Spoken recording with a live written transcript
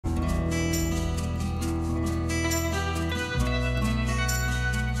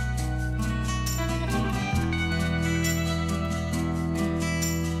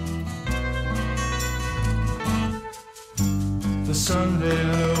sun lay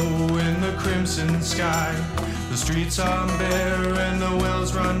low in the crimson sky. The streets are bare and the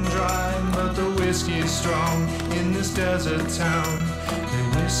wells run dry, but the whiskey's strong in this desert town. They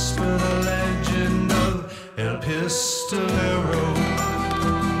whisper the legend of El Pistolero.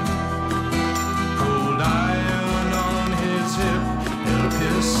 Cold iron on his hip, El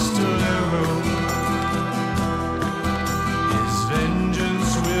Pistolero. His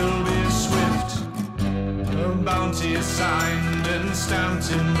vengeance will be swift, a bounty signed and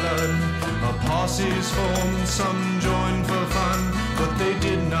stamped in blood. A posse's formed, some joined for fun, but they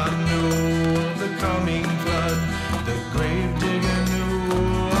did not know of the coming flood. The gravedigger knew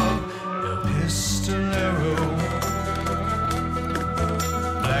of El Pistolero.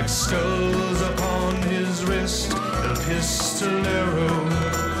 Black skulls upon his wrist, El Pistolero.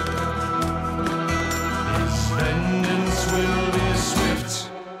 His vengeance will be swift.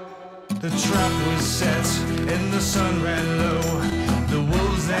 The trap was set and the sun ran low. The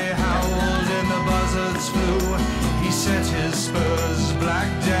wolves they howled and the buzzards flew. He set his spurs, black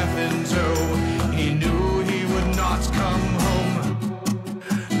death in tow. He knew he would not come home.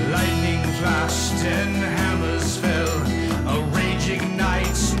 Lightning flashed and hammers fell. A raging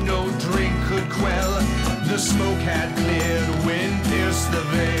night no drink could quell. The smoke had cleared, wind pierced the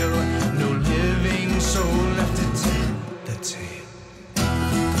veil. No living soul left to tell the tale.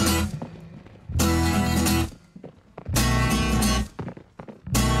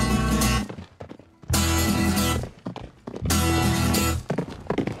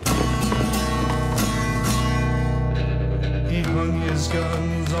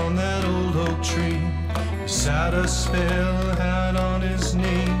 Guns on that old oak tree. He sat a spell, had on his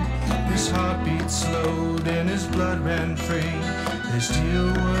knee. His heart beat slowed and his blood ran free. His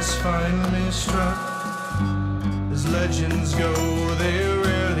deal was finally struck. As legends go, they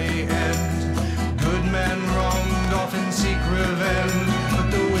rarely end. Good men wronged often seek revenge, but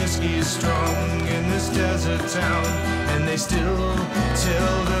the whiskey's strong in this desert town, and they still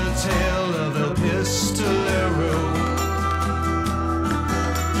tell the tale of El Pistolero.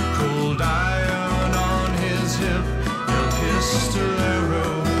 Cold iron on his hip, El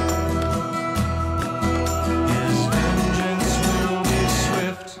Pistolero. His vengeance will be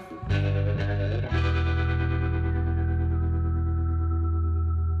swift.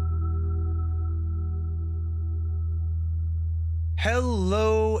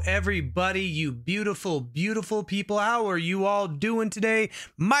 Hello, everybody, you beautiful, beautiful people. How are you all doing today?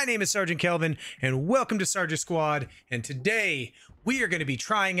 My name is SergeantKelvin, and welcome to Sergeant Squad. And today, we are going to be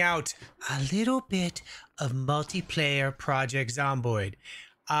trying out a little bit of multiplayer Project Zomboid.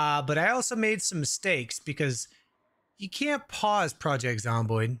 But I also made some mistakes because you can't pause Project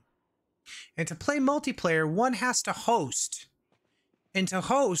Zomboid. And to play multiplayer, one has to host. And to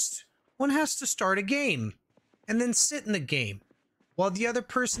host, one has to start a game and then sit in the game while the other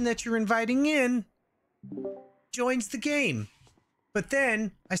person that you're inviting in joins the game. But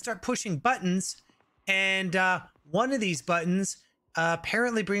then I start pushing buttons, and one of these buttons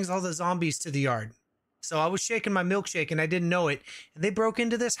apparently brings all the zombies to the yard. So I was shaking my milkshake and I didn't know it, and they broke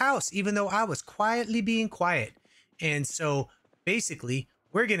into this house even though I was quietly being quiet. And so basically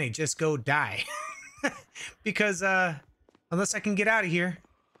we're gonna just go die because unless I can get out of here.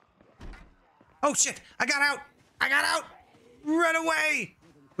 Oh shit, I got out run away,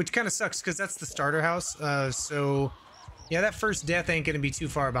 which kind of sucks because that's the starter house. So yeah, that first death ain't gonna be too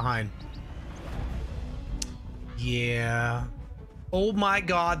far behind. Yeah. Oh my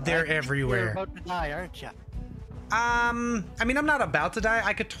god, they're everywhere. You're about to die, aren't you? I mean, I'm not about to die.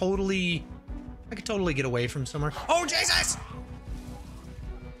 I could totally get away from somewhere. Oh, Jesus!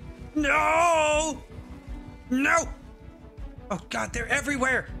 No! No! Oh god, they're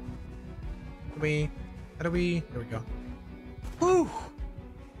everywhere! How do we, there we go. Woo!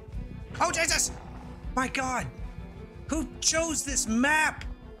 Oh, Jesus! My god! Who chose this map?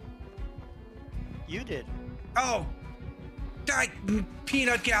 You did. Oh!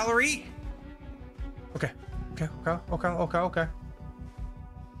 Peanut gallery. Okay. All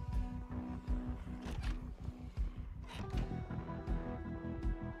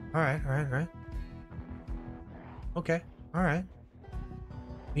right. Okay. All right.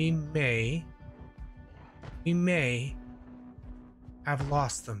 We may have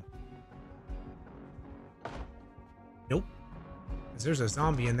lost them. Nope. 'Cause there's a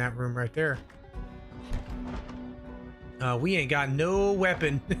zombie in that room right there. We ain't got no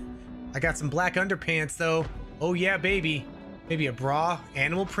weapon. I got some black underpants though. Oh yeah, baby. Maybe a bra,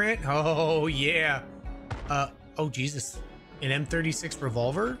 animal print. Oh yeah. Oh Jesus. An M36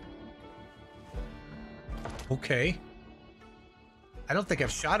 revolver? Okay. I don't think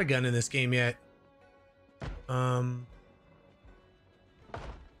I've shot a gun in this game yet.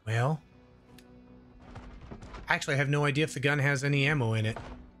 Well, actually, I have no idea if the gun has any ammo in it.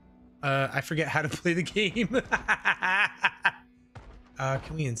 I forget how to play the game.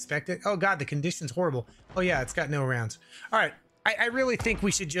 Can we inspect it? Oh god, the condition's horrible. Oh yeah, it's got no rounds. All right, I really think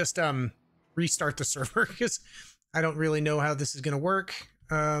we should just restart the server because I don't really know how this is gonna work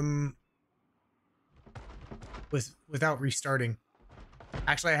without restarting.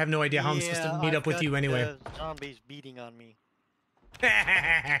 Actually, I have no idea how I'm supposed to meet up with you anyway. Zombies beating on me.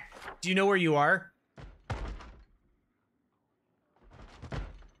 Do you know where you are?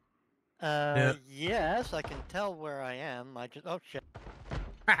 Yeah. Yes, I can tell where I am. Oh shit.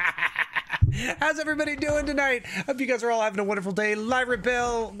 How's everybody doing tonight? Hope you guys are all having a wonderful day. Lyra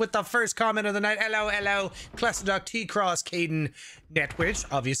Bell with the first comment of the night. Hello, hello. Cluster Duck, T-Cross, Caden, Netwitch,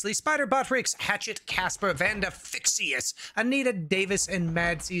 obviously, Spider Botrix, Hatchet, Casper, Vanda, Fixius, Anita Davis, and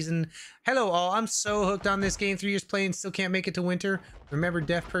Mad Season. Hello, all. I'm so hooked on this game. 3 years playing, still can't make it to winter. Remember,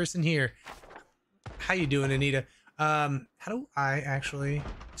 deaf person here. How you doing, Anita? How do I actually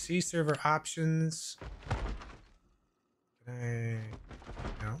see server options? Can I...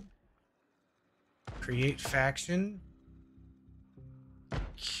 No. Create faction.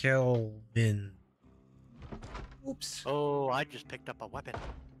 Kelvin. Oops. Oh, I just picked up a weapon.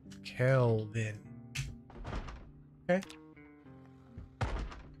 Kelvin. Okay.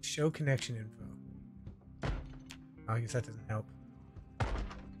 Show connection info. Oh, I guess that doesn't help.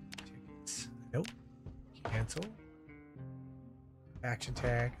 Tickets. Nope. Cancel. Faction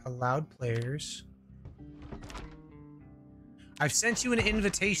tag. Allowed players. I've sent you an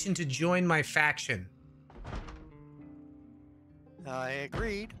invitation to join my faction. I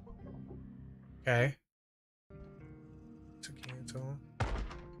agreed. Okay. To cancel.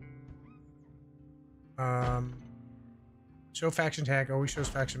 Show faction tag always shows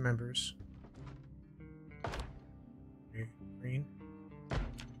faction members. Green.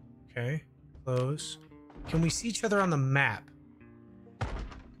 Okay. Close. Can we see each other on the map?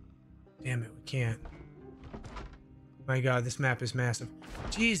 Damn it, we can't. My god, this map is massive.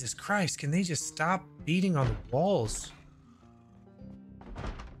 Jesus Christ, can they just stop beating on the walls?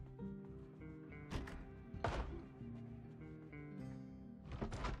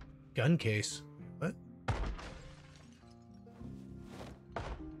 Gun case. What?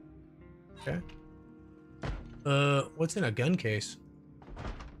 Okay. What's in a gun case?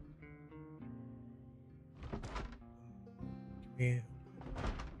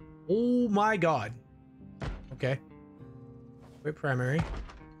 Oh my god. Okay. Quit primary.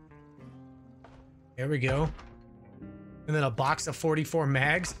 There we go. And then a box of 44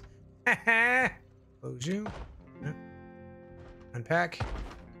 mags. Close you. Yep. Unpack.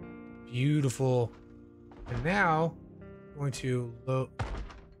 Beautiful. And now I'm going to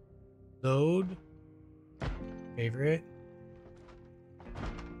load. Favorite.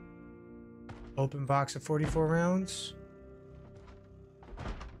 Open box of 44 rounds.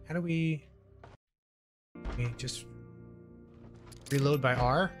 How do we just reload by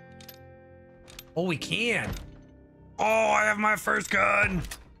R? Oh, we can. Oh, I have my first gun.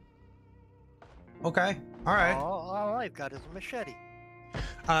 Okay. All right. All I've got is a machete.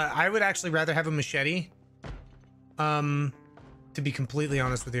 I would actually rather have a machete. To be completely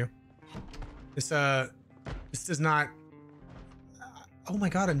honest with you. This does not... oh my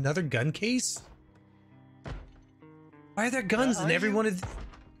god, another gun case? Why are there guns in every one of...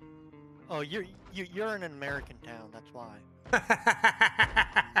 Oh, you're in an American town, that's why.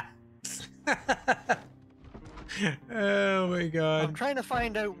 Oh my god. I'm trying to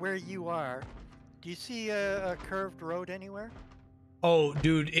find out where you are. Do you see a curved road anywhere? Oh,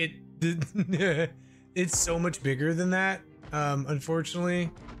 dude, it's so much bigger than that. Unfortunately,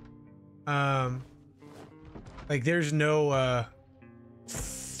 like there's no. Let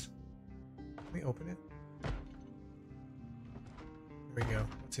me open it. There we go.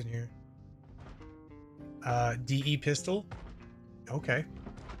 What's in here? DE pistol. Okay.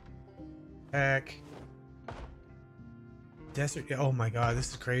 Heck. Desert. Oh my god, this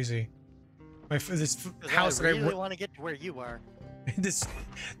is crazy. This house I really want to get to where you are.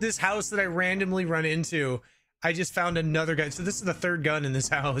 this house that I randomly run into, I just found another gun. So this is the third gun in this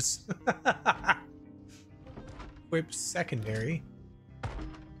house. Whip secondary.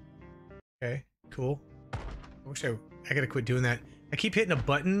 Okay, cool. I wish I gotta quit doing that. I keep hitting a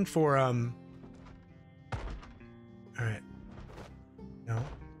button for all right. No.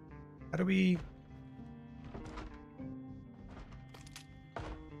 How do we...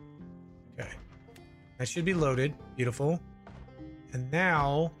 okay. That should be loaded. Beautiful. And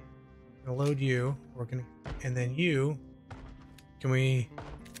now I'm gonna load you. We're gonna, and then you. Can we?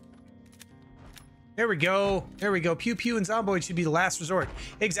 There we go. There we go. Pew pew and Zomboid should be the last resort.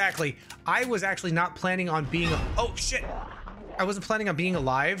 Exactly. I was actually not planning on being. Oh shit! I wasn't planning on being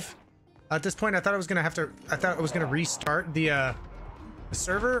alive. At this point, I thought I was gonna have to. I thought I was gonna restart the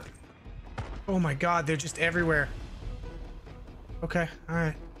server. Oh my god, they're just everywhere. Okay. All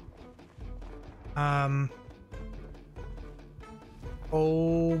right.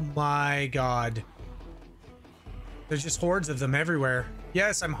 Oh my god. There's just hordes of them everywhere.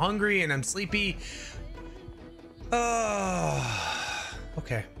 Yes, I'm hungry and I'm sleepy. Oh,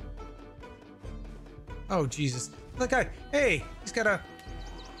 okay. Oh, Jesus. That guy. Hey, he's got a...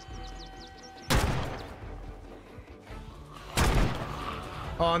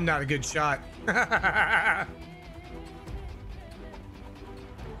 Oh, I'm not a good shot.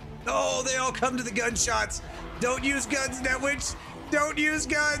 Oh, they all come to the gunshots. Don't use guns, Netwitch. Don't use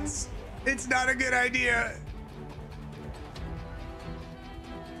guns. It's not a good idea.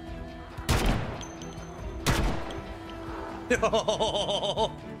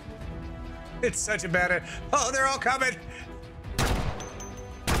 No. It's such a bad... Oh, they're all coming.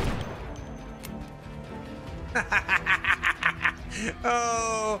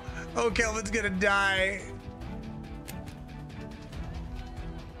 Oh, Kelvin's gonna die.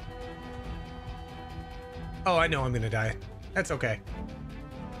 Oh, I know I'm gonna die. That's okay.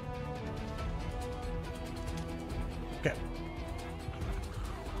 Okay.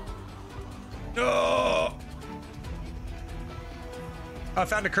 No. I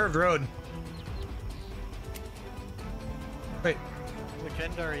found a curved road. Wait. Which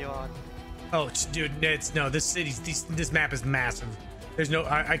end are you on? Oh, dude, it's no. This this map is massive. There's no.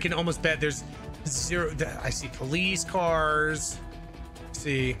 I can almost bet there's zero. I see police cars.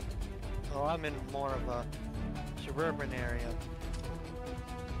 See. Oh, I'm in more of a suburban area.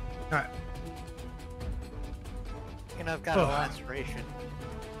 All right. And I've got a laceration.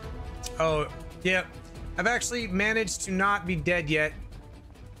 Oh, yeah. I've actually managed to not be dead yet.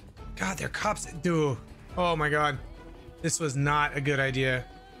 God, they're cops. Dude. Oh my god. This was not a good idea.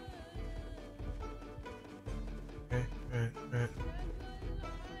 Okay, right.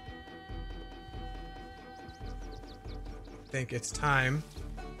 I think it's time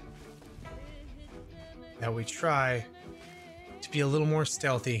that we try to be a little more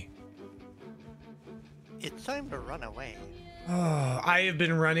stealthy. It's time to run away. Oh, I have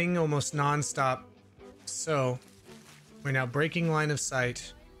been running almost non-stop. So, we're now breaking line of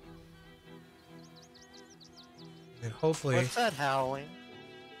sight. And hopefully... What's that howling?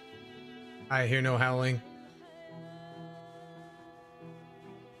 I hear no howling.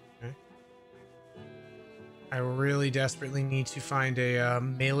 Okay. I really desperately need to find a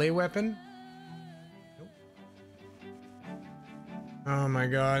melee weapon. Nope. Oh my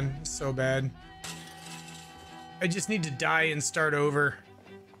god, so bad. I just need to die and start over.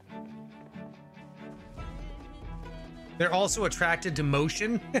 They're also attracted to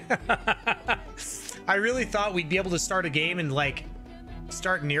motion. I really thought we'd be able to start a game and like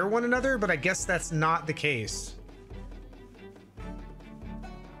start near one another, but I guess that's not the case.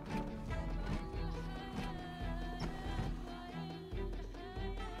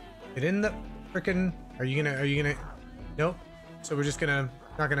 Get in the frickin'... Are you gonna... Nope. So we're just not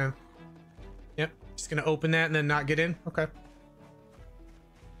gonna... Yep. Just gonna open that and then not get in? Okay.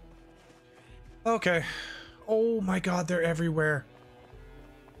 Okay. Oh my god, they're everywhere.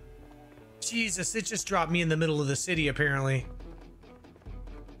 Jesus, it just dropped me in the middle of the city, apparently.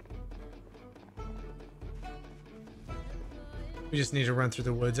 We just need to run through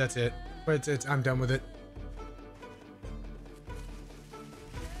the woods, that's it. But I'm done with it.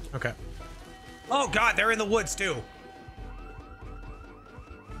 Okay. Oh god, they're in the woods too.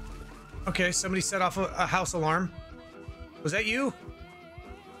 Okay, somebody set off a house alarm. Was that you?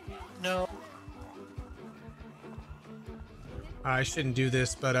 No. I shouldn't do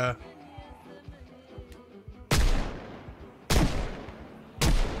this, but I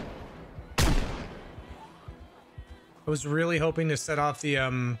was really hoping to set off the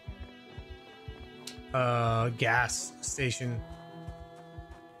gas station.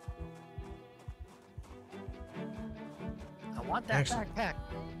 I want that backpack.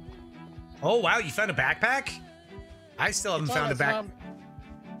 Oh wow, you found a backpack? I still haven't found a back.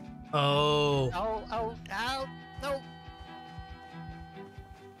 Oh. Ow, no.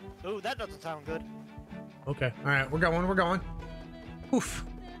 Oh, that doesn't sound good. Okay. All right, we're going. Oof.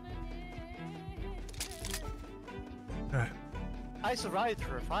 All right. I survived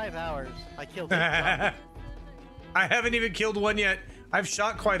for 5 hours. I killed 8 I haven't even killed one yet. I've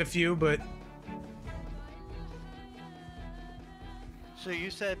shot quite a few, but... So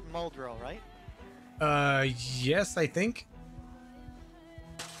you said Muldrow, right? Yes, I think.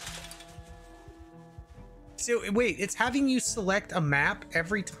 So wait, it's having you select a map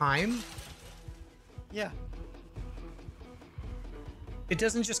every time? Yeah. It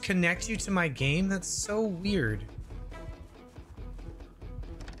doesn't just connect you to my game? That's so weird.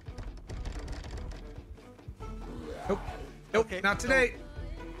 Nope. Nope, Okay, not today.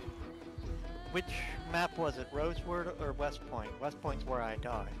 Which map was it? Rosewood or West Point? West Point's where I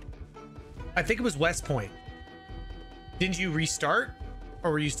died. I think it was West Point. Didn't you restart?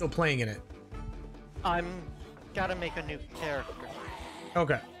 Or were you still playing in it? I'm gotta make a new character.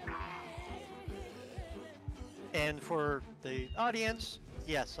 Okay. And for the audience,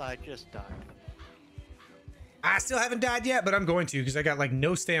 yes, I just died. I still haven't died yet, but I'm going to because I got like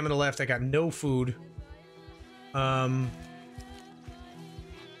no stamina left. I got no food.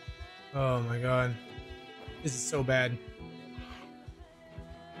 Oh my god. This is so bad.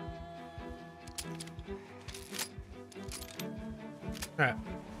 Alright.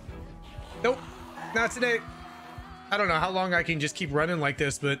 Nope. Not today. I don't know how long I can just keep running like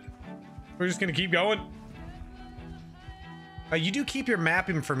this, but we're just gonna keep going. You do keep your map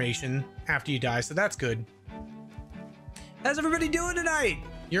information after you die, so that's good. How's everybody doing tonight?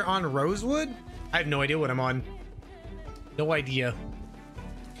 You're on Rosewood? I have no idea what I'm on. No idea.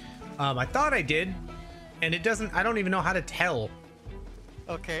 I thought I did, and it doesn't. I don't even know how to tell.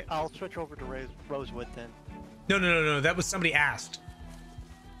 Okay, I'll switch over to Rosewood then. No. That was somebody asked.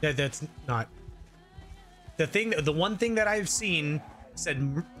 That's not the thing. The one thing that I've seen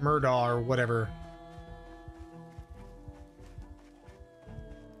said Murdaugh or whatever.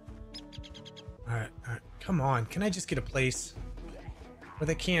 All right. Come on. Can I just get a place where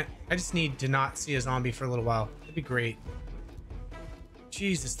they can't? I just need to not see a zombie for a little while. That'd be great.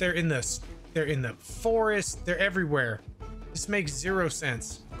 Jesus, they're in the forest. They're everywhere. This makes zero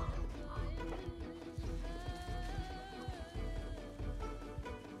sense.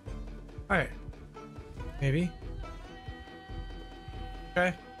 All right. Maybe.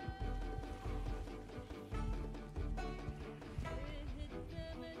 Okay.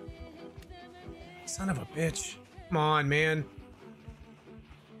 Son of a bitch. Come on, man.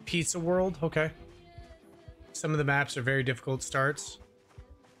 Pizza World? Okay. Some of the maps are very difficult starts.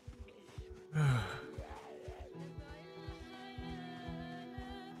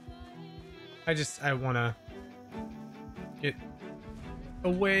 I want to get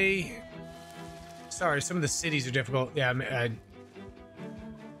away. Sorry, some of the cities are difficult. Yeah, in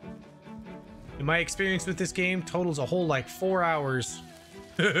my experience with this game, totals a whole like 4 hours.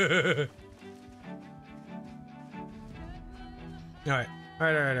 All right,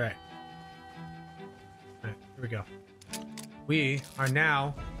 here we go. We are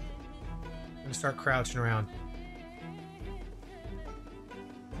now gonna start crouching around.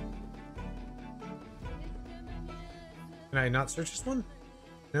 Can I not search this one?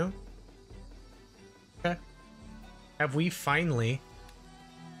 No? Okay. Have we finally...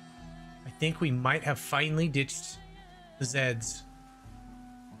 I think we might have finally ditched the Zeds.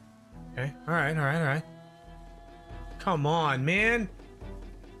 Okay, alright. Come on, man!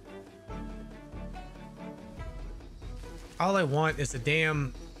 All I want is a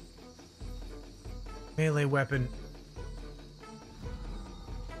damn melee weapon.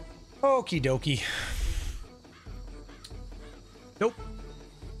 Okie dokie. Nope.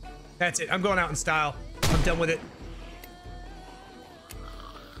 That's it. I'm going out in style. I'm done with it.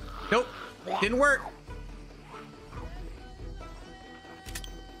 Nope. Didn't work.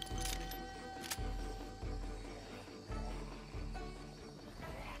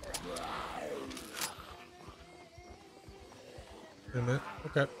 Wait a minute.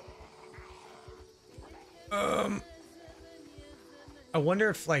 Okay. I wonder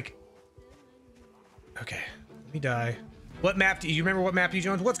if like... Okay. Let me die. What map do you remember? What map you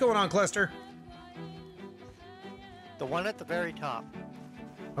joined? What's going on, Cluster? The one at the very top.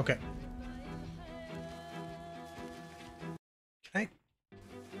 Okay. Can I?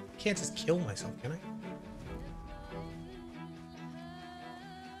 Can't just kill myself, can I?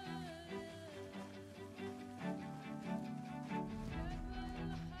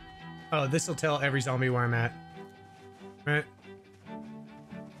 Oh, this will tell every zombie where I'm at. Right?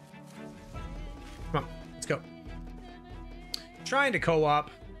 Come on, let's go. Trying to co-op.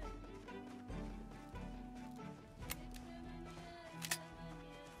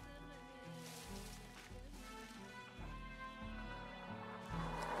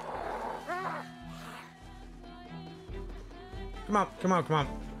 Come on.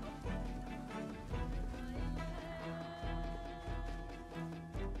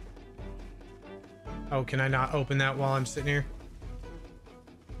 Oh, can I not open that while I'm sitting here?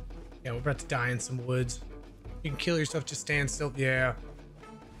 Yeah, we're about to die in some woods. You can kill yourself, just stand still. Yeah.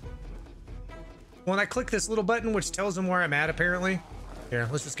 when I click this little button, which tells them where I'm at, apparently. Here,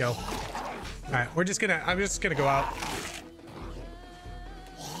 let's just go. All right, I'm just gonna go out.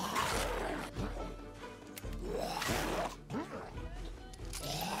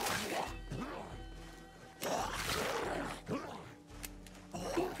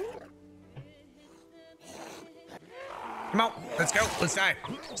 Come on, let's go, let's die.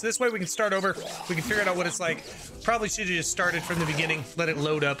 So this way we can start over. We can figure out what it's like. Probably should have just started from the beginning, let it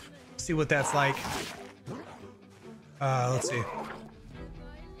load up, see what that's like. Let's see.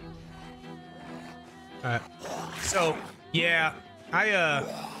 Alright. So, yeah, I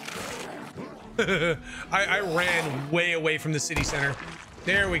ran way away from the city center.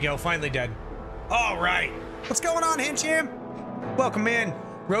 There we go, finally dead. All right. What's going on, Hencham? Welcome in.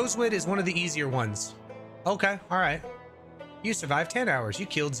 Rosewood is one of the easier ones. Okay, all right. You survived 10 hours. You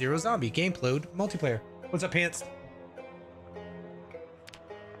killed 0 zombie. Game load. Multiplayer. What's up, Pants?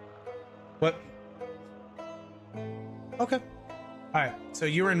 What? Okay. All right. So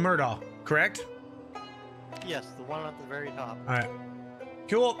you were in Murdaugh, correct? Yes, the one at the very top. All right.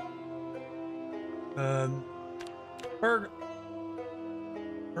 Cool. Burglar.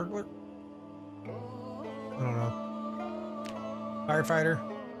 I don't know. Firefighter.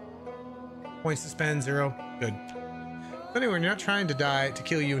 Points to spend 0. Good. Anyway, you're not trying to die to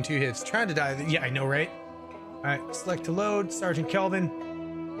kill you in 2 hits. Trying to die. Yeah, I know, right? All right. Select to load. Sergeant Kelvin.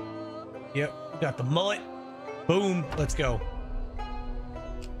 Yep. Got the mullet. Boom. Let's go.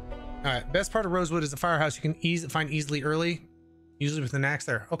 All right. Best part of Rosewood is the firehouse. You can find easily early. Usually with an axe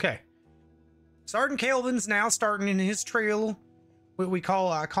there. Okay. Sergeant Kelvin's now starting in his trail. What we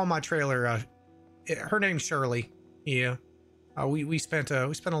call, I call my trailer. Her name's Shirley. Yeah. We spent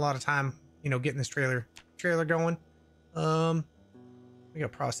a lot of time, you know, getting this trailer going. We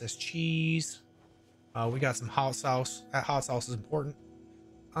got processed cheese. We got some hot sauce. That hot sauce is important.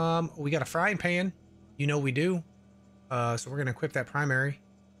 We got a frying pan. You know we do. So we're gonna equip that primary.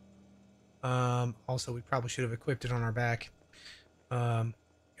 Also we probably should have equipped it on our back.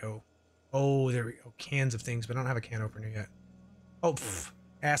 Oh, there we go. Cans of things, but I don't have a can opener yet. Oh,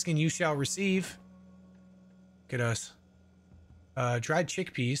 asking you shall receive. Look at us. Dried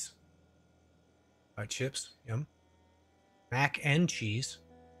chickpeas. Chips, yum. Mac and cheese.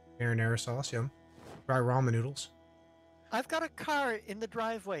 Marinara sauce, yum. Dry ramen noodles. I've got a car in the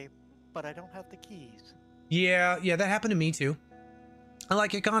driveway, but I don't have the keys. Yeah, that happened to me too. I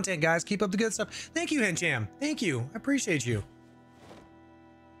like your content, guys. Keep up the good stuff. Thank you, Hencham. Thank you. I appreciate you.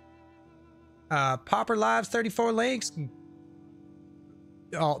 Popper Lives 34 links.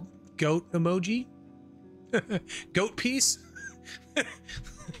 Oh, goat emoji. Goat piece.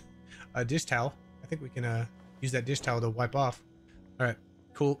 A dish towel. I think we can use that dish towel to wipe off. All right,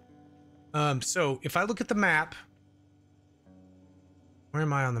 cool. So if I look at the map, where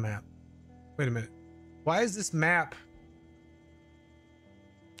am I on the map? Wait a minute. Why is this map?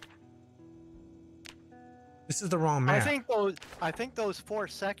 This is the wrong map. I think those 4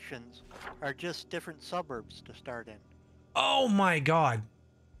 sections are just different suburbs to start in. Oh my god.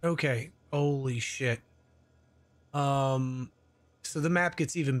 Okay. Holy shit. So the map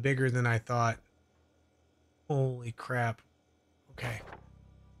gets even bigger than I thought. Holy crap. Okay.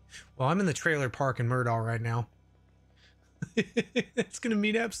 Well, I'm in the trailer park in Murdaugh right now. It's gonna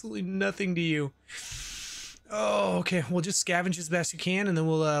mean absolutely nothing to you. Oh, okay. We'll just scavenge as best you can, and then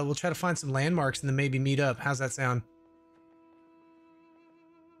we'll try to find some landmarks and then maybe meet up. How's that sound?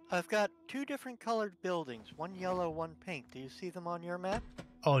 I've got 2 different colored buildings, one yellow, one pink. Do you see them on your map?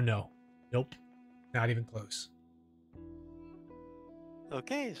 Oh no. Nope. Not even close.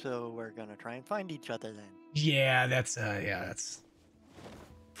 Okay, so we're gonna try and find each other then. Yeah,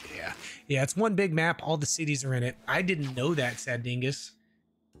 yeah, it's one big map. All the cities are in it. I didn't know that, Sad Dingus.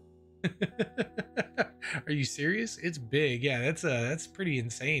 Are you serious? It's big. Yeah, that's pretty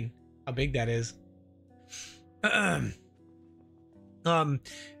insane how big that is.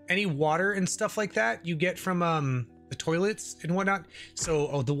 Any water and stuff like that you get from the toilets and whatnot.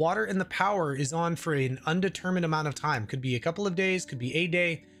 So the water and the power is on for an undetermined amount of time. Could be a couple of days, could be a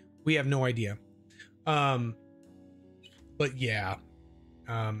day. We have no idea. But yeah.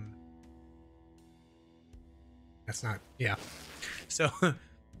 That's not, yeah. So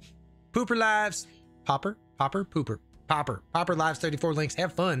Pooper Lives, Popper Lives 34 links.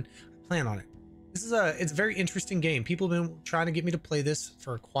 Have fun. Plan on it. This is it's a very interesting game. People have been trying to get me to play this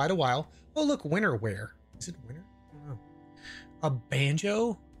for quite a while. Oh, look, winter wear. Is it winter? I don't know. A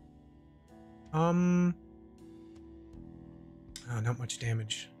banjo? Oh, not much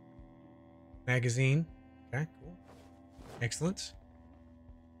damage. Magazine. Okay, cool. Excellent.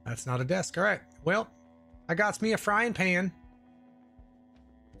 That's not a desk. All right. Well, I got me a frying pan.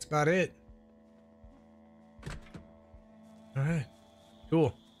 That's about it. All right,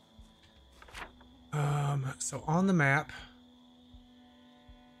 cool. So on the map,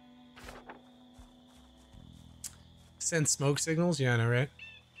 send smoke signals. Yeah, I know, right?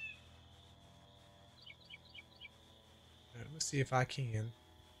 All right, let's see if I can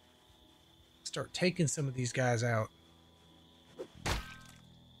start taking some of these guys out.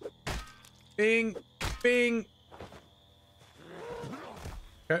 Bing, bing.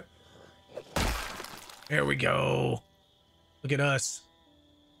 Okay. There we go. Look at us.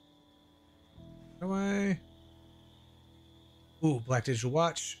 How do I? Ooh, black digital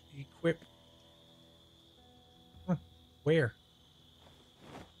watch. Equip. Huh. Where?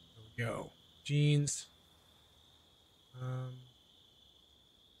 There we go. Jeans.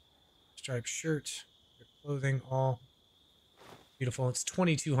 Striped shirt. Clothing. All beautiful. It's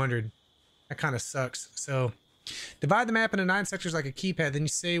 2,200. That kind of sucks. So, divide the map into 9 sectors like a keypad. Then you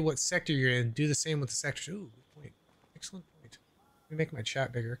say what sector you're in. Do the same with the sectors. Ooh, good point. Excellent point. Let me make my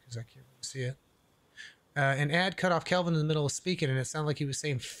chat bigger because I can't really see it. An ad cut off Kelvin in the middle of speaking, and it sounded like he was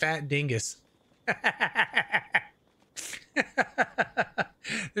saying "fat dingus."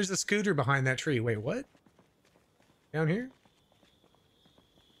 There's a scooter behind that tree. Wait, what? Down here?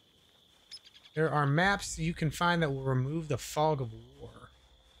 There are maps you can find that will remove the fog of war.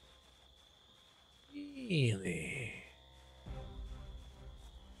 Really?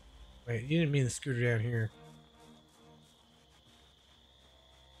 Wait, you didn't mean the scooter down here.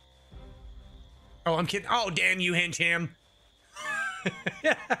 Oh, I'm kidding. Oh, damn you, Hinch Him.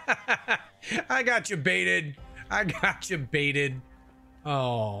 I got you baited. I got you baited.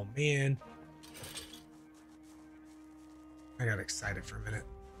 Oh, man. I got excited for a minute.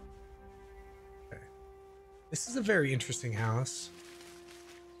 Okay. This is a very interesting house.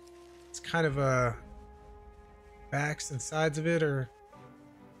 It's kind of a... backs and sides of it are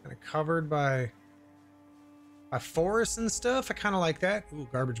kind of covered by forests and stuff. I kind of like that. Ooh,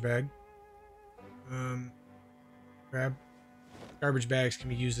 garbage bag. Grab. Garbage bags can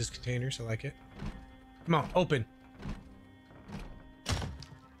be used as containers. I like it. Come on, open.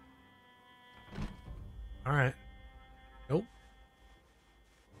 All right. Nope.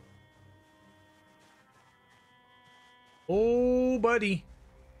 Oh, buddy.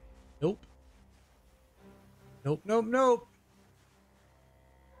 Nope. Nope, nope, nope.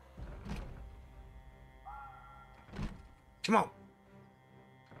 Come on.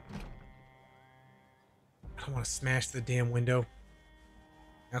 I don't want to smash the damn window.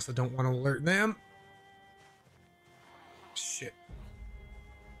 I also don't want to alert them. Shit.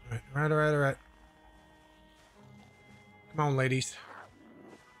 Alright, alright, alright. Come on, ladies.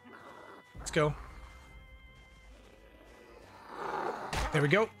 Let's go. There we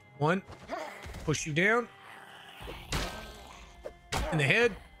go. One. Push you down. In the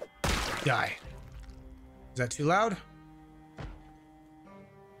head. Die. Is that too loud?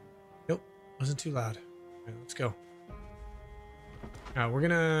 Nope. Wasn't too loud. Right, let's go. We're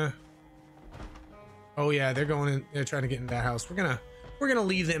gonna... Oh yeah, they're going in. They're trying to get in that house. We're gonna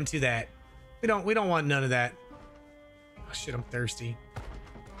leave them to that. We don't want none of that. Oh shit, I'm thirsty.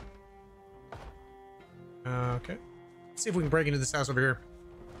 Okay. Let's see if we can break into this house over here.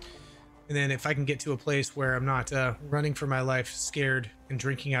 And then if I can get to a place where I'm not running for my life, scared, and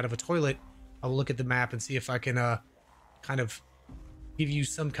drinking out of a toilet, I'll look at the map and see if I can kind of give you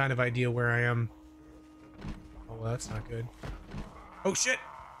some kind of idea where I am. Oh, well, that's not good. Oh, shit!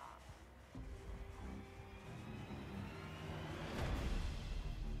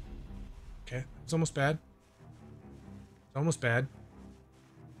 Okay, it's almost bad. It's almost bad.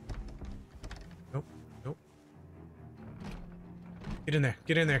 Nope, nope. Get in there,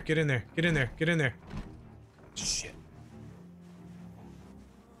 get in there, get in there, get in there, get in there. Shit.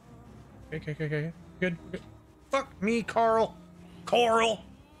 Okay, okay, okay, okay. Good, good. Fuck me, Carl. Coral!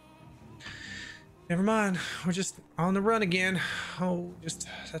 Never mind. We're just on the run again. Oh, just,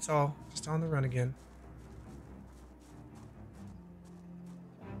 that's all. Just on the run again.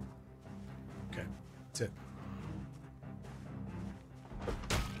 Okay, that's it.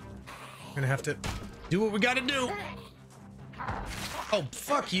 We're gonna have to do what we gotta do. Oh,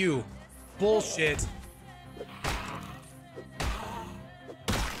 fuck you. Bullshit.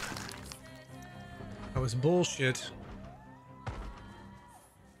 That was bullshit.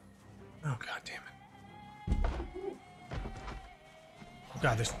 Oh, god damn it. Oh,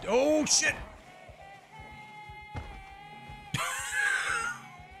 god, this. Oh, shit!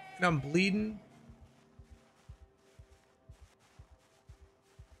 And I'm bleeding.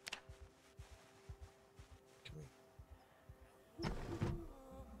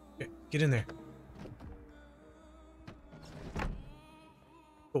 Okay, get in there.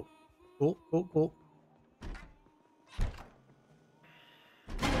 Cool. Cool, cool, cool.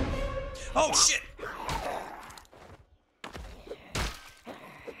 Oh shit!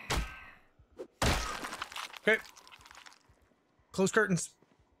 Okay. Close curtains.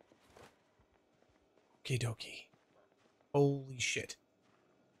 Okie dokie. Holy shit.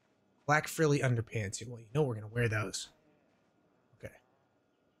 Black frilly underpants. Well, you know we're gonna wear those. Okay.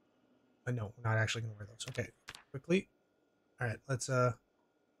 No, we're not actually gonna wear those. Okay. Quickly. Alright, let's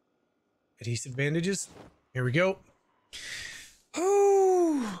adhesive bandages. Here we go.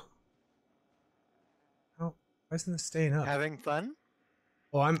 Oh, why isn't this staying up? Having fun?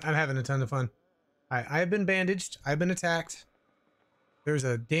 Oh, I'm having a ton of fun. I have been bandaged. I've been attacked. There's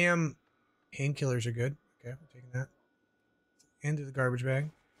a damn painkillers are good. Okay, we're taking that. Into the garbage bag.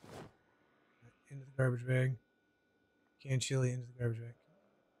 Into the garbage bag. Canned chili into the garbage bag.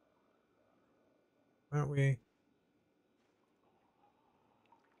 Why don't we?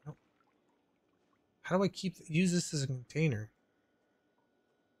 Nope. How do I use this as a container?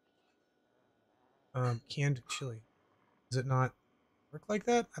 Canned chili. Does it not work like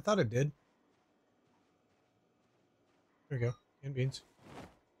that? I thought it did. There we go. Canned beans.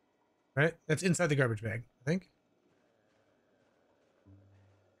 Right? That's inside the garbage bag, I think.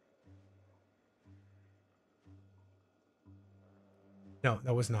 No,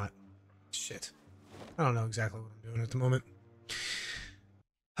 that was not. Shit. I don't know exactly what I'm doing at the moment.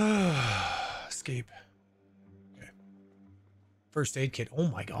 Escape. Okay. First aid kit. Oh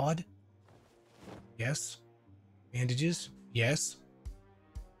my god. Yes. Bandages. Yes.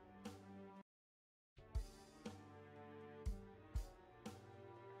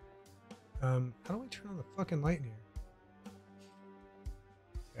 How do I turn on the fucking light in here?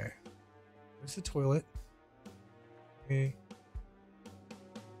 Okay. There's the toilet. Okay.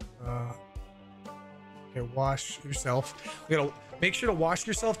 Okay, wash yourself. You gotta make sure to wash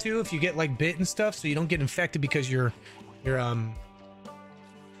yourself too if you get like bit and stuff, so you don't get infected because you're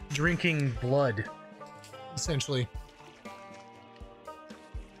drinking blood, essentially.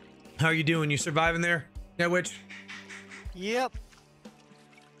 How are you doing? You surviving there, Netwitch? Yep.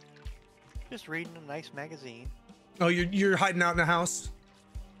 Just reading a nice magazine. Oh, you're hiding out in the house?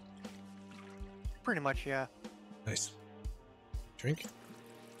 Pretty much, yeah. Nice. Drink.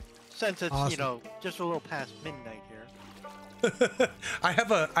 Since it's, Awesome. you know, just a little past midnight here. I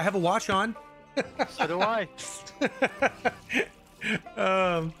have a watch on. So do I.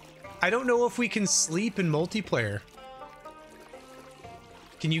 I don't know if we can sleep in multiplayer.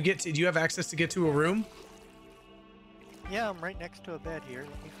 Can you do you have access to get to a room? Yeah, I'm right next to a bed here.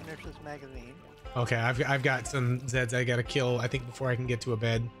 Let me finish this magazine. Okay, I've got some Zeds I gotta kill, I think, before I can get to a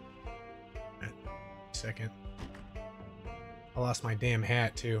bed. Second. I lost my damn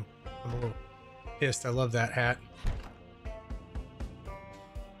hat too. I'm a little pissed. I love that hat.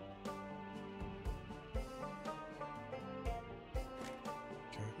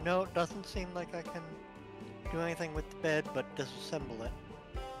 Okay. No, it doesn't seem like I can do anything with the bed, but disassemble it.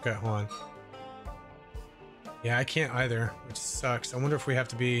 Okay, hold on. Yeah, I can't either, which sucks. I wonder if we have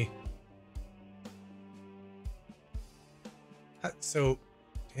to be... So,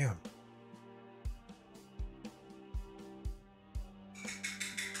 damn.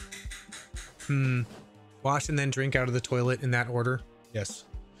 Wash and then drink out of the toilet in that order? Yes.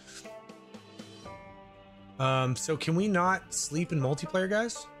 So can we not sleep in multiplayer,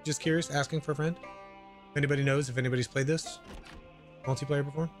 guys? Just curious, asking for a friend. If anybody knows, if anybody's played this multiplayer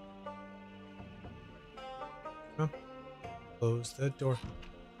before? No? Close the door.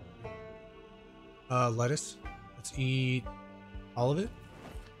 Lettuce. Let's eat all of it.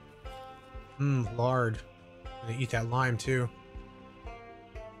 Lard. I'm gonna eat that lime too.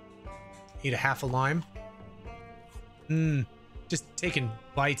 Eat a half a lime. Just taking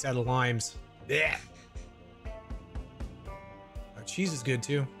bites out of limes. Yeah. Cheese is good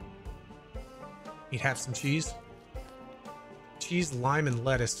too. Eat half some cheese. Cheese, lime, and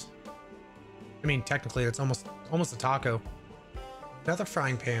lettuce. I mean, technically, it's almost a taco. Another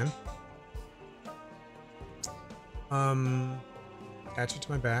frying pan. Attach it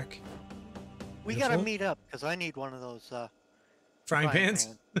to my back. We Beautiful. gotta meet up, because I need one of those, Frying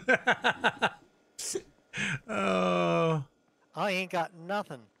pans? Oh. I ain't got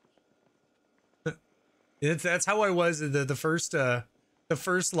nothing. That's how I was in the first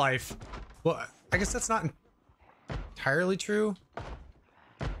life. Well, I guess that's not entirely true.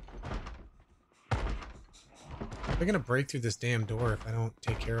 They're gonna break through this damn door if I don't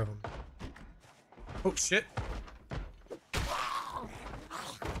take care of them. Oh shit.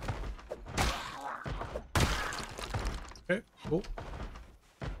 Okay, cool.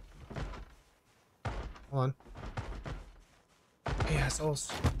 Hold on. Hey,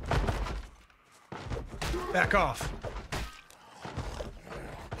 assholes.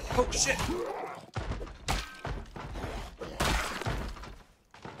 Oh, shit.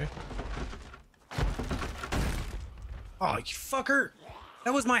 Okay. Oh, you fucker.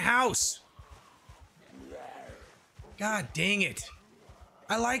 That was my house. God dang it.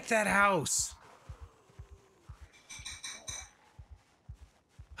 I like that house.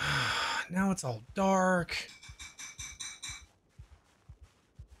 Now it's all dark.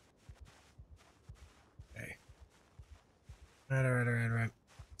 Okay. All right.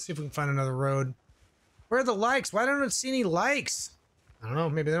 Let's see if we can find another road. Where are the likes? Why don't I see any likes? I don't know.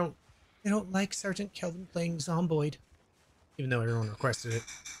 Maybe they don't like Sergeant Kelvin playing Zomboid. Even though everyone requested it.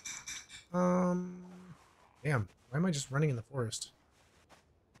 Damn. Why am I just running in the forest?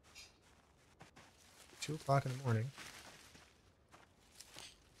 2 o'clock in the morning.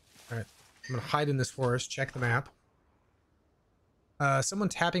 Alright. I'm gonna hide in this forest. Check the map. Someone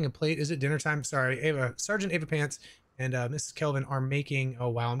tapping a plate. Is it dinner time? Sorry. Ava, Sergeant Ava Pants and Mrs. Kelvin are making... Oh,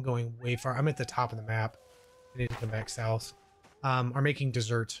 wow. I'm going way far. I'm at the top of the map. I need to come back south. Are making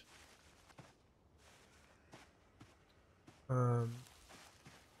dessert. I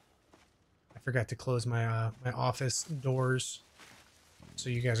forgot to close my my office doors, so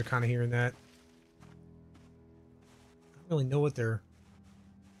you guys are kind of hearing that. I don't really know what they're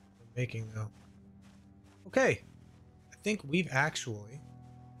making though. Okay, I think we've actually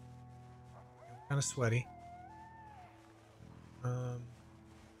kind of sweaty.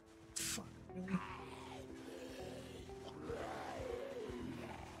 Fuck, really?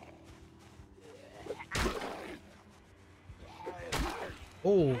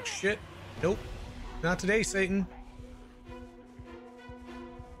 Oh shit. Nope. Not today, Satan.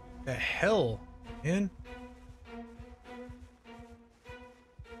 The hell, man?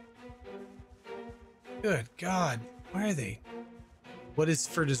 Good God. Why are they? What is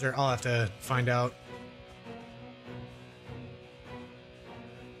for dessert? I'll have to find out.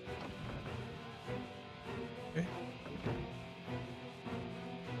 Okay.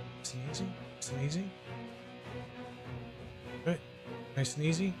 Nice and easy. Nice and easy. All right. Nice and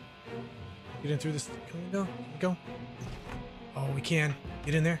easy. Get in through this window. Can we go? Oh, we can.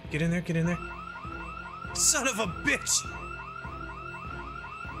 Get in there. Get in there. Get in there. Son of a bitch!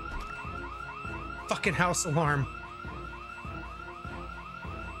 Fucking house alarm.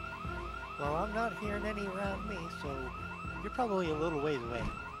 Well, I'm not hearing any around me, so you're probably a little ways away.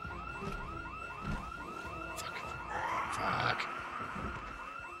 Fuck.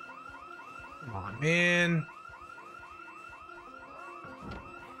 Come on, man.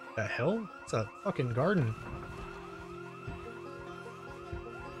 The hell? It's a fucking garden.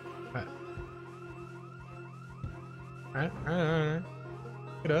 Alright.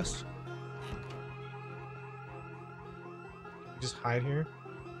 Look at us. Just hide here.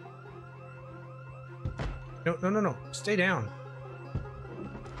 No. Stay down.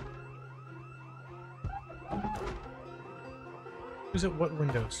 Who's at what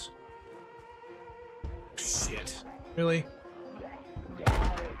windows? Shit. Really?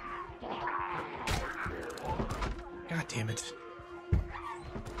 God damn it.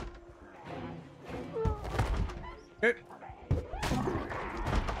 Okay.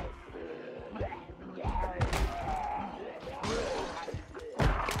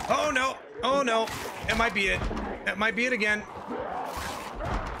 Oh no! Oh no! That might be it. That might be it again.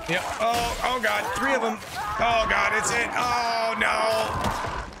 Yeah. Oh god, 3 of them. Oh god, it's it. Oh no!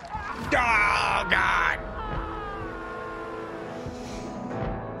 Oh god!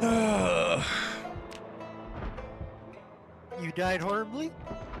 You died horribly?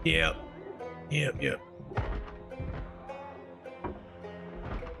 Yep.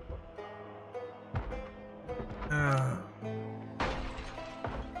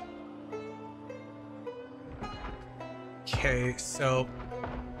 Okay, so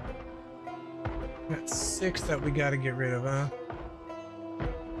got 6 that we gotta get rid of, huh?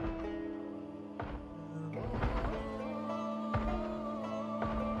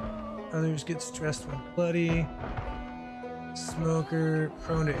 Others get stressed when bloody. Smoker,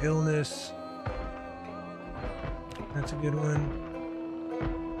 prone to illness. That's a good one.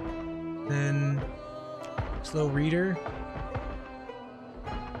 Then slow reader.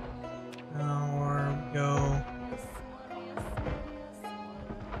 Or go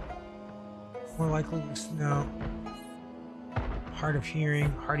more likely to snow. Hard of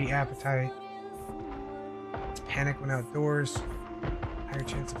hearing, hearty appetite. Panic when outdoors. Higher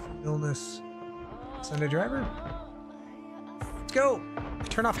chance of illness. Sunday driver. Let's go.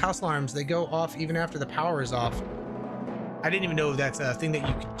 Turn off house alarms. They go off even after the power is off. I didn't even know that's a thing that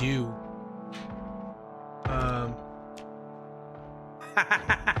you could do.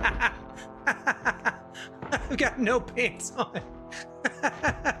 I've got no pants on.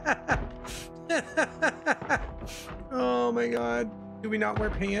 Do we not wear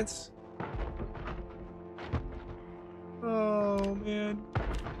pants? Oh, man.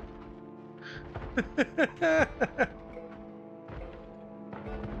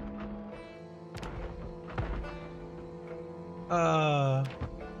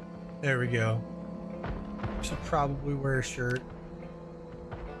 There we go. Should probably wear a shirt.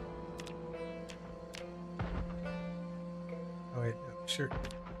 Oh wait, no, shirt.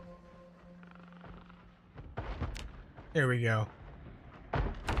 There we go.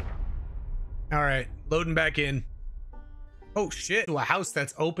 All right, loading back in. Oh shit, to a house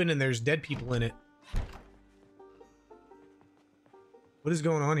that's open and there's dead people in it. What is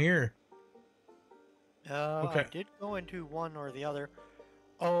going on here? Okay. I did go into one or the other.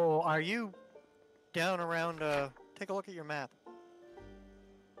 Oh, are you down around, take a look at your map.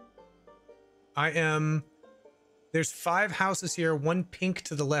 I am. There's 5 houses here, one pink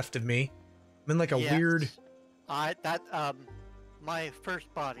to the left of me. I'm in like a weird. My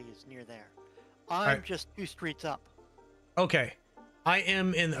first body is near there. I'm right. just 2 streets up. Okay. I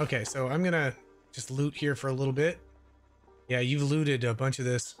am in. Okay, so I'm gonna just loot here for a little bit. Yeah, you've looted a bunch of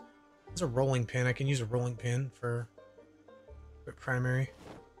this. There's a rolling pin. I can use a rolling pin for primary.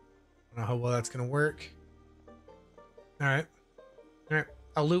 I don't know how well that's gonna work. All right. All right.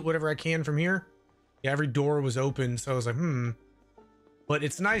 I'll loot whatever I can from here. Yeah, every door was open, so I was like, But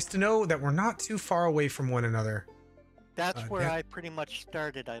it's nice to know that we're not too far away from one another. That's where I pretty much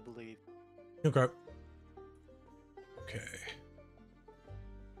started, I believe. Okay. Okay.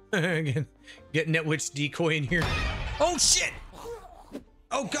 Again, get Netwitch decoy in here. Oh shit!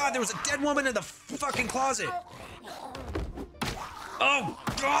 Oh god, there was a dead woman in the fucking closet. Oh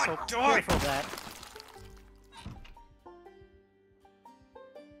god, So die! careful that.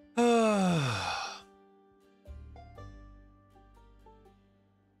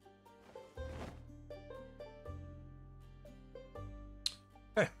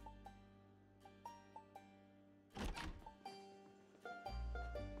 Hey.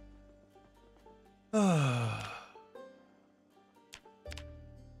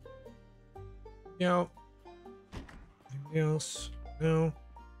 Yo. Anything else? No.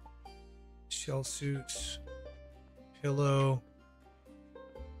 Shell suits. Pillow.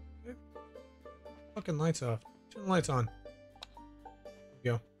 Okay. Fucking lights off. Turn the lights on. There we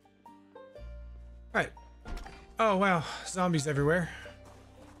go. Alright. Oh wow. Zombies everywhere.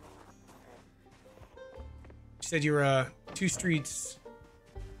 You said you were 2 streets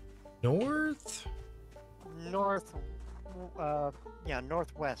north? North, yeah,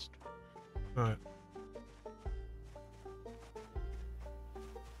 northwest. Alright.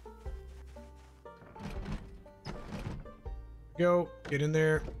 Go. Get in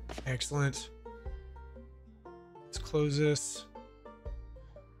there. Excellent. Let's close this.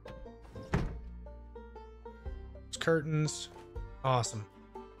 Those curtains. Awesome.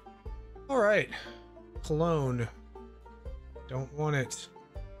 Alright. Cologne. Don't want it.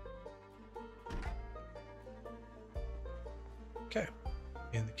 Okay.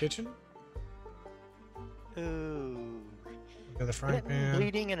 In the kitchen. Ooh. Got the frying Getting pan.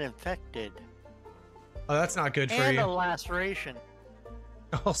 bleeding and infected. Oh, that's not good for And you. a laceration.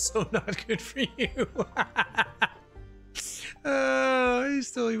 Also not good for you. He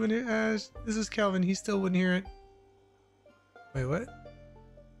still wouldn't hear. This is Kelvin. He still wouldn't hear it. Wait, what?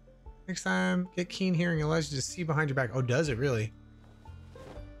 Next time, get keen hearing allows you to see behind your back. Oh, does it really?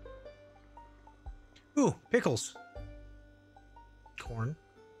 Ooh, pickles. Corn.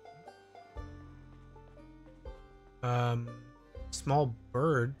 Small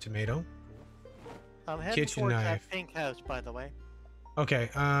bird tomato. I'm heading Kitchen towards knife. that pink house, by the way. Okay,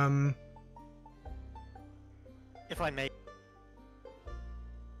 If I may.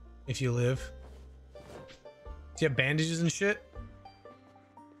 if you live. Do you have bandages and shit?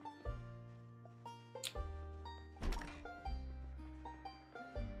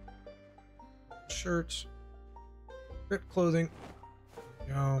 Shirts. Ripped clothing.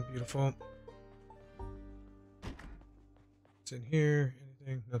 Oh, beautiful. What's in here?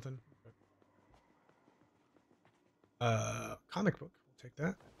 Anything? Nothing? Comic book. We'll take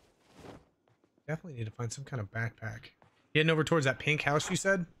that. Definitely need to find some kind of backpack. Getting over towards that pink house you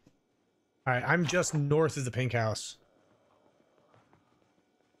said? Alright, I'm just north of the pink house.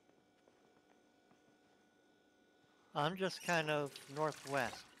 I'm just kind of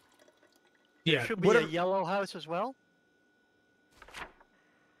northwest. Yeah. There should be a yellow house as well.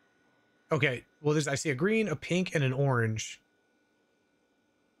 Okay. Well, I see a green, a pink, and an orange.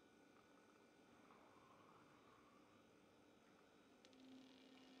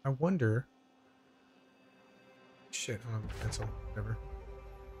 I wonder. Shit, I don't have a pencil. Whatever.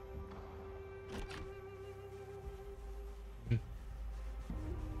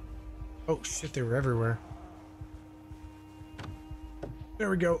 Oh shit, they were everywhere. There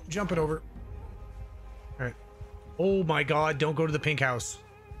we go. Jumping over. All right. Oh my god, don't go to the pink house.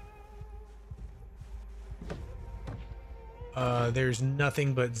 There's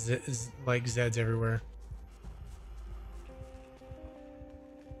nothing but like Zeds everywhere.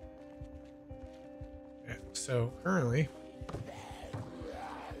 Okay, so currently.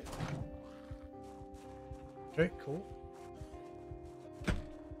 Okay, cool.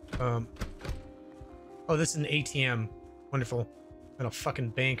 Oh, this is an ATM. Wonderful. At a fucking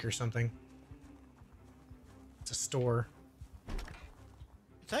bank or something. It's a store. Is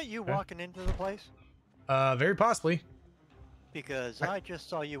that you walking into the place? Very possibly. Because I just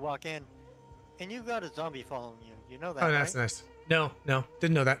saw you walk in, and you got a zombie following you. You know that, Oh, that's right? nice. No,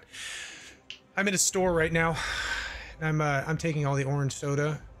 didn't know that. I'm in a store right now. I'm taking all the orange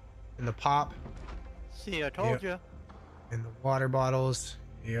soda and the pop. See, I told you. And the water bottles.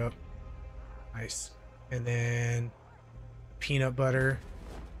 Yep. Nice. And then peanut butter.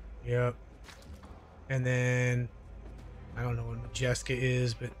 Yep. And then I don't know what Majeska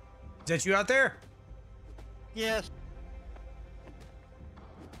is, but is that you out there? Yes.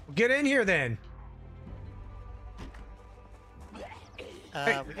 Well, get in here then.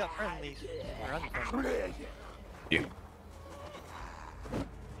 Hey. We got friendlies. We're unfriendly. Yeah.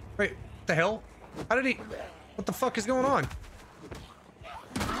 Wait, what the hell? How did he? What the fuck is going on?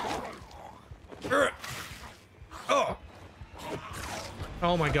 Oh.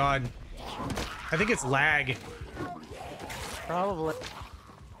 Oh my god. I think it's lag. Probably.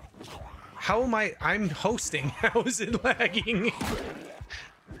 How am I'm hosting. How is it lagging?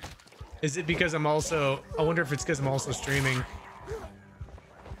 Is it because I'm also... I wonder if it's because I'm also streaming.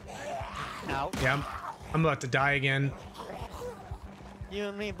 Out. Yeah, I'm about to die again. You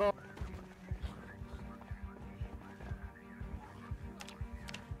and me both.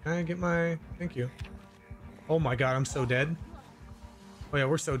 Can I get my... Thank you. Oh my god, I'm so dead. Oh yeah,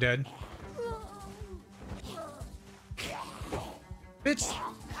 we're so dead. Bitch,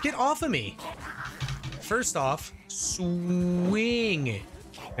 get off of me. First off, swing.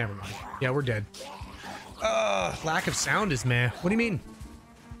 Never mind. Yeah, we're dead. Lack of sound is meh. What do you mean?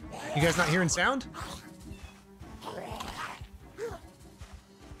 You guys not hearing sound?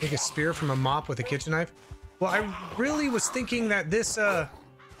 Make a spear from a mop with a kitchen knife? Well, I really was thinking that this,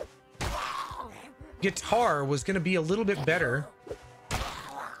 guitar was gonna be a little bit better.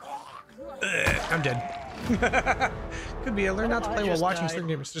 I'm dead. Could be. I learned not to play while watching certain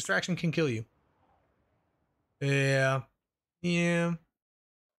games. Distraction can kill you. Yeah. Yeah.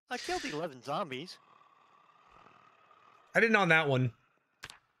 I killed 11 zombies. I didn't on that one.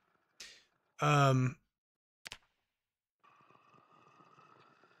 I'm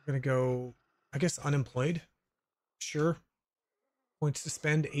gonna go, I guess, unemployed. Sure. Points to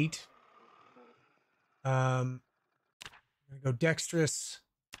spend 8. I'm gonna go dexterous.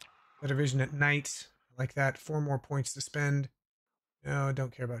 Better vision at night. I like that. 4 more points to spend. No, I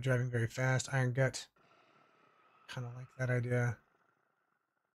don't care about driving very fast. Iron gut. Kind of like that idea.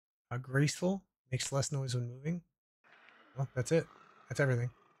 Graceful. Makes less noise when moving. Well, that's it. That's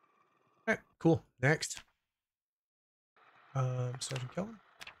everything. All right, cool. Next. Sergeant Kelvin.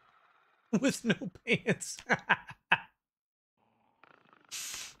 With no pants.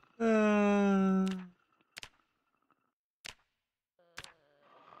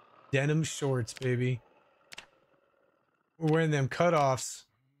 Denim shorts, baby. We're wearing them cutoffs.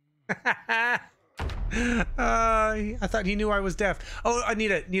 I thought he knew I was deaf. Oh,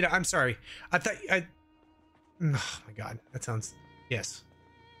 Nita, I'm sorry. I thought oh my god, that sounds... Yes.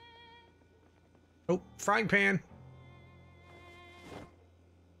 Oh, frying pan.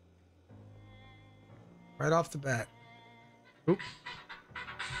 Right off the bat. Oop.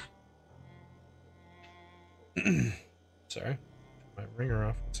 Sorry. My ringer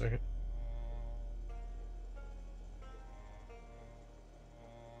off 1 second.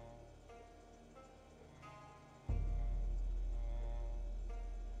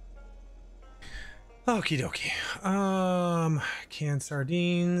 Okie dokie. Canned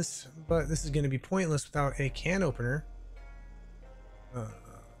sardines, but this is going to be pointless without a can opener.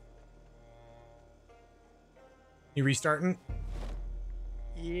 You restarting?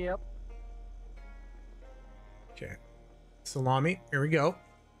 Yep. Okay. Salami. Here we go.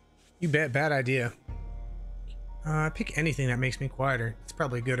 You bet. Bad idea. Pick anything that makes me quieter. It's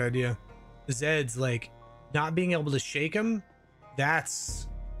probably a good idea. The Zeds, like, not being able to shake them, that's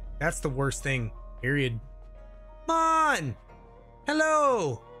the worst thing. Period. Mon!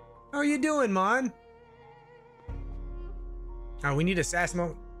 Hello! How are you doing, Mon? Oh, we need assassin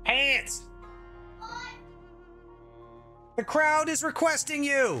mode. Pants! The crowd is requesting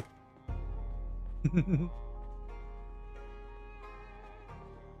you!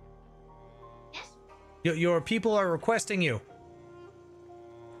 Yes? Your people are requesting you.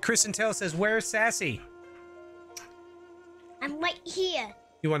 Chris and Tell says, where's Sassy? I'm right here.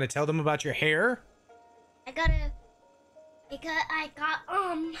 You want to tell them about your hair? Because I got,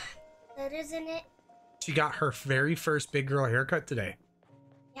 that isn't it? She got her very first big girl haircut today.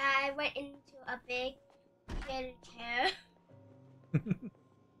 Yeah, I went into a big fitted hair.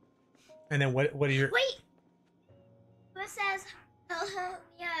 And then what are your... Wait! What says,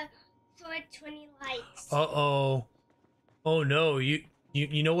 yeah, for 20 likes. Uh-oh. Oh no, you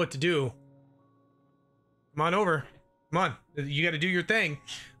know what to do. Come on over. Come on. You got to do your thing.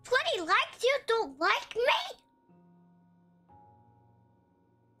 20 likes? You don't like me?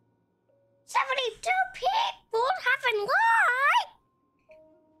 72 people haven't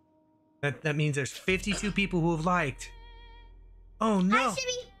liked. That means there's 52 people who have liked. Oh no. Hi,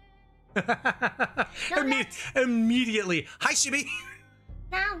 Shibby. No, Immediately. Hi, Shibby.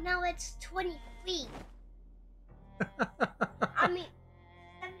 Now it's 23. I mean,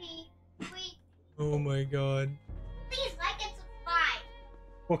 73. Oh my god. Please like and subscribe.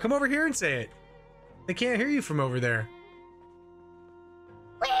 Well, come over here and say it. They can't hear you from over there.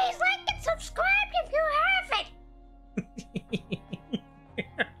 Please like and subscribe if you haven't.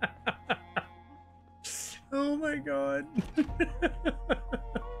 Oh my god.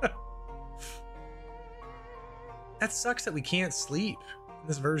 That sucks that we can't sleep in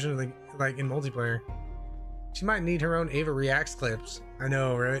this version of the, like, in multiplayer. She might need her own Ava Reacts clips. I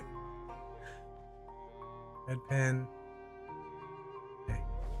know, right? Red pen. Okay.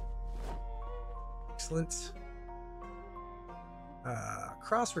 Excellent.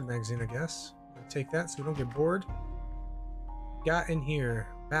 Crossword magazine, I guess. I'll take that so we don't get bored. Got in here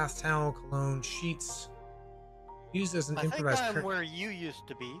bath towel, cologne, sheets. Used as an I think improvised. I'm where you used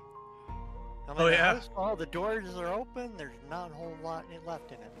to be. I mean, Oh, the yeah? house, all the doors are open. There's not a whole lot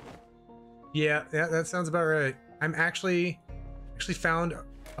left in it. Yeah, that sounds about right. I'm actually found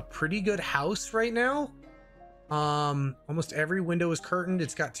a pretty good house right now. Almost every window is curtained.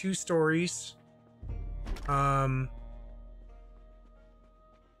 It's got 2 stories. I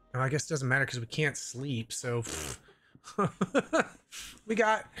guess it doesn't matter because we can't sleep, so we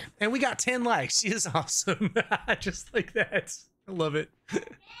got 10 likes. She is awesome. Just like that. I love it.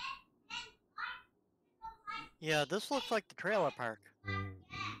 Yeah, this looks like the trailer park.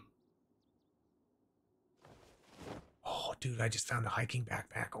 Oh, dude, I just found a hiking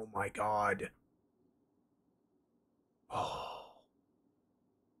backpack. Oh my god. Oh.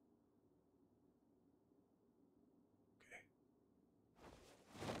 Okay.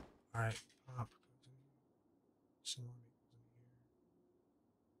 All right. Up. Some more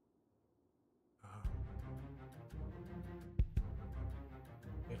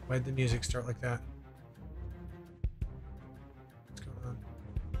here. Okay, why'd the music start like that? What's going on?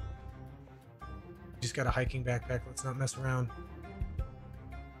 Just got a hiking backpack. Let's not mess around.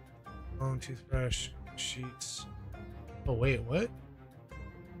 Phone, toothbrush, sheets. Oh wait, what? Oh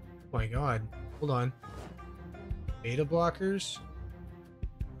my god. Hold on. Beta blockers.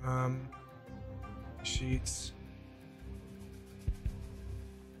 Sheets.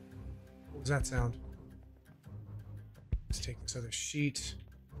 What was that sound? Let's take this other sheet.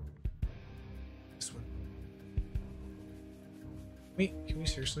 This one. Wait, can we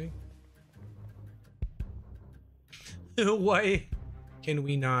seriously? Why can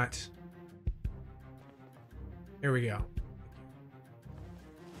we not? There we go.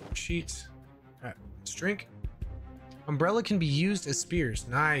 Sheets. All right, let's drink. Umbrella can be used as spears.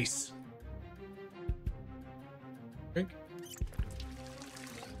 Nice. Drink.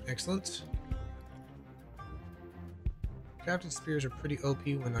 Excellent. Crafted spears are pretty OP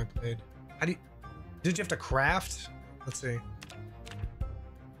when I played. How do you... Did you have to craft? Let's see.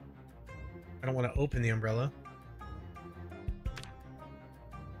 I don't want to open the umbrella.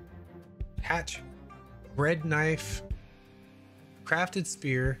 Hatch. Bread knife. Crafted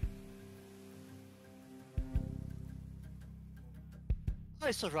spear. I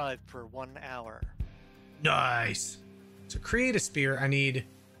survived for 1 hour. Nice. To create a spear, I need...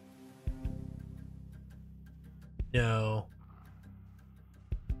 No.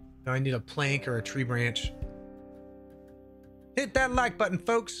 No, I need a plank or a tree branch. Hit that like button,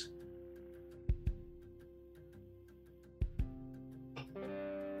 folks.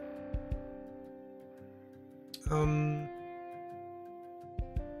 Oh.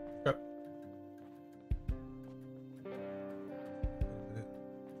 Wait a minute.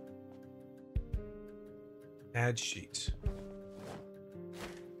 Add sheet.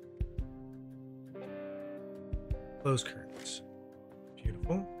 Close curtains.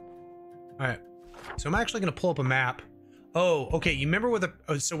 Beautiful. All right. So I'm actually gonna pull up a map. Oh, okay. You remember where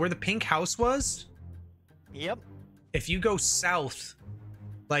where the pink house was? Yep. If you go south,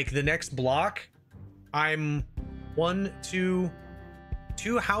 like the next block, I'm two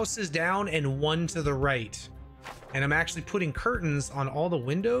houses down and one to the right. And I'm actually putting curtains on all the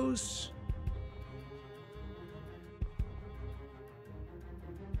windows.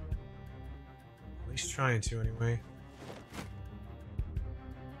 At least trying to anyway.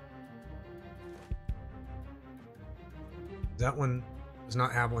 That one does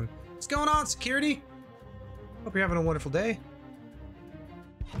not have one. What's going on, security? Hope you're having a wonderful day.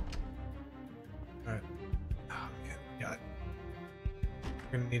 Alright. Oh man,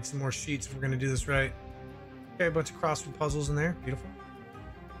 we're gonna need some more sheets if we're gonna do this right. Okay, a bunch of crossword puzzles in there. Beautiful.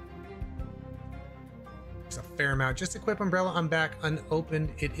 There's a fair amount. Just equip umbrella. I'm back.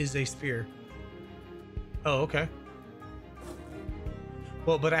 Unopened. It is a spear. Oh, okay.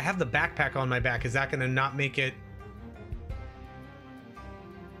 Well, but I have the backpack on my back. Is that gonna not make it?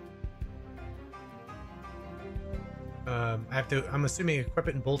 I have to, I'm assuming, equip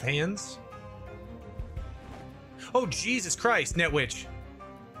it in both hands. Oh, Jesus Christ, Netwitch.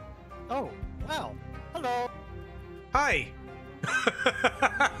 Oh, wow. Hello. Hi.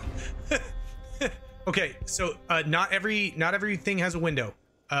 Okay, so not everything has a window,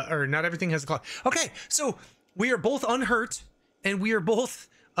 or not everything has a clock. Okay, so we are both unhurt, and we are both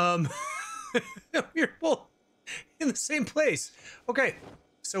we are both in the same place. Okay,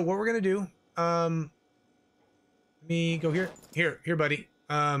 so what we're gonna do? Let me go here, buddy.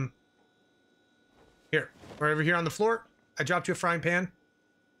 Here, right over here on the floor. I dropped you a frying pan.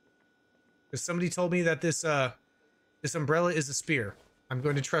 Because somebody told me that this umbrella is a spear. I'm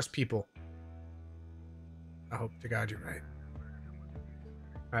going to trust people. I hope to God you're right.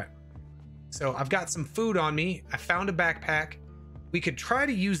 Alright. So I've got some food on me. I found a backpack. We could try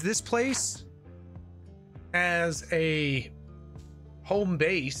to use this place as a home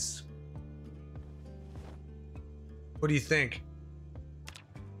base. What do you think?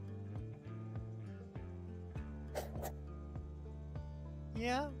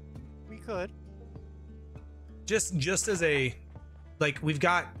 Yeah, we could. Just as a, like, we've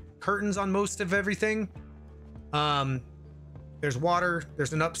got curtains on most of everything. There's water.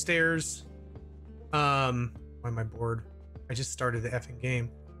 There's an upstairs. Why am I bored? I just started the effing game.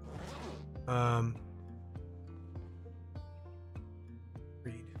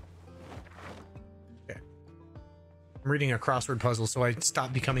 Read. Okay. I'm reading a crossword puzzle, so I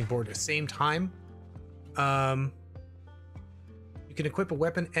stopped becoming bored at the same time. You can equip a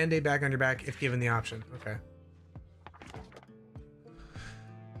weapon and a bag on your back if given the option. Okay.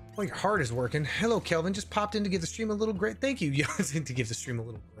 Well, your heart is working. Hello, Kelvin. Just popped in to give the stream a little gray. Thank you. Yeah, to give the stream a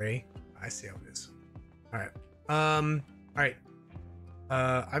little gray. I see how it is. All right. All right.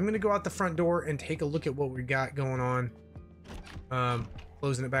 I'm gonna go out the front door and take a look at what we got going on.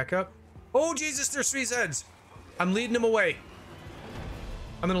 Closing it back up. Oh Jesus! There's 3 Zeds. I'm leading them away.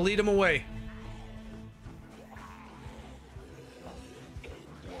 I'm gonna lead them away.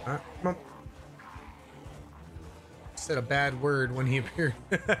 All right, come on. Said a bad word when he appeared.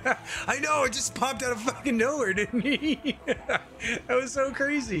 I know, it just popped out of fucking nowhere, didn't he? That was so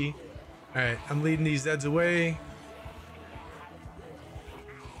crazy. All right, I'm leading these Zeds away.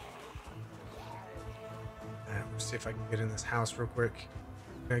 All right, let's see if I can get in this house real quick.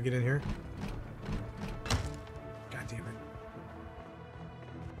 Can I get in here? God damn it.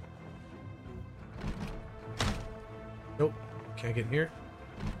 Nope, can't get in here.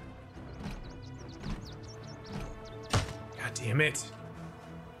 God damn it.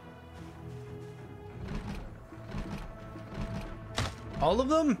 All of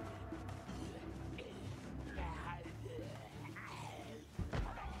them?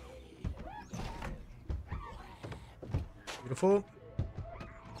 Beautiful.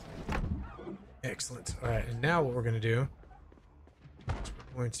 Excellent. All right, and now what we're going to do is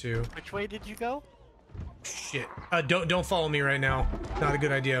we're going to... Which way did you go? Shit. Don't follow me right now. Not a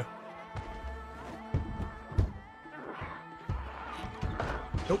good idea.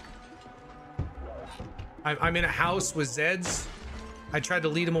 Nope. I'm in a house with Zeds. I tried to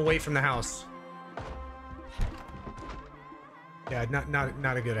lead him away from the house. Yeah,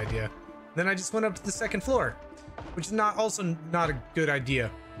 not a good idea. Then I just went up to the second floor, which is also not a good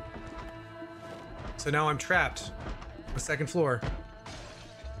idea. So now I'm trapped on the second floor.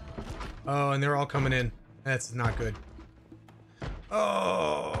 Oh, and they're all coming in. That's not good.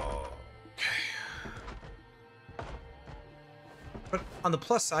 Oh. Okay. But on the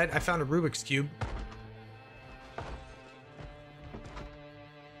plus side, I found a Rubik's Cube.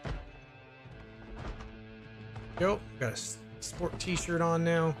 Yo, got a sport t-shirt on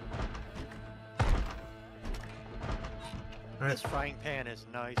now. Alright. This frying pan is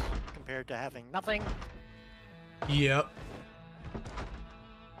nice compared to having nothing. Yep.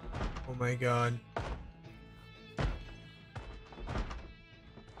 Oh my god.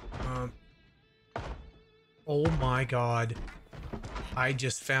 Oh my god. I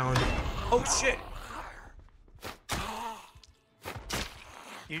just found... Oh shit!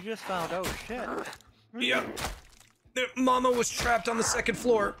 You just found, oh shit. Yep. The mama was trapped on the second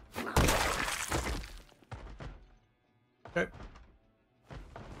floor. Okay.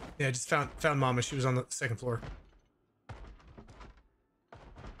 Yeah, I just found mama. She was on the second floor.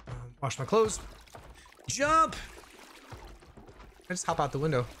 Wash my clothes. Jump! I just hop out the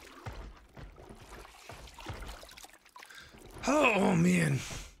window. Oh man.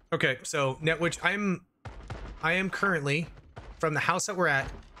 Okay, so Netwitch, I am currently from the house that we're at.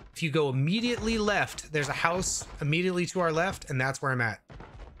 If you go immediately left, there's a house immediately to our left, and that's where I'm at.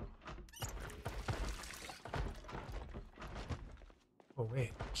 Oh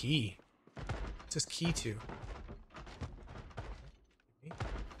wait, key. What's this key to? Okay.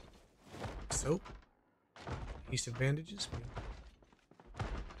 Soap. Adhesive bandages.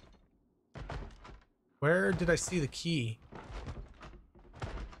 Where did I see the key?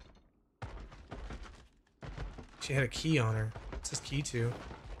 She had a key on her. What's this key to?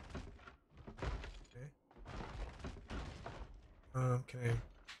 Okay. Can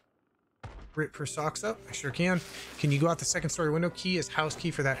I rip her socks up? I sure can. Can you go out the second story window? Key is house key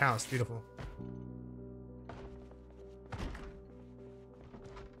for that house. Beautiful.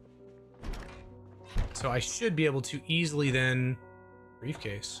 So I should be able to easily then...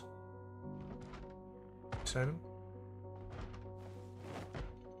 Briefcase. This item.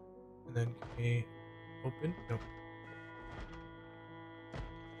 And then can we open? No.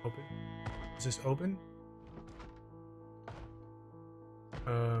 Open. Is this open?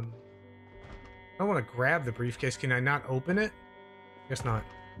 I don't want to grab the briefcase. Can I not open it? Guess not.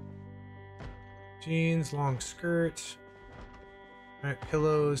 Jeans, long skirt. Alright,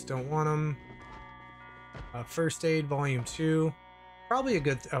 pillows, don't want them. First aid, volume 2. Probably a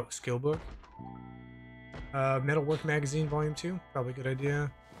good... oh, skill book. Metalwork magazine, volume 2. Probably a good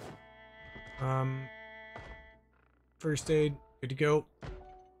idea. First aid, good to go.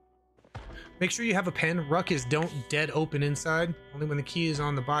 Make sure you have a pen. Ruckus don't dead open inside. Only when the key is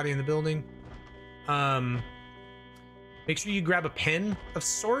on the body in the building. Make sure you grab a pen of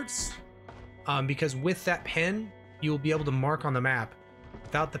sorts. Because with that pen, you will be able to mark on the map.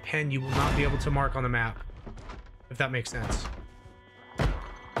 Without the pen, you will not be able to mark on the map. If that makes sense.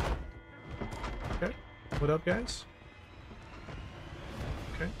 Okay. What up, guys?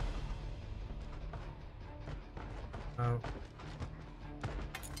 Okay.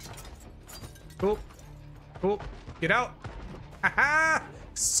 Cool. Cool. Get out. Haha!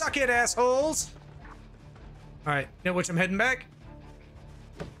 Suck it, assholes! Alright, now which I'm heading back.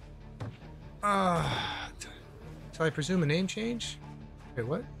 So I presume a name change? Wait,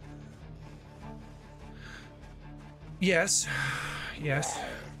 what? Yes. Yes.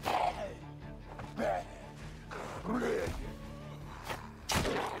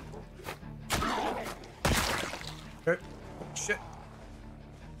 Okay. Shit.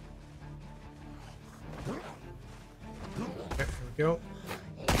 Okay, here we go.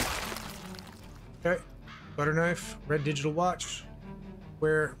 Okay. Butter knife, red digital watch.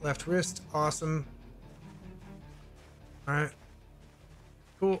 Wear left wrist. Awesome. Alright.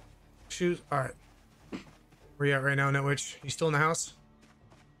 Cool. Shoes. Alright. Where you at right now, Netwitch? You still in the house?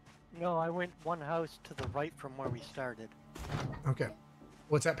 No, I went one house to the right from where we started. Okay.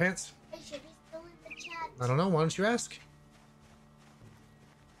 What's that, Pants? It should be still in the chat. I don't know. Why don't you ask?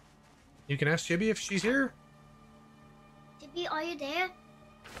 You can ask Chibi if she's here. Chibi, are you there?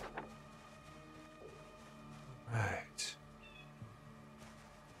 Right.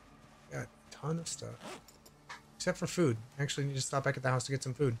 Got a ton of stuff. Except for food. I actually need to stop back at the house to get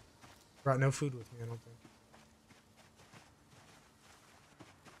some food. Brought no food with me, I don't think.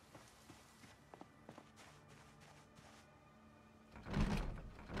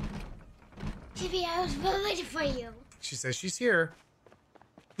 Chibi, I was worried for you. She says she's here.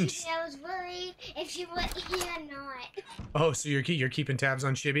 Chibi, I was worried if she was here or not. Oh, so you're keeping tabs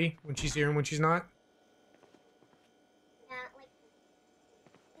on Chibi when she's here and when she's not?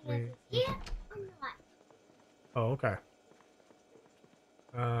 Wait. Here or not? Oh, okay.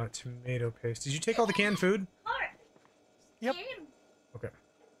 Tomato paste. Did you take all the canned food? Yep. Okay.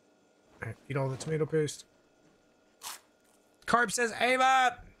 Alright, eat all the tomato paste. Carb says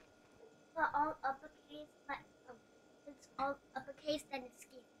Ava! For all uppercase, but it's all uppercase, then it's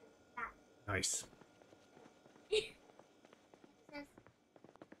skate. That. Nice. Says,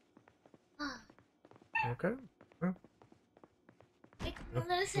 oh. Okay. Well, Well,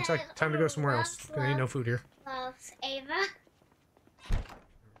 Listen, looks like time to go somewhere else. Gonna eat no food here. Loves Ava. There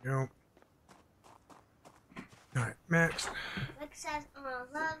we go. Alright, Max. Like says,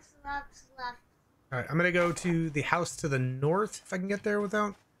 loves. Alright, I'm gonna go to the house to the north if I can get there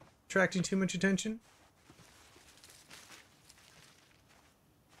without attracting too much attention.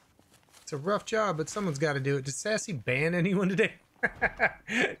 It's a rough job, but someone's got to do it. Did Sassy ban anyone today?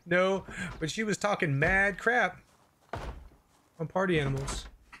 No, but she was talking mad crap on party animals.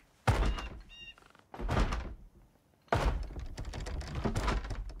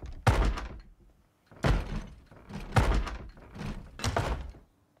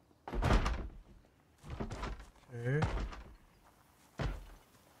 Okay.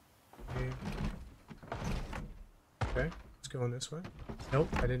 Okay, let's go on this way. Nope,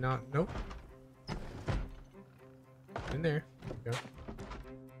 I did not. Nope. In there. There we go.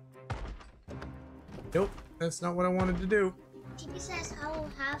 Nope, that's not what I wanted to do. Chicky says I will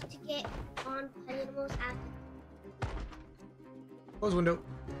have to get on party animals after. Close window.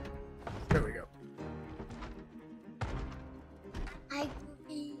 There we go. I will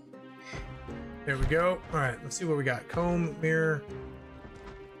be. There we go. All right, let's see what we got. Comb, mirror.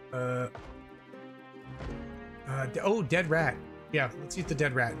 Oh, dead rat. Yeah, let's eat the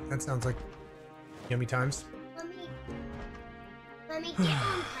dead rat. That sounds like yummy times. Let me get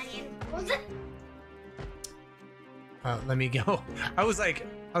on party animals. Let me go. I was like,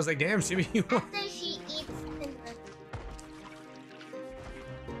 damn, Jimmy, you want... After she eats the nut.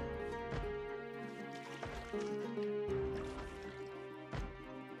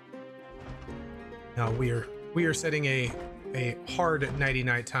 No, we are setting a hard nighty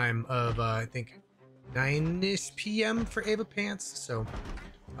night time of I think 9ish p.m. for Ava Pants. So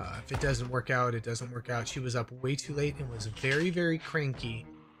if it doesn't work out, it doesn't work out. She was up way too late and was very, very cranky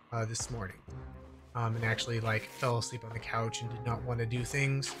this morning. And actually like fell asleep on the couch and did not want to do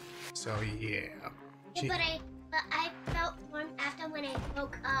things. So yeah. Yeah, but I felt warm after when I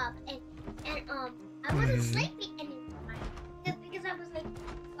woke up and I wasn't sleepy anymore. Just because I was like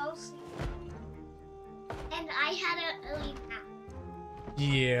so sleepy. And I had an early nap.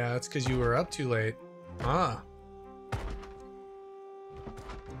 Yeah, that's because you were up too late. Ah.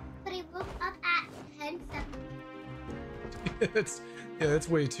 But I woke up at 10:07. that's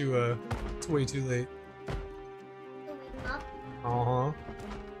way too it's way too late. To wake up. Uh-huh.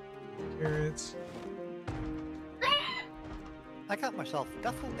 Carrots. I got myself a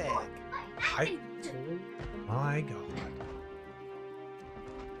duffel bag. Oh my god.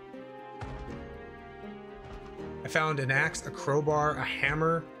 I found an axe, a crowbar, a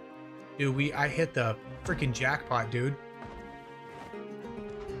hammer. Dude, I hit the freaking jackpot, dude.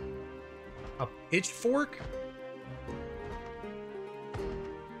 A pitchfork?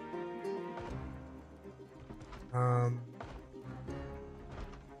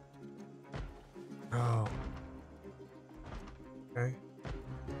 Oh. Okay.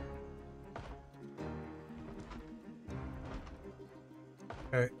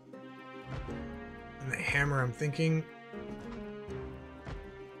 Okay. And the hammer, I'm thinking.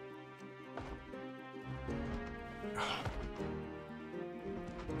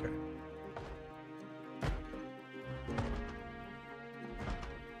 Okay.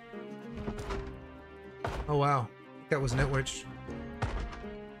 Oh wow, that was Netwitch.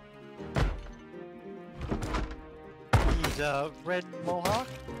 He's a red mohawk.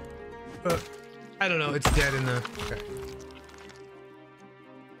 I don't know. It's dead in the. Okay.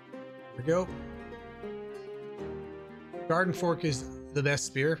 There we go. Garden fork is the best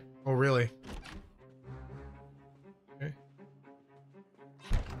spear. Oh really? Okay.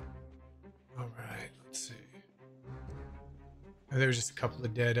 All right. Let's see. Oh, there was just a couple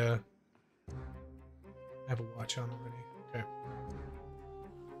of dead. I have a watch on already. Okay.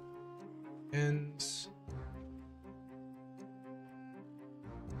 And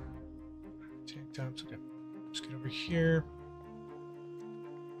tank tops. Okay. Just get over here.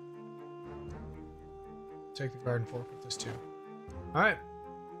 Take the garden fork with this too. All right.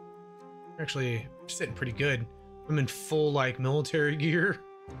 Actually, sitting pretty good. I'm in full like military gear.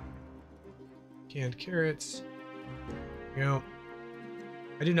 Canned carrots. There we go.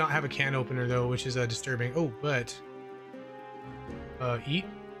 I do not have a can opener though, which is disturbing. Oh, but eat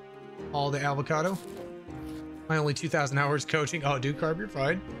all the avocado. My only 2,000 hours coaching. Oh, dude, Carb, you're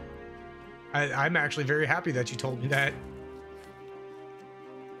fine. I'm actually very happy that you told me that.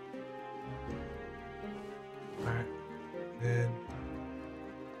 All right, then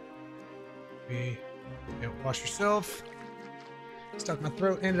we wash yourself. Stuck my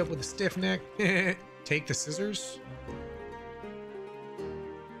throat. Ended up with a stiff neck. Take the scissors.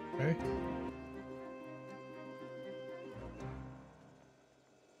 Okay.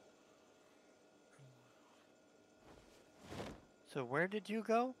 So where did you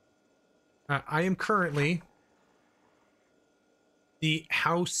go? I am currently the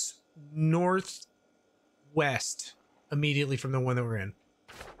house northwest, immediately from the one that we're in,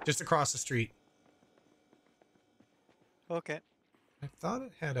 just across the street. Okay. I thought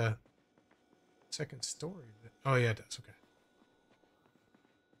it had a second story. But... oh yeah, it does. Okay.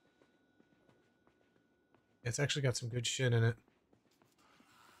 It's actually got some good shit in it.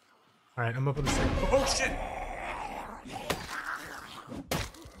 All right, I'm up on the second. Oh shit!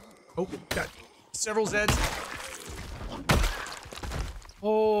 Oh, got several Zeds.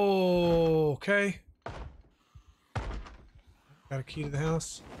 Oh, okay. Got a key to the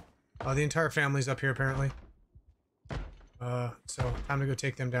house. The entire family's up here apparently. So time to go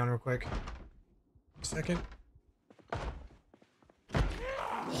take them down real quick. Second.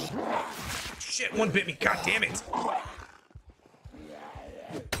 Shit, one bit me. God damn it.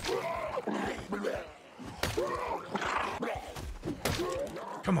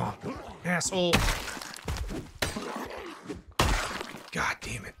 Come on, asshole. God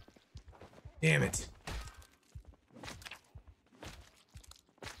damn it. Damn it.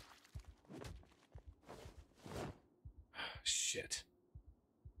 Shit.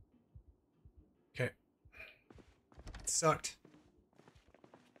 Okay. It sucked.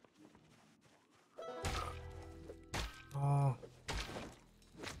 Oh.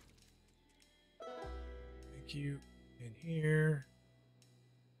 Thank you. In here.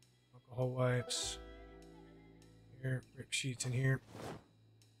 Alcohol wipes. Here. Rip sheets in here.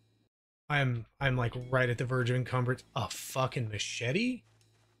 I'm like right at the verge of encumbrance. A fucking machete?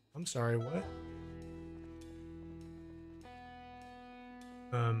 I'm sorry, what?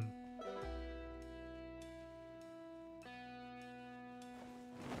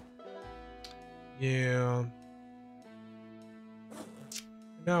 Yeah.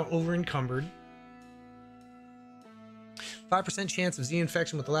 Now over encumbered. 5% chance of Z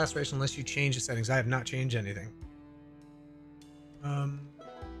infection with the laceration unless you change the settings. I have not changed anything.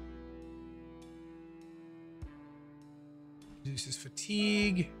 Reduces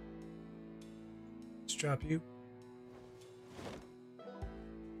fatigue. Let's drop you.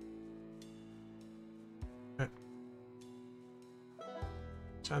 Okay.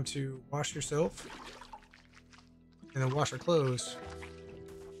 Time to wash yourself. And then wash our clothes.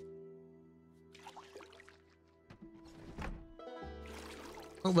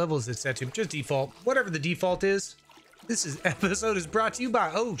 What level is it set to? Just default. Whatever the default is. This episode is brought to you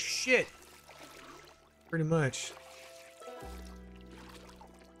by... oh, shit. Pretty much.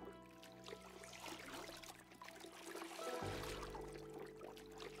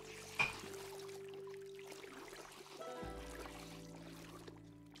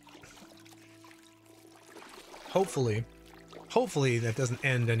 Hopefully that doesn't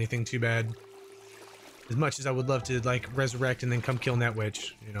end anything too bad. As much as I would love to like resurrect and then come kill that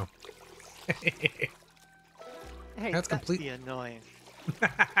witch, you know. Hey, that's complete. Annoying.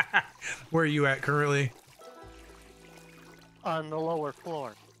 Where are you at currently? On the lower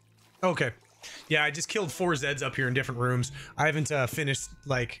floor. Okay. Yeah, I just killed 4 Zeds up here in different rooms. I haven't finished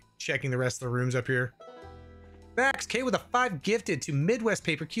like checking the rest of the rooms up here. Max K with a 5 gifted to Midwest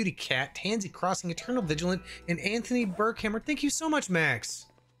Paper Cutie Cat, Tansy Crossing, Eternal Vigilant, and Anthony Burkhammer. Thank you so much, Max.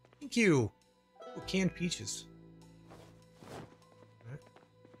 Thank you. Oh, canned peaches.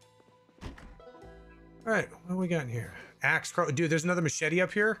 All right, what do we got in here? Axe, dude. There's another machete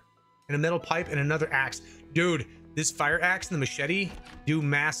up here, and a metal pipe, and another axe. Dude, this fire axe and the machete do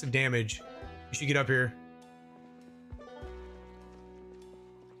massive damage. You should get up here.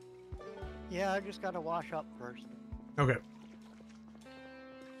 Yeah, I just gotta wash up first. Okay.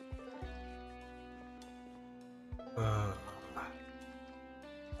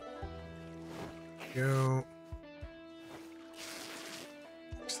 Go.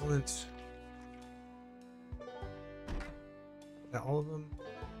 Excellent. Is that all of them?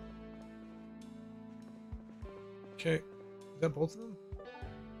 Okay. Is that both of them?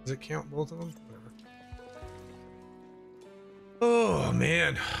 Does it count both of them? Whatever. Oh,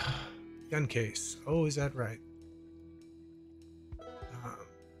 man. Gun case. Oh, is that right?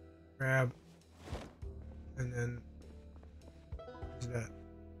 Grab. And then... what is that?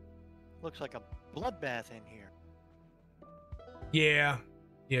 Looks like a bloodbath in here. Yeah.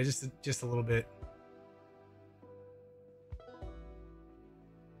 Yeah, just a little bit.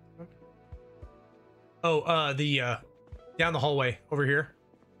 Oh, down the hallway over here.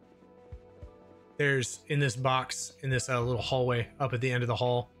 There's in this box, in this little hallway up at the end of the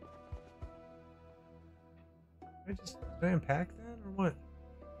hall. Did I unpack that or what?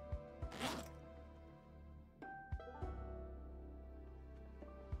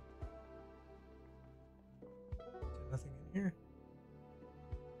 Is there nothing in here?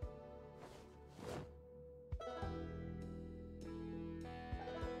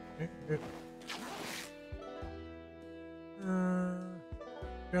 Okay, good.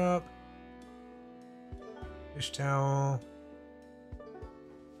 Cup. Dish towel.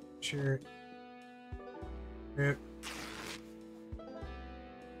 Shirt. Rip.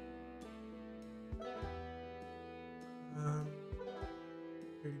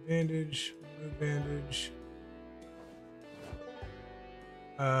 Dirty bandage. Remove bandage.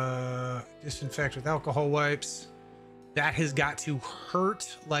 Disinfect with alcohol wipes. That has got to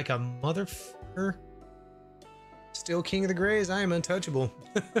hurt like a motherfucker. Still King of the Greys. I am untouchable.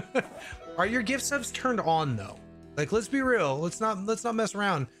 Are your gift subs turned on though? Like, let's be real. Let's not mess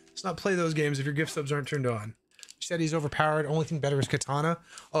around. Let's not play those games if your gift subs aren't turned on. You said he's overpowered. Only thing better is katana.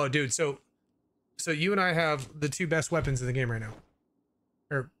 Oh, dude. So you and I have the two best weapons in the game right now.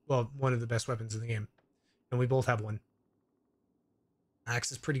 Or, well, one of the best weapons in the game. And we both have one.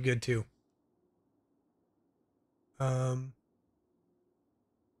 Axe is pretty good too.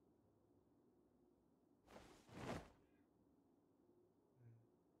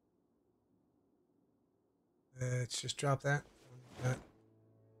 Let's just drop that. Wait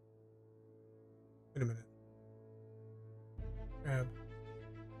a minute. Grab.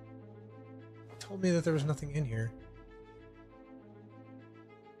 It told me that there was nothing in here.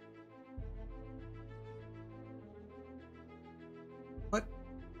 What?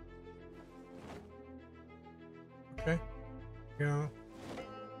 Okay. Go.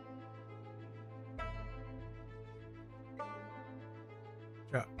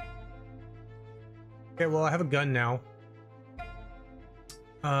 Drop. Okay, well, I have a gun now.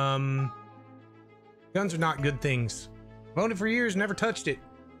 Guns are not good things. I've owned it for years, never touched it.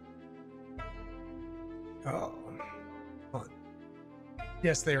 Oh, on.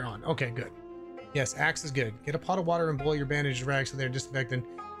 Yes, they are on. Okay, good. Yes, axe is good. Get a pot of water and boil your bandaged rags so they're disinfected.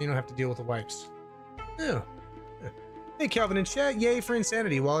 You don't have to deal with the wipes. Yeah. Hey, Kelvin and chat. Yay for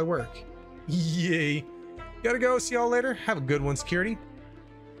insanity while I work. Yay. Gotta go. See y'all later. Have a good one, security.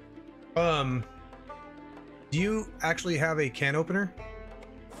 Do you actually have a can opener?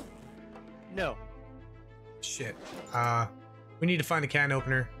 No. Shit. We need to find a can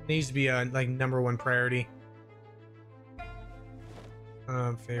opener. It needs to be a like #1 priority.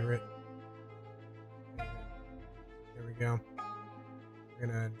 Favorite. There we go. We're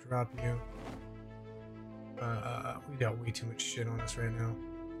gonna drop you. We got way too much shit on us right now.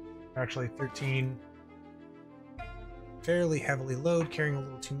 Actually, 13. Fairly heavily load, carrying a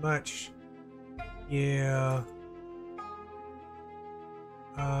little too much. Yeah.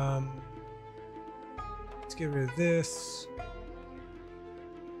 Let's get rid of this.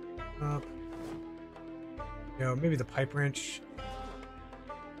 Up. Yeah, maybe the pipe wrench.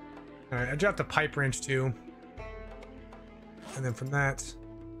 Alright, I dropped the pipe wrench too. And then from that,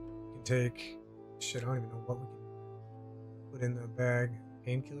 you can take... Shit, I don't even know what we can put in the bag.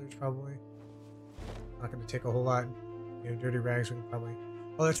 Painkillers, probably. Not going to take a whole lot. You know, dirty rags, we can probably...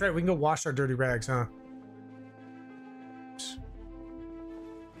 Oh, that's right, we can go wash our dirty rags, huh? Oops.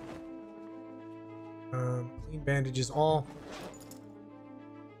 Clean bandages, all...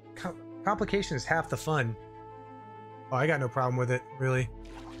 Complication is half the fun. Oh, I got no problem with it, really.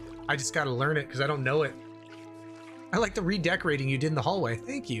 I just gotta learn it, because I don't know it. I like the redecorating you did in the hallway.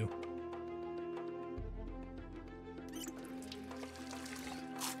 Thank you.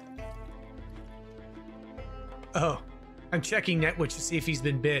 Oh, I'm checking Netwitch to see if he's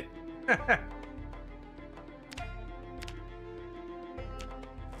been bit.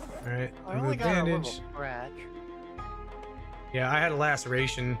 Alright, I only remove got a little bandage. scratch. Yeah, I had a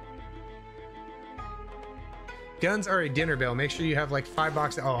laceration. Guns are a dinner bell. Make sure you have like 5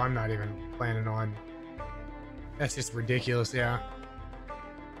 boxes. Oh, I'm not even planning on. That's just ridiculous, yeah.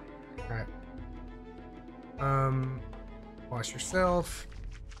 Alright. Wash yourself.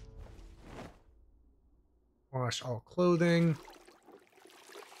 Wash all clothing.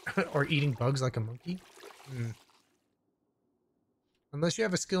 Or eating bugs like a monkey. Unless you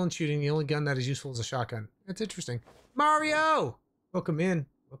have a skill in shooting, the only gun that is useful is a shotgun. That's interesting. Mario! Welcome in.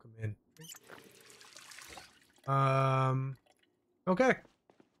 Welcome in. Okay.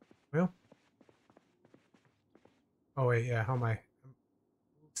 Well. Oh wait, yeah, how am I? I'm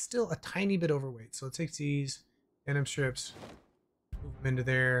still a tiny bit overweight, so let's take these denim strips. Move them into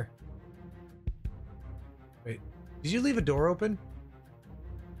there. Wait, did you leave a door open?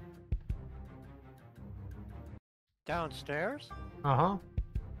 Downstairs? Uh-huh.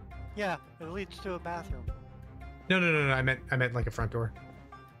 Yeah, it leads to a bathroom. No, I meant like a front door.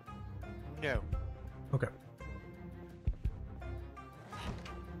 No. Okay.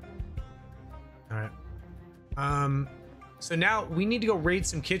 All right. So now we need to go raid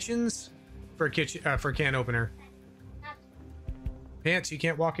some kitchens for a kitchen for a can opener. Pants, you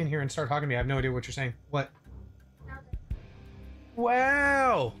can't walk in here and start talking to me. I have no idea what you're saying. What?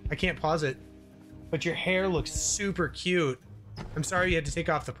 Wow! I can't pause it. But your hair looks super cute. I'm sorry you had to take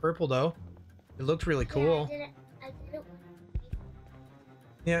off the purple, though. It looked really cool. Yeah, I didn't.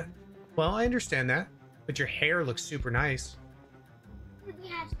 Yeah. Well, I understand that. But your hair looks super nice. We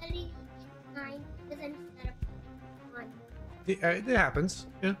have 79 instead of 1. It happens.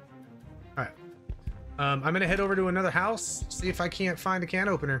 Yeah. All right. I'm gonna head over to another house, see if I can't find a can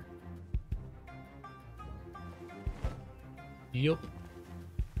opener. Yup.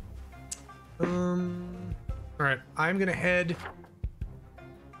 All right. I'm gonna head.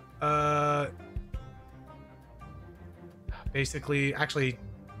 Basically, actually,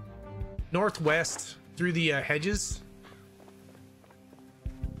 northwest through the hedges.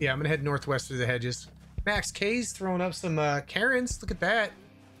 Yeah, I'm gonna head northwest through the hedges. Max K's throwing up some Karens. Look at that.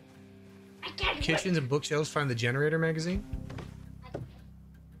 Kitchens and bookshelves. Find the generator magazine.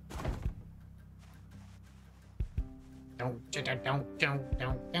 Don't.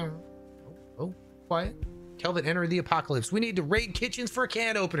 Oh, quiet. Kelvin, enter the apocalypse. We need to raid kitchens for a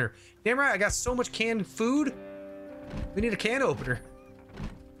can opener. Damn right, I got so much canned food. We need a can opener.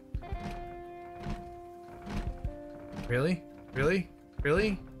 Really? Really?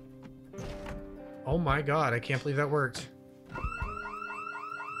 Really? Oh my god, I can't believe that worked.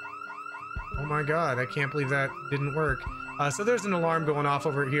 Oh my god, I can't believe that didn't work. So there's an alarm going off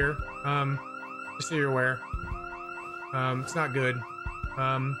over here. Just so you're aware. It's not good.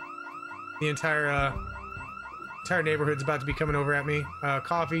 The entire neighborhood's about to be coming over at me.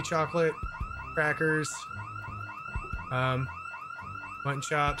 Coffee, chocolate, crackers, mutton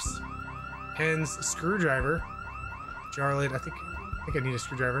chops, pens, screwdriver, jar lid. I think I need a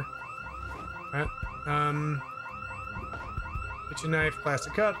screwdriver. All right. Kitchen knife,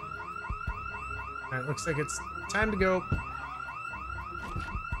 plastic cup. All right, looks like it's time to go.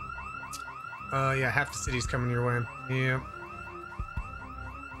 Yeah, half the city's coming your way. Yeah.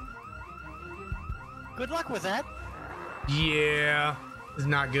 Good luck with that. Yeah, it's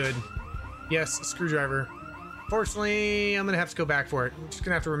not good. Yes, a screwdriver. Fortunately, I'm gonna have to go back for it. I'm just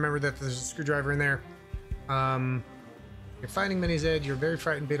gonna have to remember that there's a screwdriver in there. You're fighting many Zed. You're very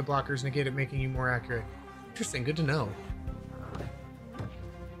frightened. Beta blockers negate it, making you more accurate. Interesting. Good to know.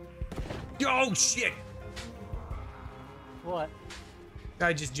 Oh shit! What?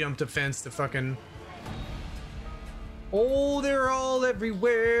 I just jumped a fence to fucking. Oh, they're all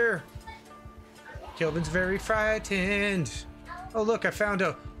everywhere. Kelvin's very frightened. Oh look, I found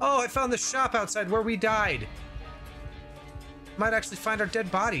the shop outside where we died. Might actually find our dead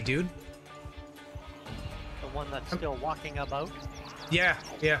body, dude. The one that's still walking about? Yeah,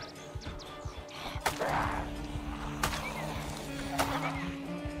 yeah.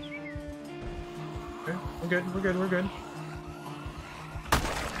 Okay, we're good.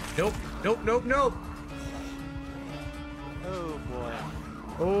 Nope. Oh boy.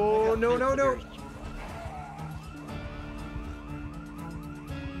 Oh, no.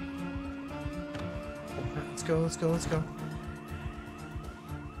 Let's go.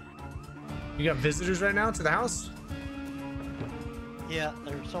 You got visitors right now to the house? Yeah,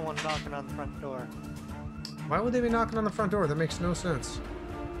 there's someone knocking on the front door. Why would they be knocking on the front door? That makes no sense.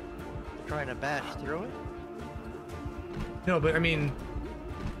 They're trying to bash through it? No, but I mean,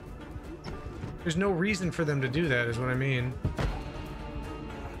 there's no reason for them to do that, is what I mean.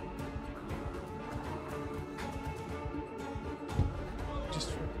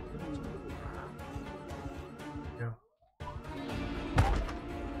 Just yeah.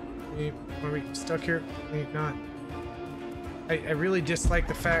 Are we stuck here? Maybe not. I really dislike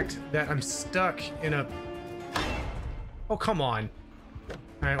the fact that I'm stuck in a. Oh, come on.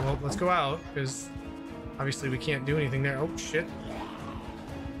 All right, well, let's go out because obviously we can't do anything there. Oh shit.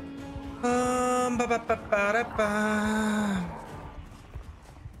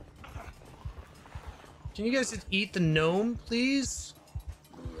 Can you guys just eat the gnome, please?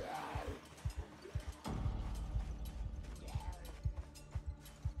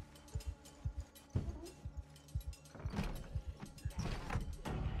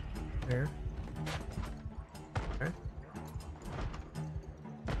 There. Okay.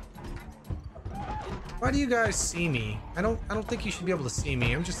 Why do you guys see me? I don't think you should be able to see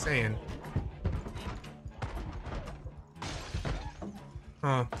me. I'm just saying.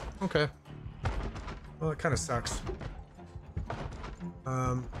 Oh, okay. Well, it kind of sucks.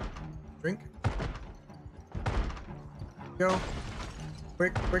 Drink. Go.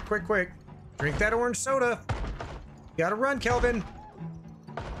 Quick. Drink that orange soda. You gotta run, Kelvin.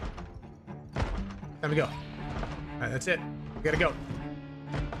 Time to go. Alright, that's it. We gotta go.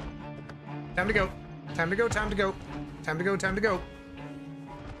 Time to go.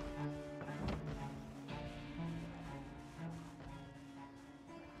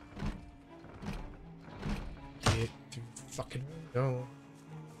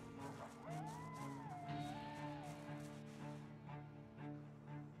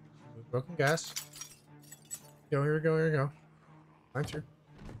 Broken gas. Go, here we go, here we go. Climb through.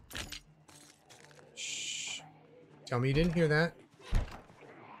 Shh. Tell me you didn't hear that.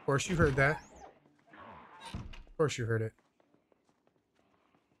 Of course you heard that. Of course you heard it.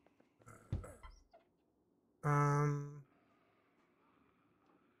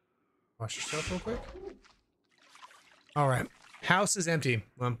 Wash yourself real quick. All right. House is empty.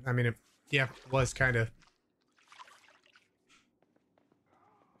 Well, I mean, yeah, it was kind of.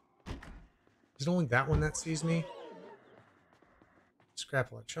 Is it only that one that sees me?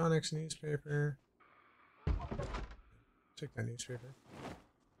 Scrap electronics, newspaper. Take that newspaper.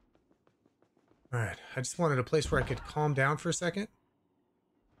 Alright, I just wanted a place where I could calm down for a second.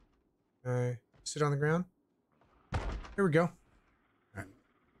 Sit on the ground. Here we go. Alright.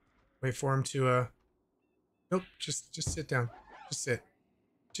 Wait for him to, Nope, just sit down. Just sit.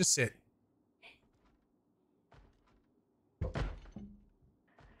 Just sit.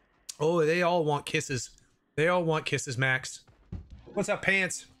 Oh, they all want kisses. They all want kisses, Max. What's up,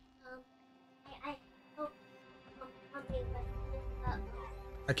 pants? I hope Mommy put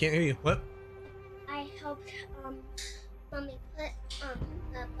I can't hear you. What? I hope Mommy put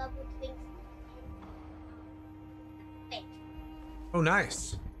the bubble things in fake. Oh,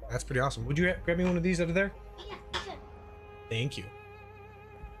 nice. That's pretty awesome. Would you grab me one of these out of there? Yeah, sure. Thank you.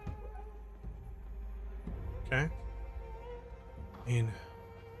 Okay. And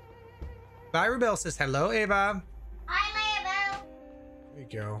Bye Rebel says hello, Ava. Hi, Layabelle. There you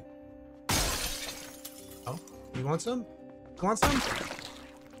go. Oh, you want some? You want some?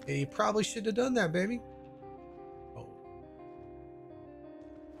 Yeah, you probably should have done that, baby. Oh.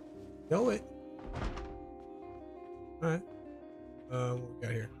 Know it. Alright. What we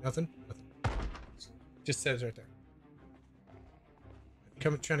got here? Nothing? Nothing. Just says right there.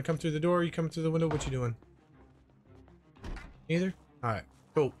 Trying to come through the door? You coming through the window? What you doing? Neither? Alright.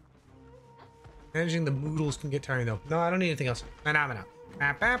 Cool. Managing the moodles can get tiring though. No, I don't need anything else. Manamana.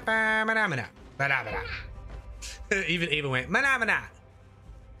 Manamana. Manamana. Even Ava went, Manamana.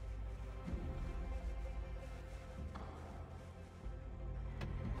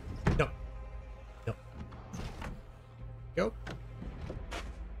 No. No. Go.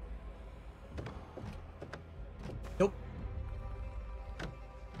 Nope.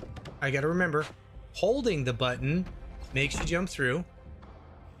 I gotta remember, holding the button makes you jump through.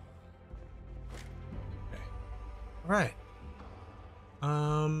 All right.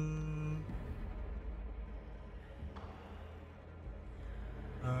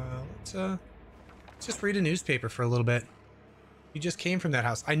 Let's just read a newspaper for a little bit. You just came from that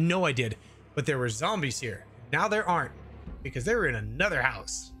house. I know I did, but there were zombies here. Now there aren't, because they were in another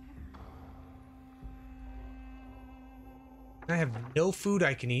house. I have no food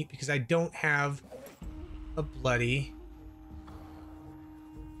I can eat because I don't have a bloody...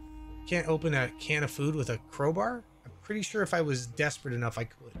 Can't open a can of food with a crowbar? I'm pretty sure if I was desperate enough, I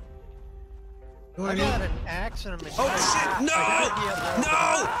could. You know what I mean? got an axe and a machine. Oh shit! No!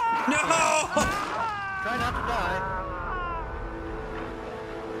 No! No! Try not to die.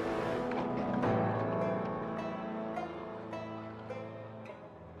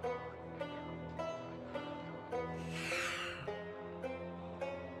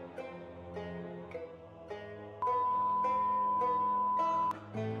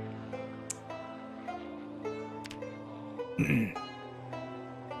 Did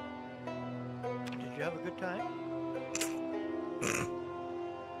you have a good time?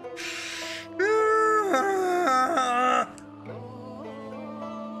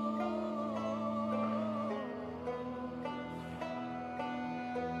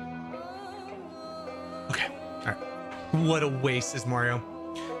 Okay. Alright. What a waste, says Mario.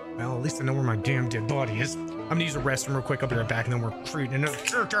 Well, at least I know where my damn dead body is. I'm gonna use the restroom real quick. I'll be right back, and then we're creating another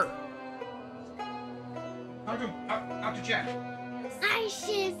character. Dr. Jack. Hi,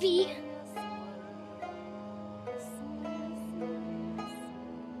 Shippy.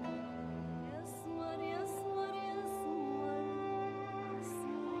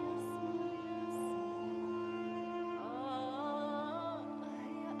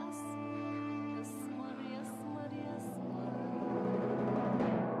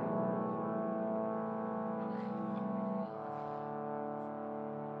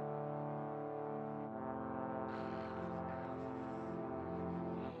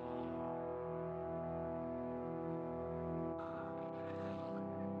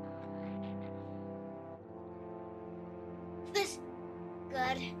 Was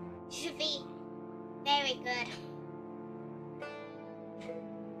good. Should be very good.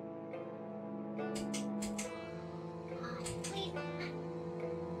 Wait.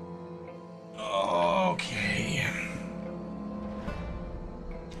 Okay.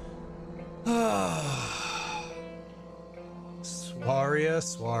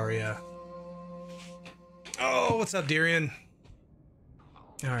 Swaria. Oh, what's up, Darian?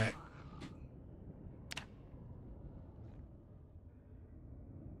 All right.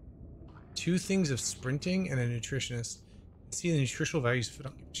 Two things of sprinting and a nutritionist. See the nutritional values of food. I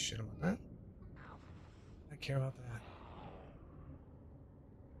don't give a shit about that. I care about that.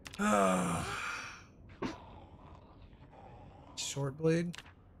 Oh. Short blade.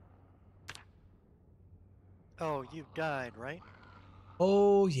 Oh, you died, right?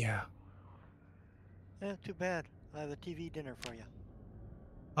 Oh yeah. Eh, too bad. I have a TV dinner for you.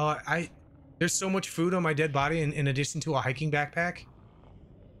 Oh, there's so much food on my dead body in addition to a hiking backpack.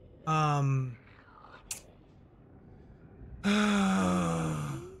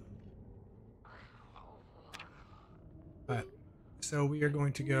 But so we are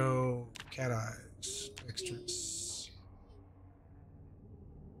going to go cat eyes, dexterous.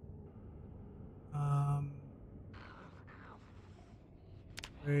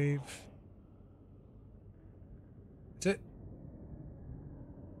 Brave. That's it.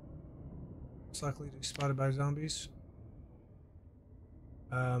 It's likely to be spotted by zombies.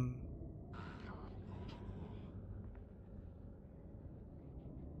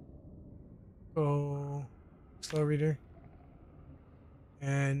 Oh, slow reader.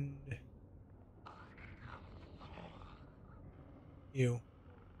 And you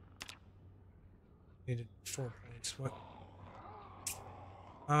needed 4 points. What?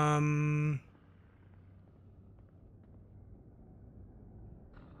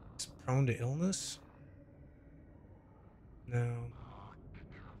 It's prone to illness? No.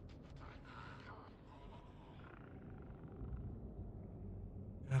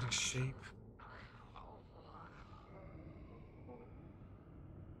 Out of shape.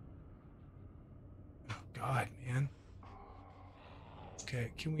 Oh God, man.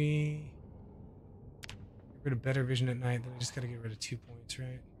 Okay, can we get rid of better vision at night? Then I just gotta get rid of 2 points,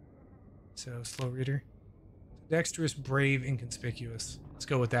 right? So slow reader. Dexterous, brave, inconspicuous. Let's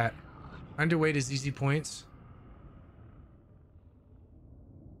go with that. Underweight is easy points.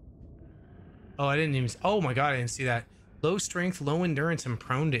 Oh, I didn't even. Oh my God, I didn't see that. Low strength, low endurance, and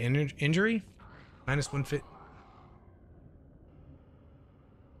prone to injury. -1 fit.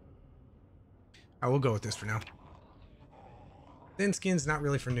 I will go with this for now. Thin skin's not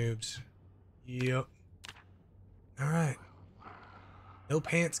really for noobs. Yep. All right. No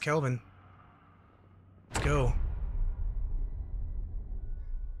pants, Kelvin. Let's go.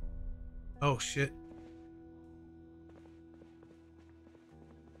 Oh shit.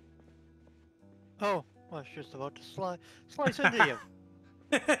 Oh, I was just about to slice into you.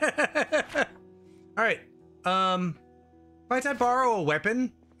 All right. Might I borrow a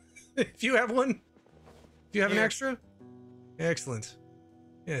weapon? If you have one? Do you have an Here. extra? Excellent.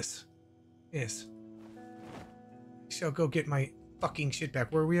 Yes. Yes. Shall go get my fucking shit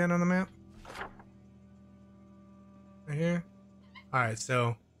back. Where are we at on the map? Right here? Alright,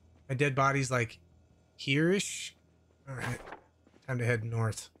 so my dead body's like here-ish. Alright. Time to head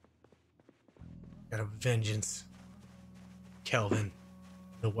north. Got a vengeance. Kelvin.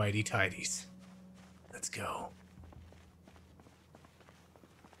 The whitey tidies. Let's go.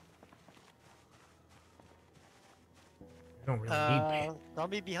 I don't really need pain.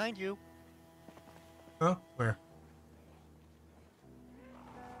 Zombie behind you. Oh, where?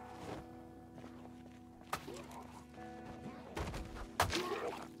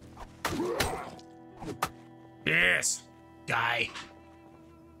 Yes! Die!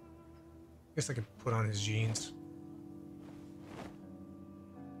 Guess I could put on his jeans.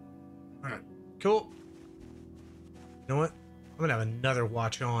 Alright, cool. You know what? I'm gonna have another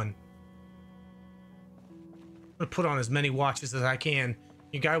watch on. I'm gonna put on as many watches as I can.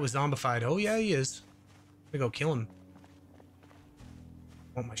 Your guy was zombified. Oh yeah, he is. I'm gonna go kill him.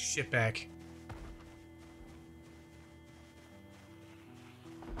 I want my shit back.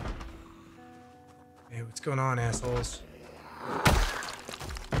 Hey, what's going on, assholes?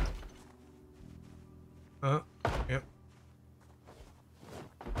 Yep.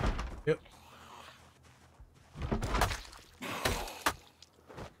 Yep.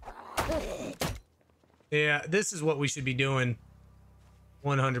 Yeah, this is what we should be doing.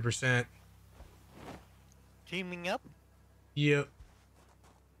 100%. Teaming up? Yep.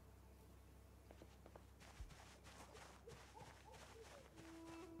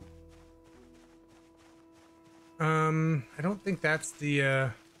 I don't think that's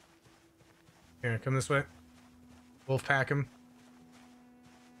the, Here, come this way. Wolf pack him.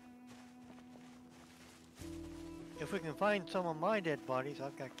 If we can find some of my dead bodies,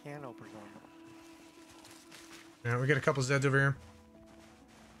 I've got can openers on them. Yeah, we got a couple Zeds over here.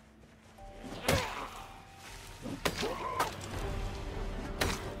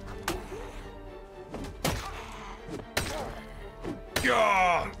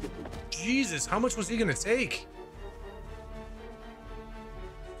 Yeah. Jesus, how much was he gonna take?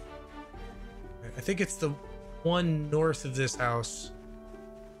 I think it's the one north of this house.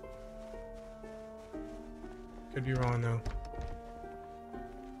 Could be wrong though.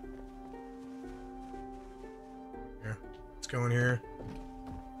 Here, let's go in here.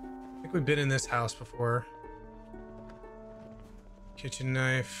 I think we've been in this house before. Kitchen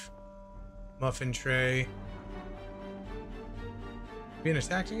knife, muffin tray. Being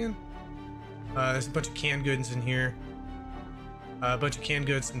attacked again? There's a bunch of canned goods in here. A bunch of canned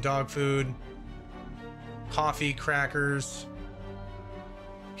goods, some dog food, coffee, crackers,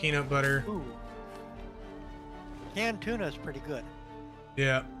 peanut butter. Ooh. Canned tuna is pretty good.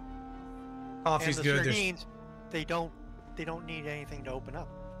 Yeah. Coffee's and the good. Sardines, they don't need anything to open up.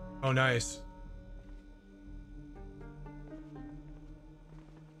 Oh, nice.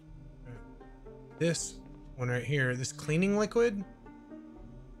 This one right here, this cleaning liquid.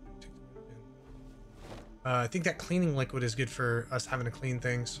 I think that cleaning liquid is good for us having to clean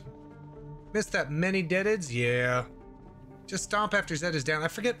things. Missed that many deadids? Yeah. Just stomp after Z is down. I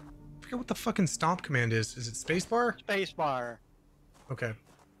forget what the fucking stomp command is. Is it spacebar? Spacebar. Okay.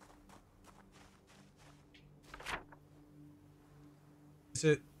 Is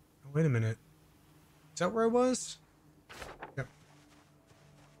it? Oh, wait a minute. Is that where I was? Yep.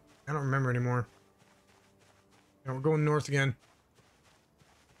 I don't remember anymore. Now we're going north again.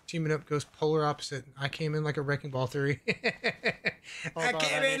 Teaming up goes polar opposite. I came in like a wrecking ball theory. I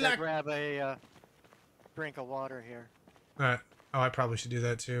came in like. Grab a drink of water here. Alright. Oh, I probably should do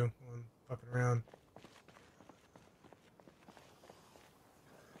that too. While I'm fucking around.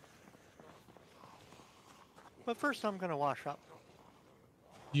 But first, I'm gonna wash up.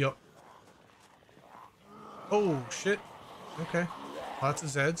 Yup. Oh shit. Okay. Lots of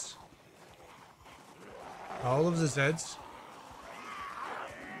Zeds. All of the Zeds.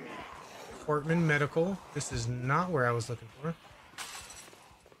 Portman Medical. This is not where I was looking for.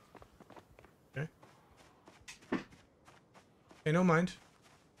 Okay. Okay, no mind.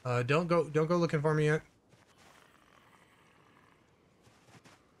 Don't go looking for me yet.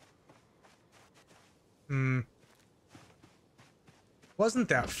 Wasn't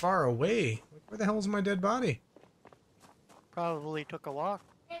that far away. Where the hell is my dead body? Probably took a walk.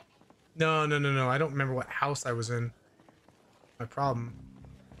 No. I don't remember what house I was in. My problem.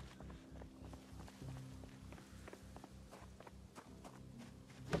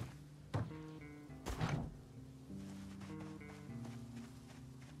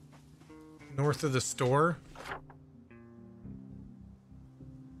 North of the store.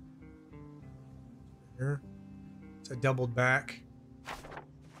 Here. It's a doubled back.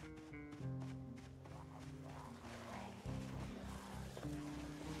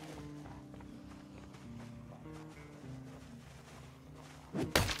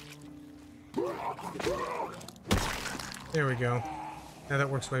 There we go. Now that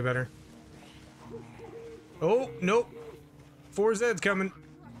works way better. Oh, nope. 4 Zeds coming.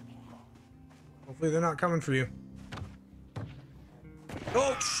 Hopefully they're not coming for you.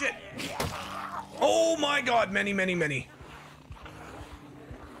 Oh, shit. Oh, my God. Many.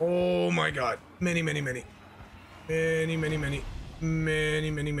 Oh, my God. Many.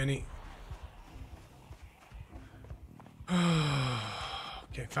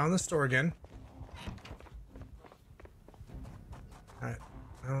 Okay, found the store again. Alright.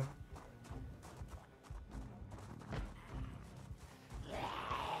 Well.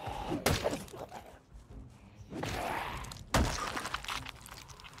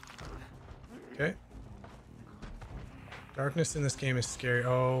 Okay. Darkness in this game is scary.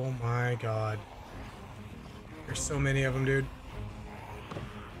 Oh my god. There's so many of them, dude.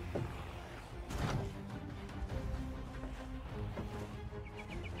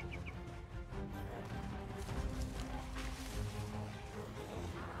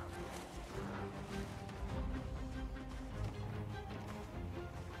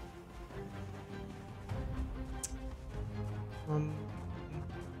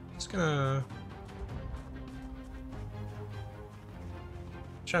 Just gonna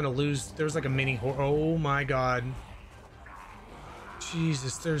trying to lose. There was like a mini oh my god.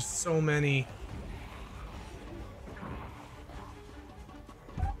 Jesus, there's so many.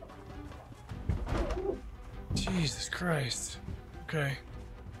 Jesus Christ. Okay.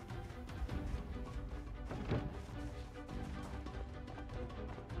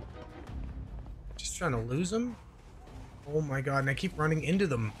 Just trying to lose them? Oh my god, and I keep running into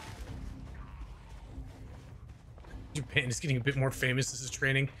them. Japan is getting a bit more famous. This is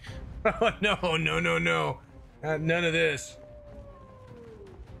training. Oh, no. None of this.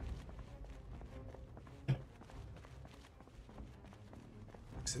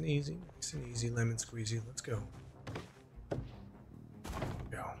 Nice and easy, lemon squeezy. Let's go.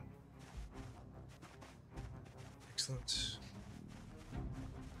 Go. Excellent.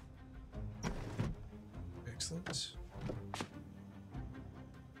 Excellent.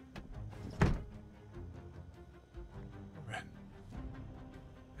 Alright.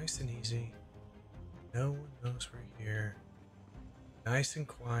 Nice and easy. No one knows we're here. Nice and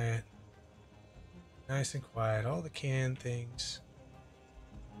quiet. Nice and quiet. All the canned things.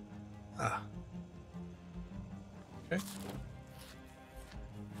 Ah. Okay.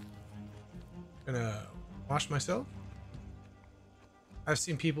 Gonna wash myself. I've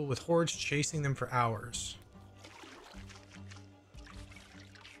seen people with hordes chasing them for hours.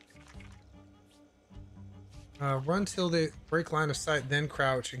 Run till they break line of sight, then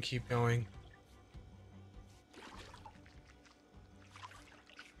crouch and keep going.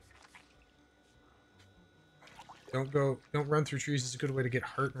 Don't run through trees. It's a good way to get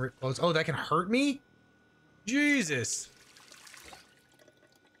hurt and rip clothes. Oh, that can hurt me? Jesus.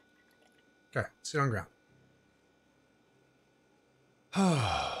 Okay, sit on ground.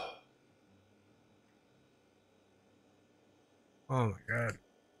 Oh my god.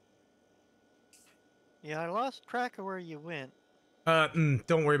 Yeah, I lost track of where you went.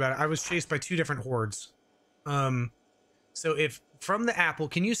 Don't worry about it. I was chased by 2 different hordes. So if from the apple,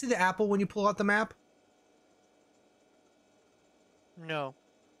 can you see the apple when you pull out the map? No.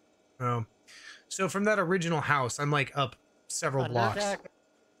 So from that original house, I'm like up several blocks.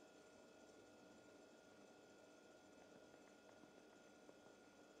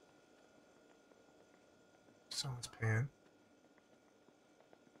 Saucepan.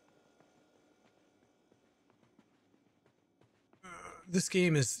 This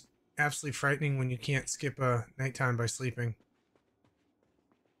game is absolutely frightening when you can't skip nighttime by sleeping.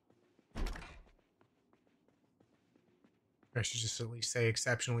 I should just at least say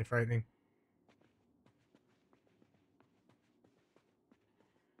exceptionally frightening.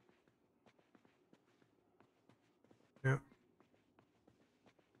 Yeah.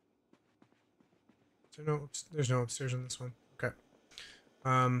 So no, there's no upstairs on this one. Okay.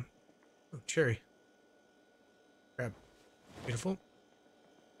 Oh, cherry. Grab. Beautiful.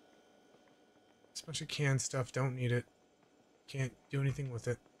 This bunch of canned stuff. Don't need it. Can't do anything with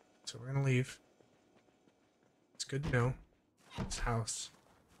it. So we're gonna leave. It's good to know. This house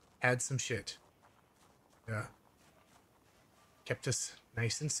had some shit. Yeah. Kept us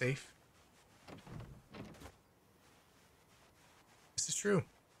nice and safe. This is true.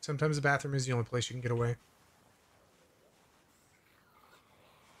 Sometimes the bathroom is the only place you can get away.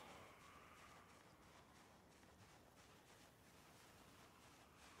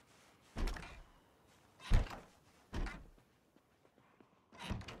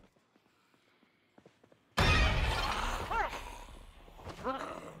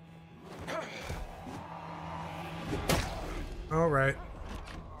 All right.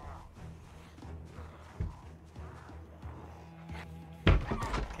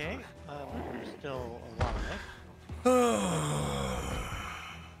 Okay, I'm still alive.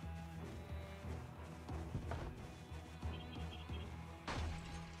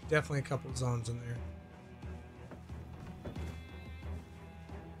 Definitely a couple zones in there.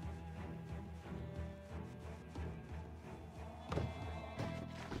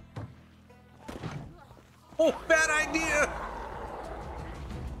 Oh, bad idea!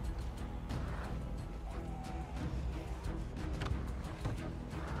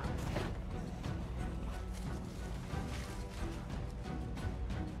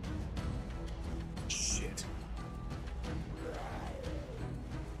 Shit.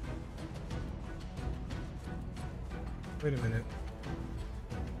 Wait a minute.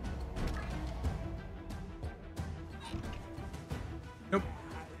 Nope.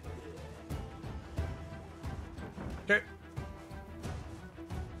 Okay.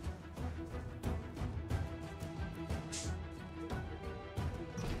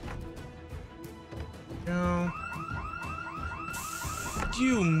 No.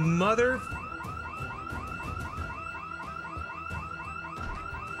 You mother.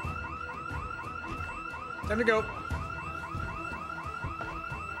 Time to go.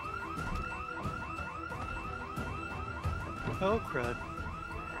 Oh, crud.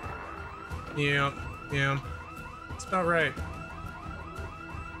 Yeah, yeah. That's about right.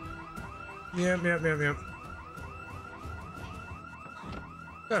 Yep.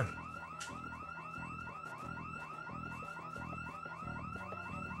 Good.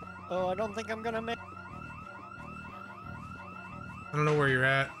 Oh, I don't think I'm gonna make... I don't know where you're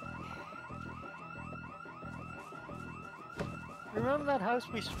at. Remember that house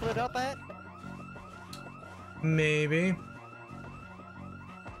we split up at? Maybe.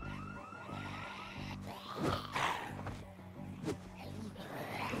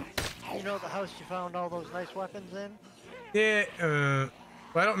 You know the house you found all those nice weapons in? Yeah, well,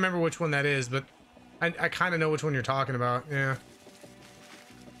 I don't remember which one that is, but I kind of know which one you're talking about. Yeah.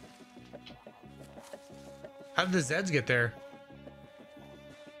 How did the Zeds get there?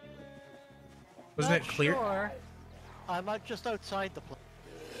 Wasn't Not it clear? Sure. I'm just outside the place.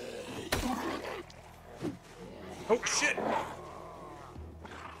 Oh shit!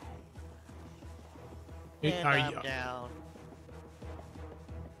 And Are I'm you- down.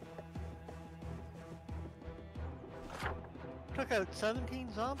 Took out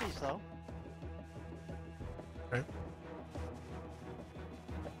 17 zombies though. Okay.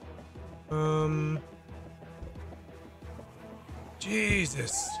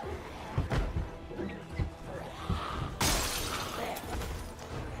 Jesus.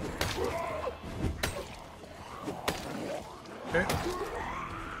 Okay.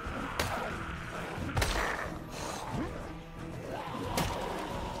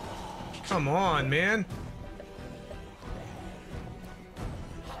 Come on, man.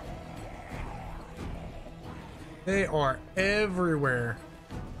 They are everywhere.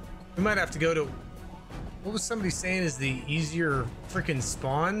 We might have to go to... What was somebody saying is the easier freaking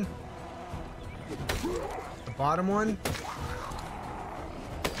spawn? The bottom one?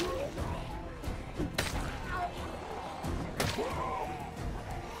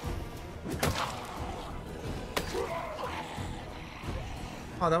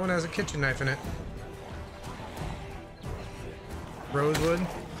 Oh, that one has a kitchen knife in it. Rosewood?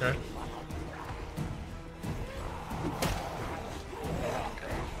 Okay.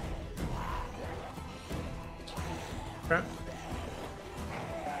 Okay.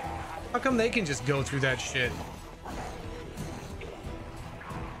 How come they can just go through that shit?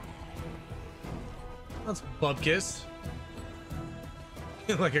 That's bupkis.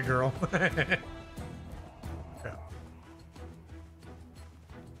 Like a girl. Okay.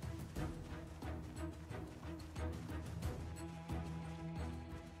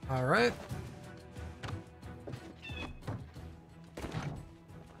 All right.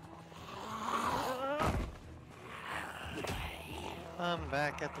 I'm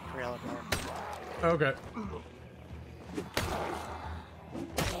back at the trailer park. Okay.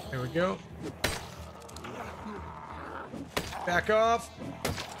 There we go. Back off.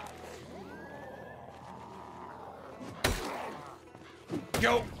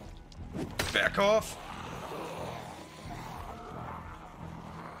 Go. Back off.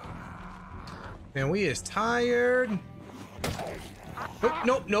 Man, we is tired. Nope,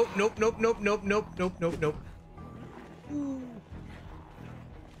 nope, nope, nope, nope, nope, nope, nope, nope, nope.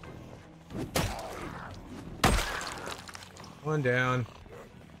 One down.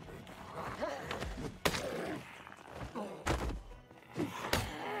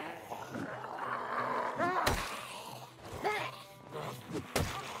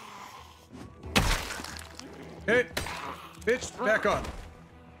 Hey, bitch, back up.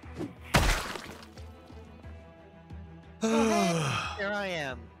 Here I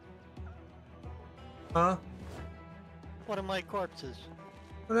am. Huh? One of my corpses.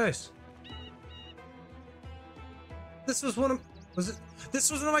 Oh, nice. This was one of... Was it?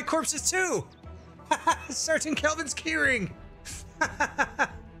 This was one of my corpses too! Sergeant Kelvin's keyring!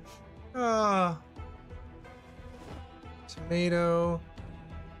 Oh. Tomato.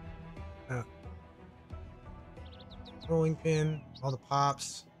 Rolling pin. All the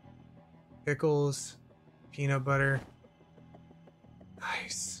pops. Pickles. Peanut butter.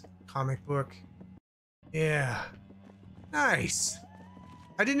 Nice. Comic book. Yeah. Nice.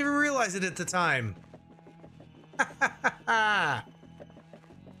 I didn't even realize it at the time. All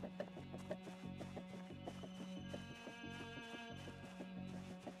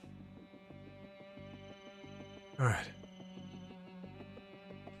right.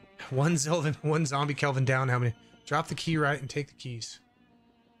 One zombie Kelvin down. How many? Drop the key right and take the keys.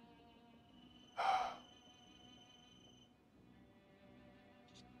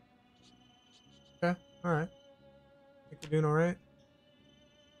 Okay. All right. Think we're doing all right.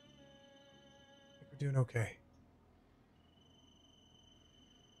 Think we're doing okay.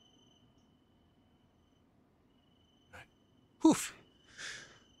 Poof.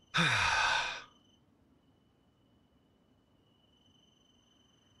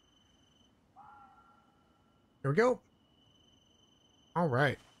 Here we go. All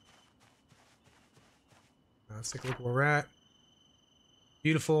right. Let's take a look at where we're at.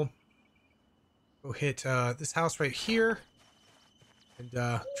 Beautiful. Go hit this house right here and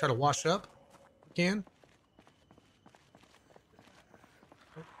try to wash up if we can.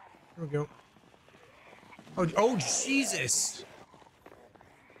 Here we go. Oh, Jesus!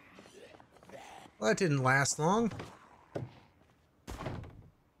 Well, that didn't last long.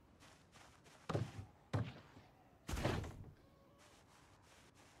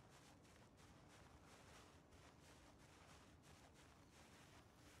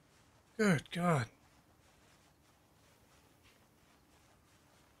 Good God.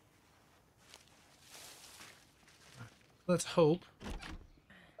 Let's hope.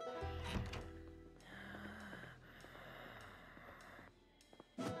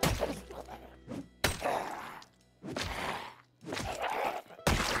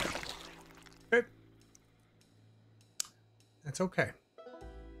 Okay. That's okay.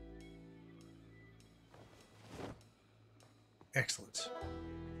 Excellent.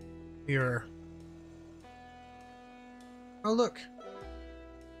 Here. Oh, look.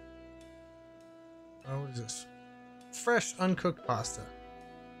 Oh, what is this? Fresh, uncooked pasta.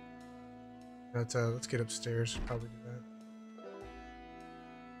 Let's get upstairs. Probably do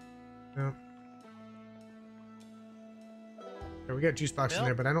that. No. Okay, we got juice box in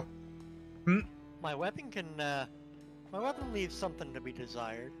there, but I don't. My weapon can. My weapon leaves something to be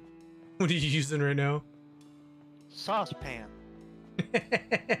desired. What are you using right now? Saucepan.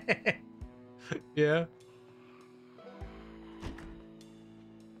 Yeah.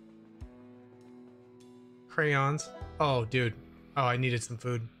 Crayons. Oh, dude. Oh, I needed some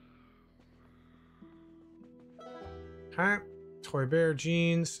food. Okay. Toy bear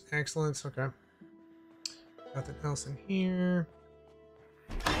jeans. Excellent. Okay. Nothing else in here.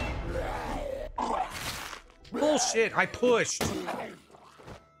 Bullshit. I pushed.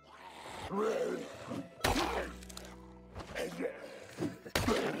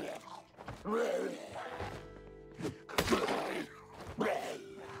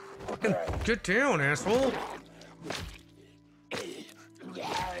 Fucking get down, asshole.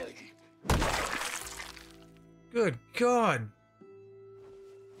 Good God.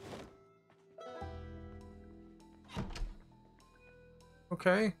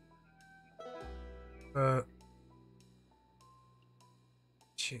 Okay.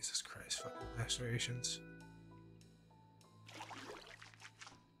 Jesus Christ, fucking lacerations.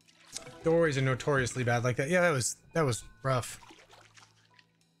 Doorways are notoriously bad like that. Yeah, that was rough.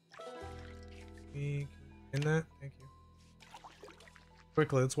 In that, thank you.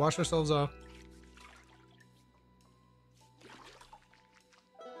 Quickly, let's wash ourselves off.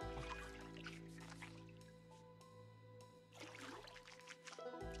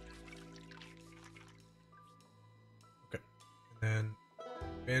 Okay, and then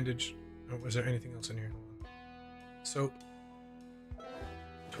bandage. Oh, was there anything else in here? Hold on. Soap,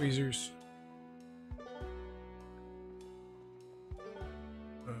 tweezers,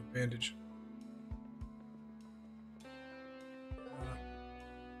 bandage.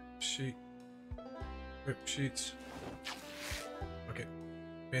 Sheet. Whip sheets. Okay.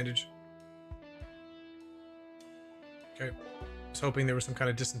 Bandage. Okay. I was hoping there was some kind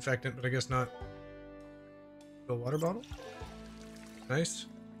of disinfectant, but I guess not. The water bottle. Nice.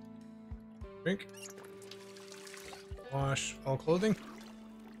 Drink. Wash all clothing.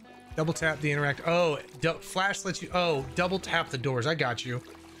 Double tap the interact. Oh, flash lets you. Oh, double tap the doors. I got you.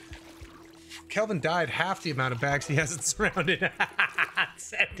 Kelvin died half the amount of bags he has in surrounded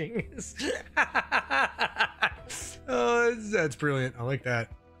settings. Oh, that's brilliant. I like that.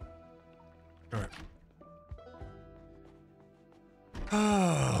 All right.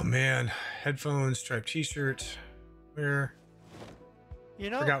 Oh man, headphones, striped T-shirt. Where? You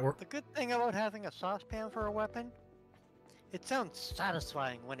know, the good thing about having a saucepan for a weapon, it sounds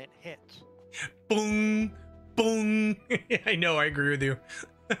satisfying when it hits. Boom, boom. I know. I agree with you.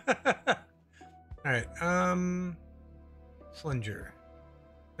 All right. Plunger.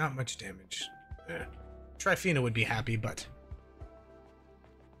 Not much damage. Trifina would be happy, but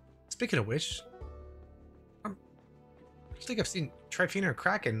speaking of which, I don't think I've seen Trifina or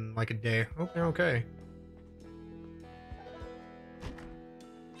Kraken in like a day. Oh, they're okay.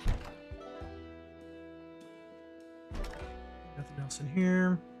 Nothing else in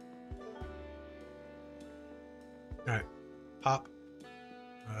here. All right, pop.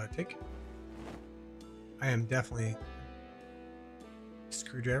 Take. I am definitely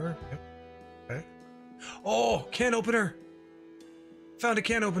screwdriver. Yep. Okay. Oh, can opener. Found a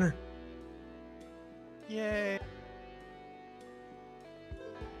can opener. Yay.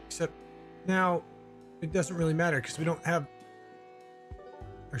 Except now it doesn't really matter because we don't have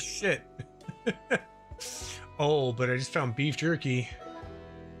our shit. Oh, but I just found beef jerky,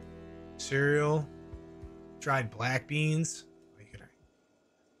 cereal, dried black beans.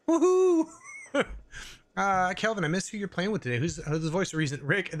 Woohoo! Kelvin, I miss who you're playing with today. Who's the voice of reason?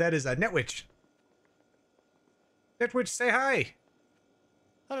 Rick, that is Netwitch. Netwitch, say hi.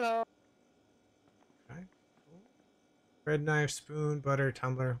 Hello. Okay, cool. Bread knife, spoon, butter,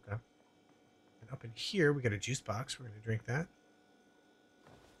 tumbler. Okay. And up in here, we got a juice box. We're gonna drink that.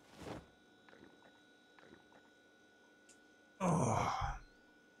 Oh,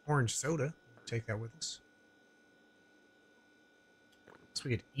 orange soda. We'll take that with us. So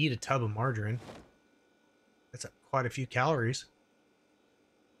we could eat a tub of margarine. That's quite a few calories.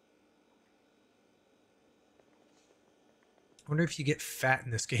 I wonder if you get fat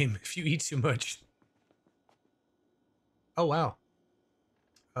in this game if you eat too much. Oh, wow.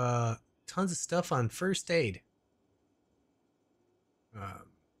 Tons of stuff on first aid.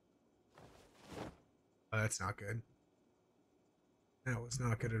 Oh, that's not good. That was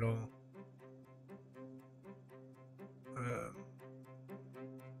not good at all. Okay.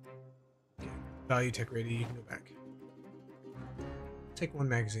 Value tech ready, you can go back. Take one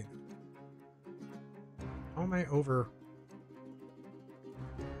magazine. How am I over?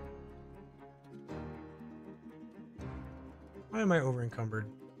 Why am I over encumbered?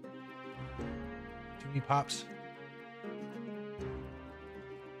 Too many pops.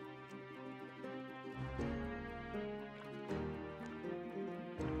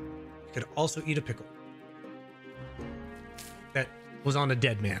 Could also eat a pickle that was on a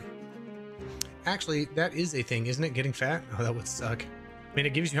dead man. Actually, that is a thing, isn't it? Getting fat? Oh, that would suck. I mean,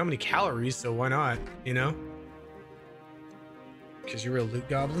 it gives you how many calories, so why not, you know? Because you're a loot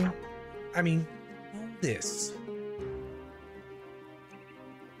goblin? I mean, this.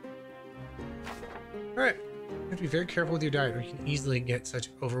 Alright. You have to be very careful with your diet, or you can easily get such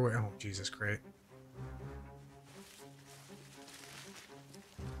overweight. Oh, Jesus Christ.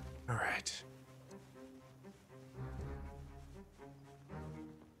 Alright.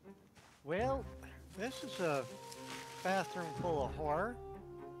 Well, this is a bathroom full of horror.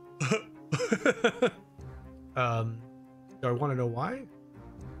 Do I want to know why?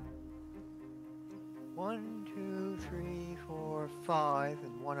 1, 2, 3, 4, 5,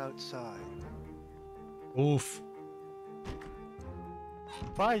 and 1 outside. Oof.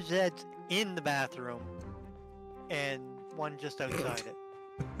 5 Zeds in the bathroom, and 1 just outside it.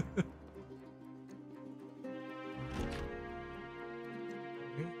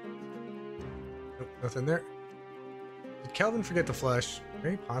 Nope, nothing there. Did Kelvin forget to flush?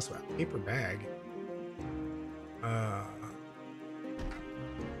 Very possible. A paper bag.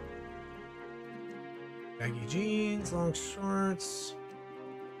 Baggy jeans, long shorts.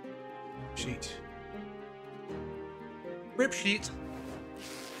 Sheet. Rip sheet.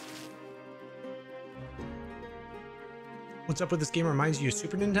 What's up with this game? Reminds you of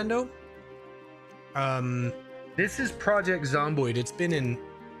Super Nintendo? This is Project Zomboid. It's been in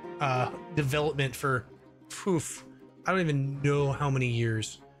development for I don't even know how many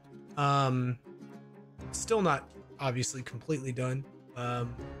years. Still not obviously completely done. 3.5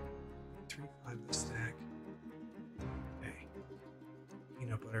 a stack. Okay.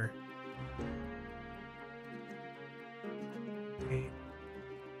 Peanut butter. Okay.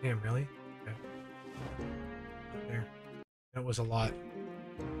 Damn, really? Okay. There. That was a lot.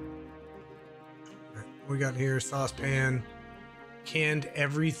 Right. We got here saucepan, canned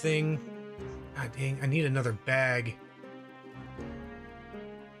everything. God dang, I need another bag.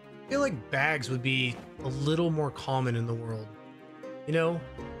 I feel like bags would be a little more common in the world. You know,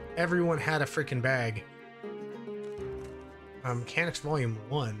 everyone had a freaking bag. Mechanics Volume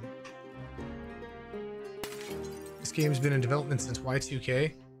 1. This game's been in development since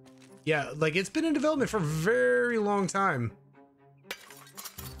Y2K. Yeah, like it's been in development for a very long time.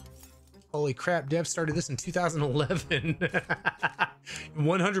 Holy crap, Dev started this in 2011.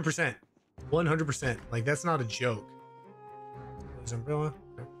 100%. 100%. Like, that's not a joke. There's umbrella.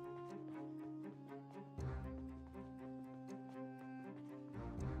 Okay.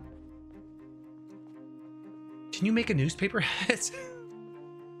 Can you make a newspaper hat?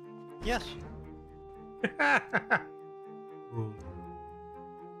 Yes. Ooh.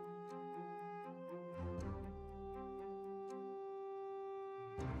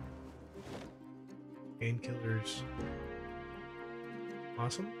 Painkillers.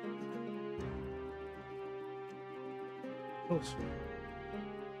 Awesome. Close.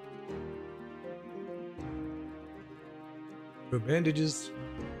 Good bandages.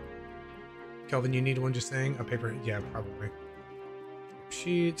 Kelvin, you need one just saying? A paper? Yeah, probably.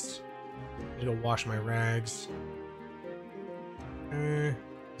 Sheets. Need to go wash my rags. What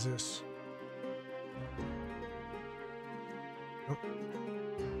is this? Nope.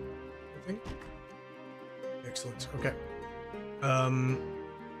 Nothing. Excellent. Okay.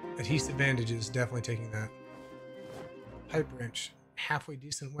 Adhesive bandages, definitely taking that. Pipe wrench, halfway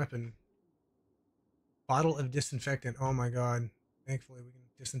decent weapon. Bottle of disinfectant. Oh my god. Thankfully we can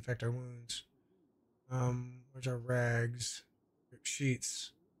disinfect our wounds. Where's our rags?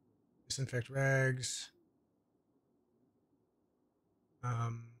 Sheets. Disinfect rags.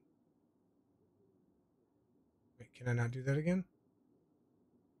 Wait, can I not do that again?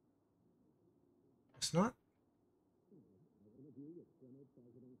 guess not.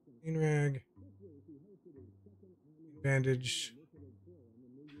 Clean rag. Bandage.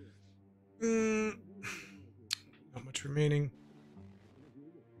 Not much remaining.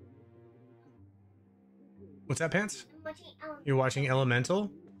 What's that, Pants? You're watching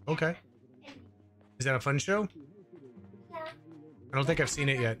Elemental? Okay. Is that a fun show? Yeah. I don't think I've seen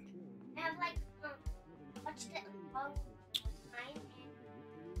it yet. I have like watched it a long time,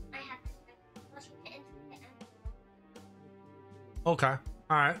 and I have been watching it until the end. Okay.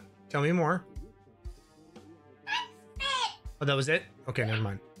 All right. Tell me more. That's it. Oh, that was it? Okay, never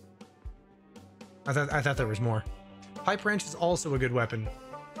mind. I thought there was more. Pipe wrench is also a good weapon.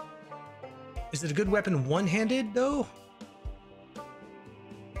 Is it a good weapon one-handed though?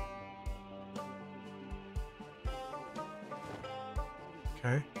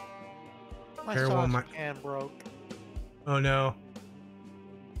 Okay. My Farewell, saucepan broke. Oh no.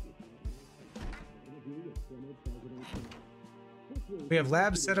 We have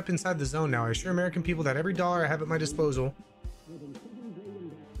labs set up inside the zone now. I assure American people that every dollar I have at my disposal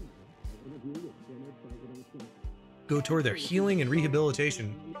go toward their healing and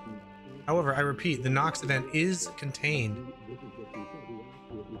rehabilitation. However, I repeat, the Nox event is contained.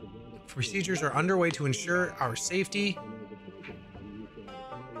 Procedures are underway to ensure our safety.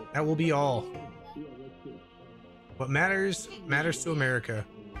 That will be all. What matters to America.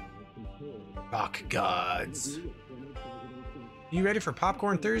 Rock gods. You ready for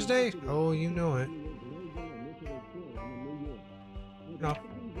Popcorn Thursday? Oh, you know it. No.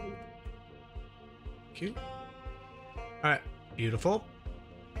 Cute. Alright, beautiful.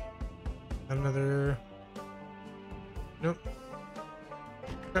 Another. Nope.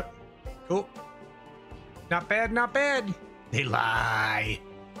 Yep. Cool. Not bad, not bad. They lie.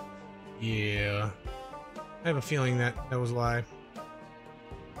 Yeah. I have a feeling that was a lie.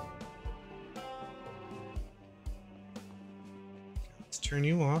 Let's turn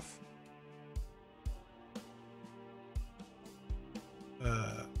you off.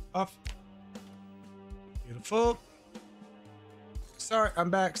 Off. Beautiful. Sorry, I'm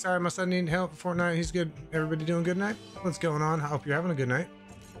back. Sorry, my son needed help for Fortnite. He's good. Everybody doing good night? What's going on? I hope you're having a good night.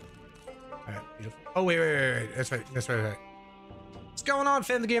 Alright, beautiful. Oh, wait. That's right. That's right. What's going on,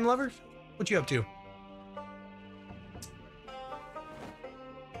 fan the game lovers? What you up to?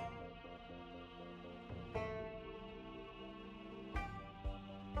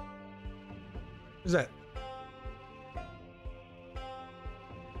 Who's that?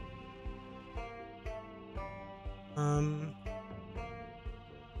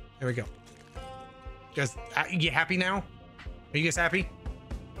 There we go. Guys, you happy now? Are you guys happy?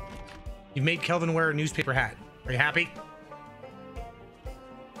 You've made Kelvin wear a newspaper hat. Are you happy?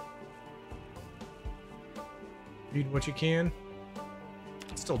 Read what you can.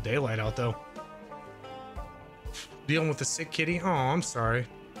 It's still daylight out though. Dealing with the sick kitty? Oh, I'm sorry.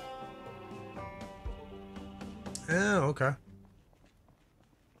 Oh, okay.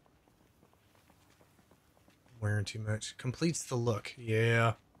 Wearing too much. Completes the look.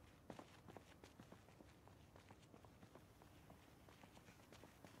 Yeah.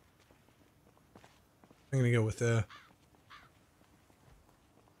 I'm gonna go with the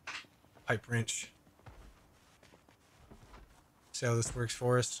pipe wrench. See how this works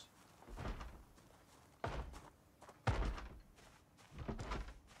for us.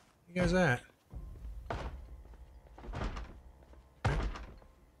 You guys at?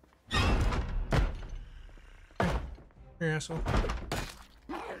 Here, asshole.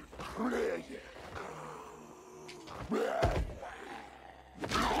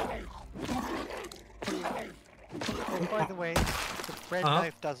 Oh, by the way, the bread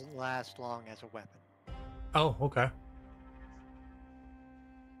knife doesn't last long as a weapon. Oh, okay.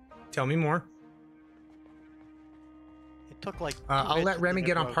 Tell me more. It took like. I'll let Remy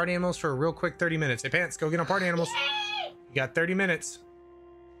get on party animals for a real quick 30 minutes. Hey, Pants, go get on party animals. You got 30 minutes.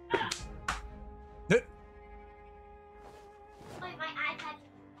 Wait, my iPad.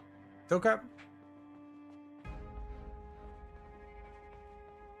 Okay.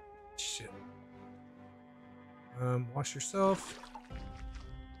 Shit. Wash yourself.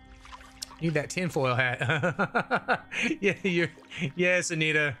 Need that tinfoil hat. Yeah, yes,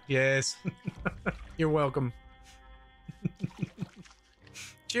 Anita. Yes. You're welcome.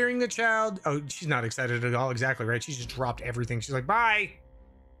 Cheering the child. Oh, she's not excited at all. Exactly right. She just dropped everything. She's like, bye.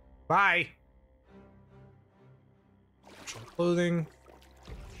 Bye. Clothing.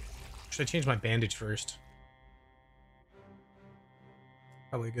 Should I change my bandage first?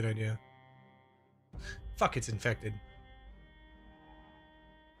 Probably a good idea. Fuck, it's infected.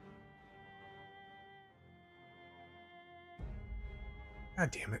 God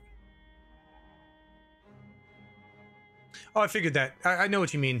damn it. Oh, I figured that. I know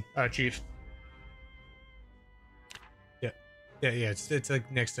what you mean, Chief. Yeah. Yeah, it's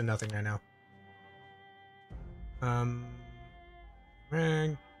like next to nothing right now.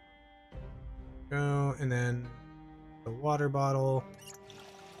 Rag. Go, and then the water bottle.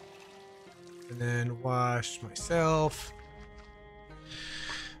 And then wash myself.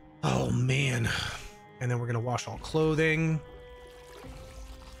 Oh, man. And then we're going to wash all clothing.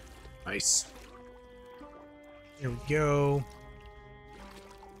 Nice. There we go.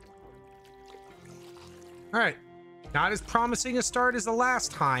 All right. Not as promising a start as the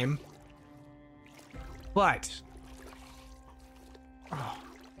last time. But... oh.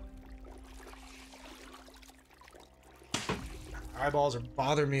 Eyeballs are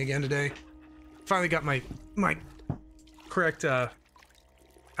bothering me again today. Finally got my correct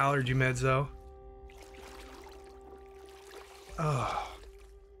allergy meds though. Oh.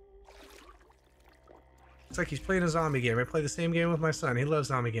 It's like he's playing a zombie game. I play the same game with my son. He loves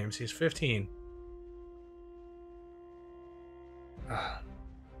zombie games. He's 15.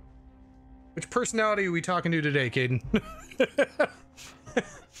 Which personality are we talking to today, Caden?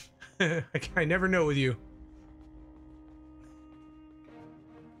 I never know with you.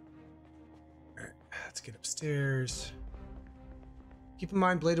 Alright, let's get upstairs. Keep in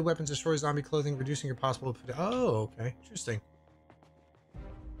mind, bladed weapons destroy zombie clothing, reducing your possible... oh, okay. Interesting.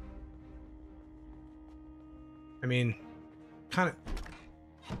 I mean, kind of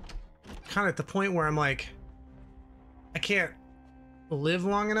at the point where I'm like, I can't live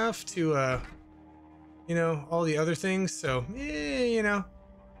long enough to, you know, all the other things. So, yeah, you know,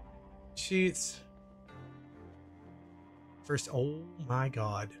 cheats. First, oh my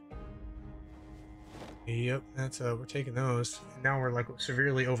God. Yep, that's, we're taking those. And now we're like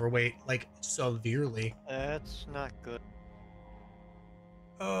severely overweight, like severely. That's not good.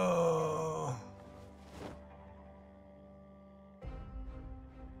 Oh.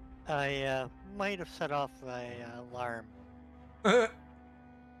 I might have set off my alarm. Yeah,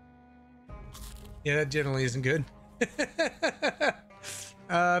 that generally isn't good.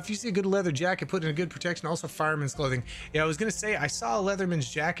 If you see a good leather jacket, put in a good protection, also fireman's clothing. Yeah, I was gonna say I saw a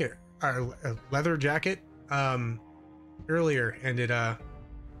leatherman's jacket, or a leather jacket, earlier, and it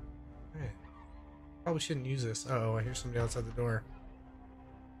probably shouldn't use this. Oh, I hear somebody outside the door.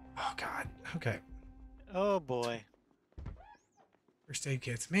 Oh God. Okay. Oh boy. First aid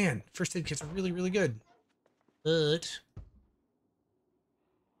kits, man. First aid kits are really, really good. But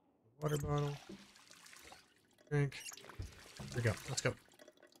water bottle, drink. There we go. Let's go.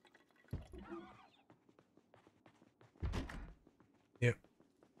 Yep.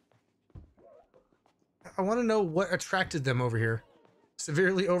 I want to know what attracted them over here.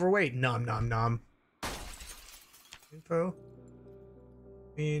 Severely overweight. Nom nom nom. Info.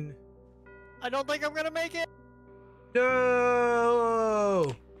 I mean, I don't think I'm gonna make it.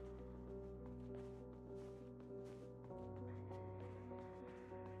 no.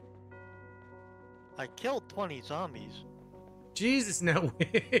 I killed 20 zombies. Jesus, no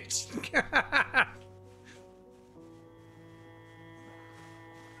witch.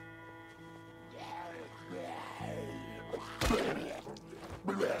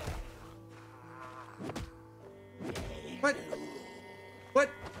 What? What?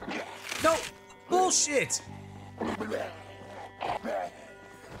 No! Bullshit!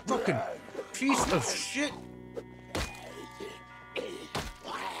 Fucking piece of shit!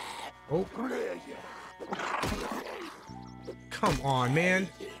 Oh. Come on, man.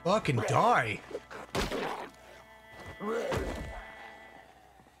 Fucking die.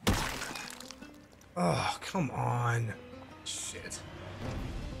 Oh, come on. Shit.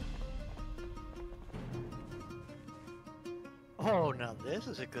 Oh, now this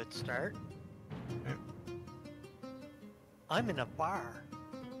is a good start. Okay. I'm in a bar.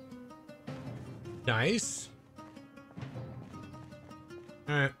 Nice.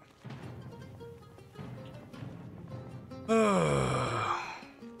 Alright.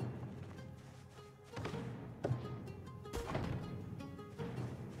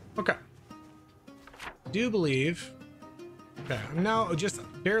 Okay. Do believe. Okay, I'm now just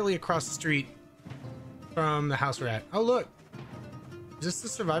barely across the street from the house we're at. Oh, look. Is this the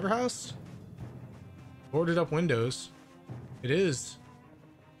survivor house? Boarded up windows. It is.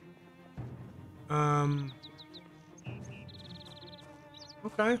 Okay.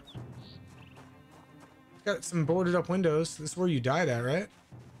 Got some boarded up windows. This is where you died at, right?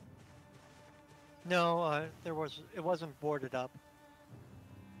 No, it wasn't boarded up.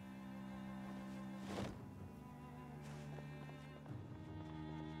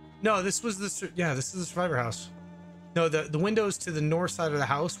 No, this was this is the survivor house. No, the windows to the north side of the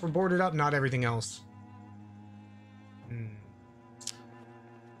house were boarded up, not everything else.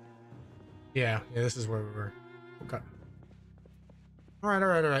 Yeah, this is where we were. Okay. All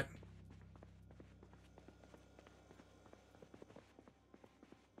right.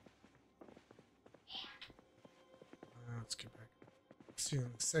 Let's get back. Let's see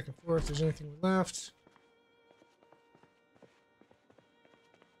on the second floor if there's anything left.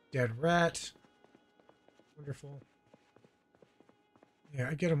 Dead rat. Wonderful. Yeah,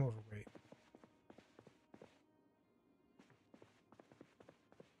 I get him overweight.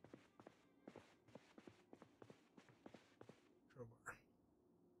 Crowbar.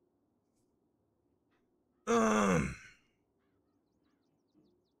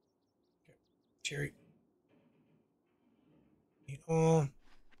 Okay. Cherry. Eat all.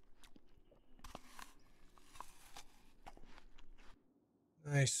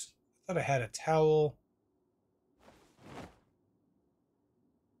 Nice. I thought I had a towel.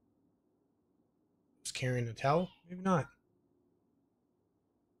 Was carrying a towel? Maybe not.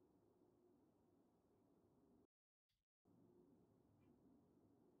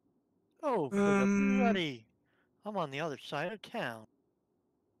 Oh, for the bloody! I'm on the other side of town.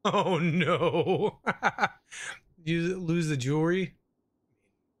 Oh no! You lose the jewelry?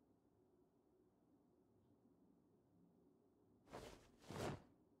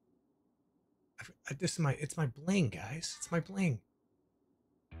 This is my, it's my bling, guys. It's my bling.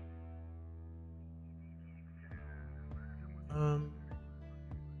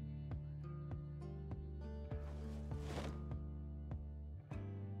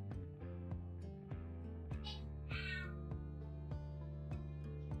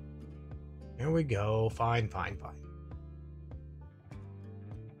 There we go. Fine.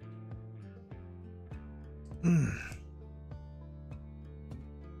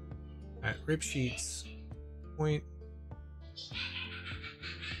 Alright, rip sheets. Point.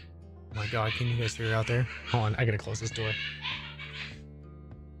 Oh my god, can you guys hear it out there? Hold on, I gotta close this door.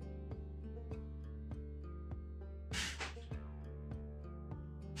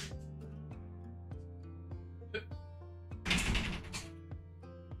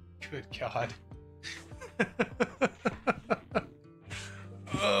 Good god.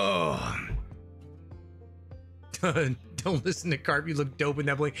 Oh. Don't listen to Carp, you look dope in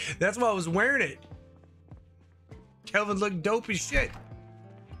that bling. That's why I was wearing it. Kelvin looked dope as shit.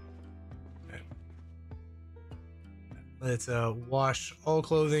 Let's wash all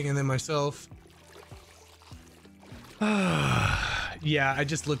clothing and then myself. Yeah, I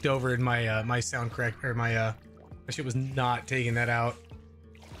just looked over and my my sound correct, or my shit was not taking that out.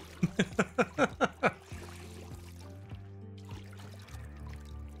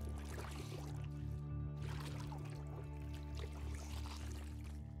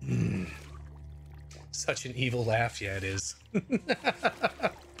 Such an evil laugh. Yeah, it is.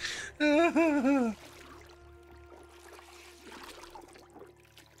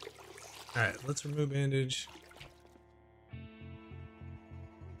 All right, let's remove bandage. All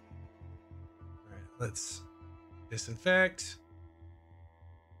right, let's disinfect.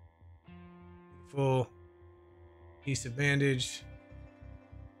 Full piece of bandage.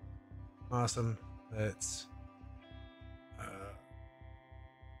 Awesome. Let's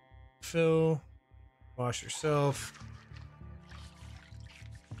fill. Wash yourself.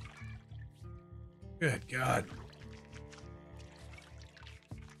 Good God.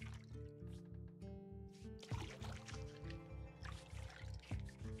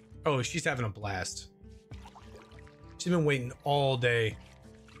 Oh, she's having a blast. She's been waiting all day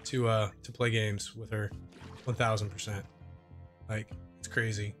to play games with her. 1000%. Like, it's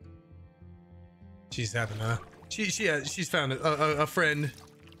crazy. She's having a she's found a friend.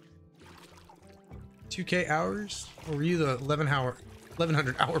 2K hours? Or were you the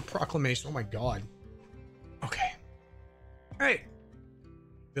 1100 hour proclamation? Oh my god. Okay. All right.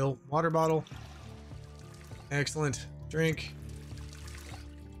 Fill water bottle. Excellent. Drink.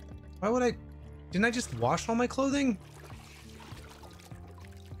 Why would I? Didn't I just wash all my clothing?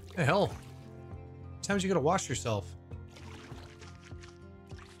 The hell? How many times you gotta wash yourself?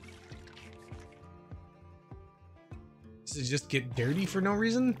 Does it just get dirty for no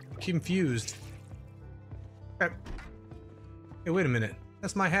reason? Confused. Okay. Hey, wait a minute.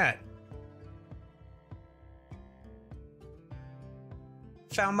 That's my hat.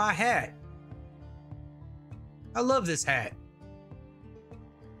 Found my hat. I love this hat.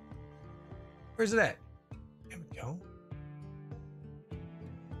 Where's it at? There we go.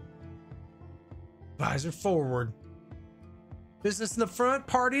 Visor forward. Business in the front,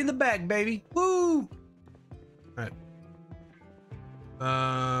 party in the back, baby. Woo! Alright.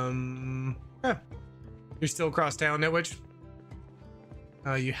 Yeah. You're still across town, Netwitch?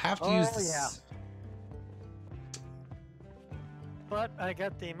 You have to use this. But I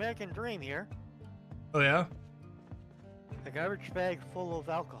got the American Dream here. Oh yeah? A garbage bag full of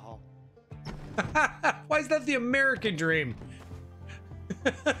alcohol. Why is that the American dream?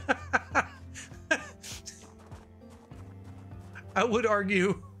 I would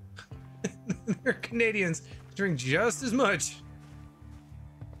argue they're Canadians drink just as much.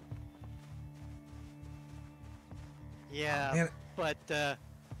 Yeah, Man. but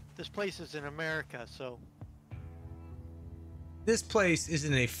this place is in America, so... This place is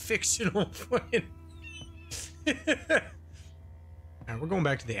in a fictional fucking... Alright, we're going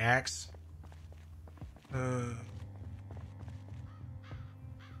back to the axe.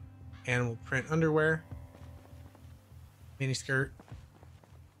 Animal print underwear. Mini skirt.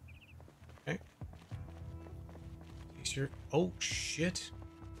 Okay. T-shirt. Oh shit.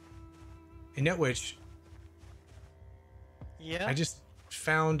 A net witch. Yeah. I just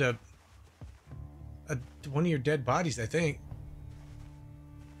found a one of your dead bodies, I think.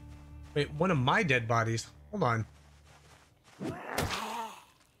 Wait, one of my dead bodies. Hold on.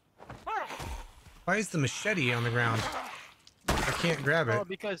 Why is the machete on the ground? I can't grab it. Oh,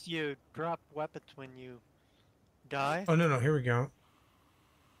 because you drop weapons when you die. Oh, no, here we go.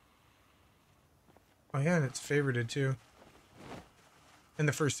 Oh, yeah, and it's favorited, too. And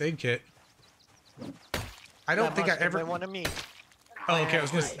the first aid kit. I don't think I ever... one of me. Oh, okay, I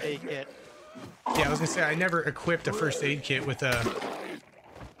was gonna First aid kit. Yeah, I was gonna say, I never equipped a first aid kit with a...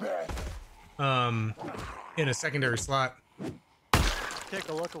 in a secondary slot. Take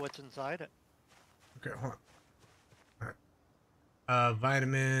a look at what's inside it. Okay, hold on. Alright.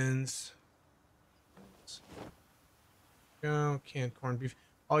 Vitamins. Go, canned corned beef.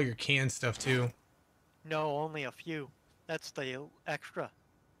 All your canned stuff, too. No, only a few. That's the extra.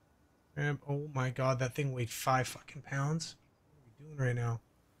 Oh my god, that thing weighed 5 fucking pounds. What are we doing right now?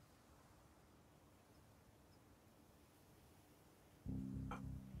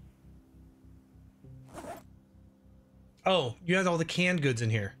 Oh, you have all the canned goods in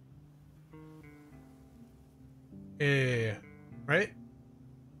here. Yeah. Right?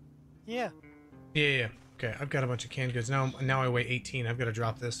 Yeah. Yeah. Okay, I've got a bunch of canned goods. Now I weigh 18. I've got to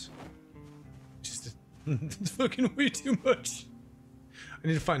drop this. Just it's fucking way too much. I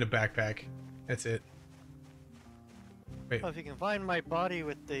need to find a backpack. That's it. Wait. Well, if you can find my body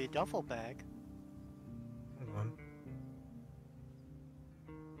with the duffel bag. Hold on.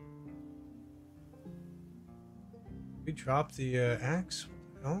 We dropped the axe?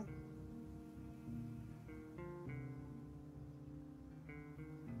 No?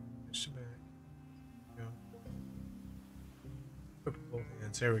 Just a bag. Go. Equip both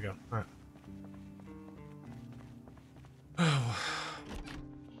hands. There we go. Alright. Oh.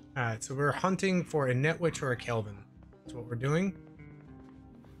 Alright, so we're hunting for a net witch or a Kelvin. That's what we're doing.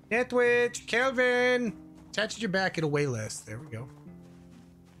 Net witch! Kelvin! Attach your back, it'll weigh less. There we go.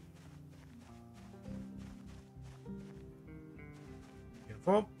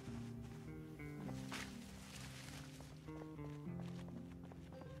 Beautiful.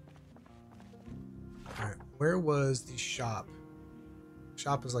 Alright, where was the shop?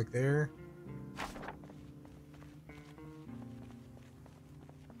 Shop is like there.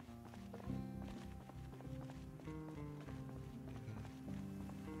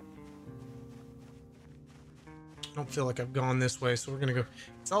 I don't feel like I've gone this way, so we're gonna go.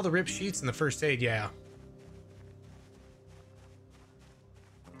 It's all the rip sheets and the first aid, yeah.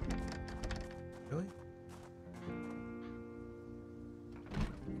 Really?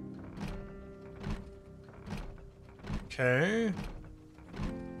 Okay.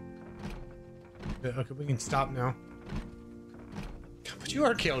 Okay, we can stop now. But you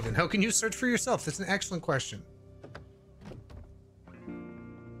are Kelvin. How can you search for yourself? That's an excellent question.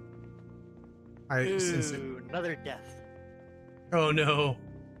 Ooh, another death. Oh no.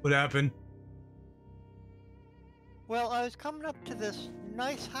 What happened? Well, I was coming up to this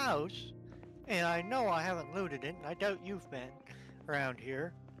nice house, and I know I haven't looted it, and I doubt you've been around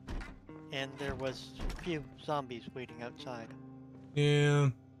here. And there was a few zombies waiting outside. Yeah.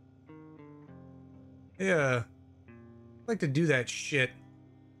 Yeah. I like to do that shit.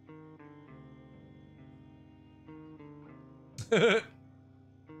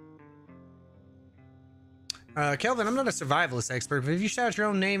 Kelvin, I'm not a survivalist expert, but if you shout your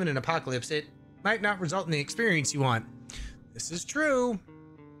own name in an apocalypse, it might not result in the experience you want. This is true.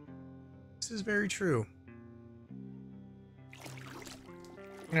 This is very true.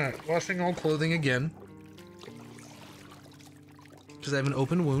 Alright, washing all clothing again. Because I have an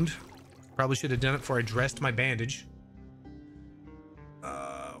open wound. Probably should have done it before I dressed my bandage.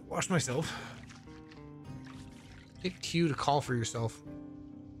 Wash myself. Take Q to call for yourself.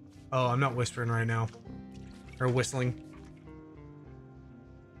 Oh, I'm not whispering right now. Or whistling.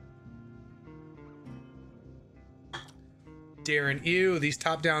 Darren, ew, these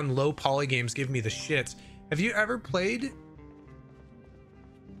top-down low poly games give me the shits. Have you ever played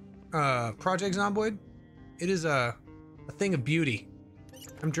Project Zomboid? It is a thing of beauty.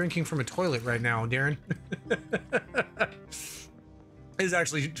 I'm drinking from a toilet right now, Darren. It's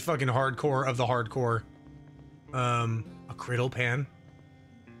actually fucking hardcore of the hardcore. A griddle pan,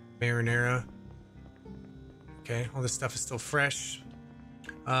 marinara. Okay, all this stuff is still fresh.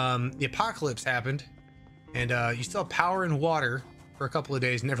 The apocalypse happened, and you still have power and water for a couple of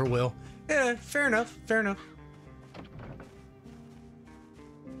days. Never will. Yeah, fair enough. Fair enough.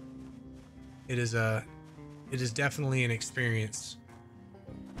 It is definitely an experience.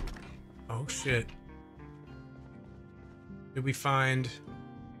 Oh shit. Did we find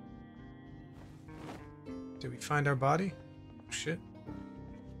our body? Oh, shit.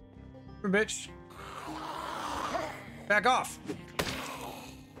 Come here, bitch. Back off.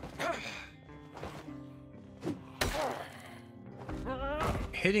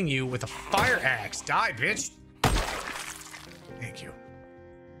 Hitting you with a fire axe. Die, bitch. Thank you.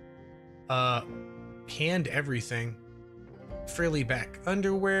 Canned everything. Frilly back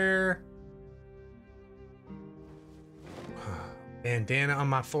underwear. Bandana on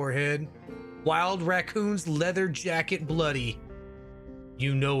my forehead. Wild raccoon's leather jacket bloody.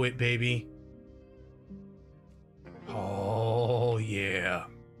 You know it, baby. Oh, yeah.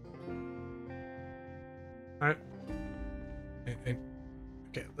 Alright. Okay,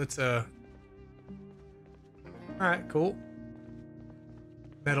 let's, Alright, cool.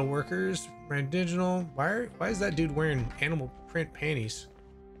 Metal workers, ran digital. Why is that dude wearing animal print panties?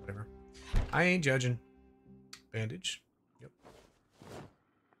 Whatever. I ain't judging. Bandage. Yep.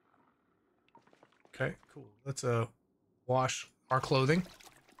 Okay, cool. Let's wash our clothing.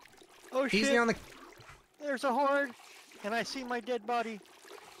 Oh shit! Easy on the. There's a horde, and I see my dead body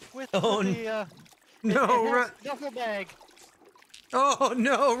with Oh, the no, it has run! duffel bag. Oh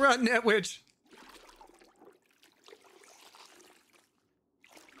no, run, Net Witch!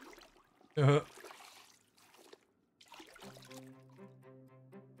 Water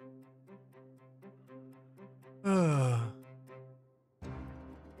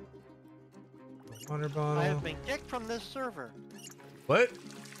bottle. I have been kicked from this server. What?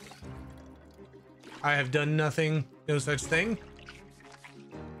 I have done nothing. No such thing.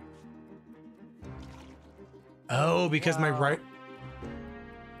 Oh, because my Wow. right.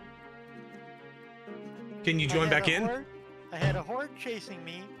 Can you join back in? I had a horde chasing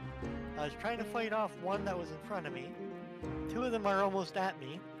me. I was trying to fight off one that was in front of me. Two of them are almost at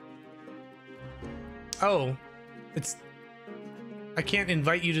me. Oh, it's. I can't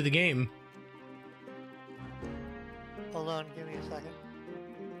invite you to the game. Hold on, give me a second.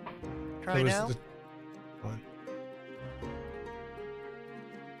 Try now.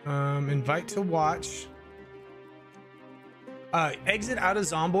 Invite to watch. Exit out of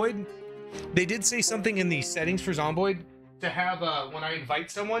Zomboid. They did say something in the settings for Zomboid to have when I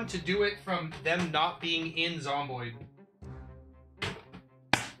invite someone to do it from them not being in Zomboid,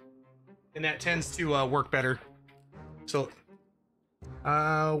 and that tends to work better. So,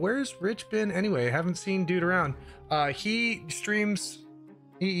 where's Rich been anyway? I haven't seen dude around. He streams.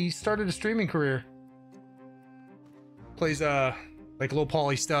 He started a streaming career. Plays like low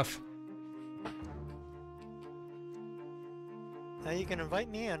poly stuff. Now you can invite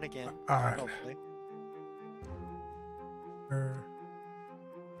me in again. Alright. Hopefully.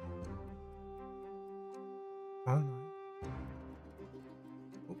 Online.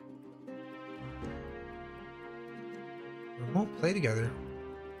 Oh. We won't play together.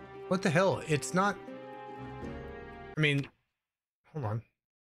 What the hell? It's not. I mean, hold on.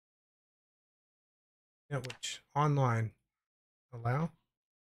 Yeah, which online allow?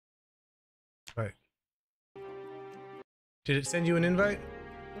 Right. Did it send you an invite?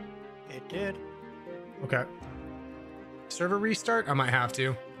 It did. Okay. Server restart? I might have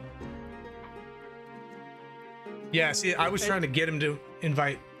to. Yeah, see, I was trying to get him to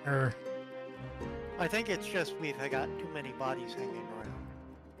invite her. I think it's just we've got too many bodies hanging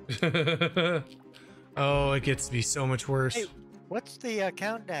around. Oh, it gets to be so much worse. Hey, what's the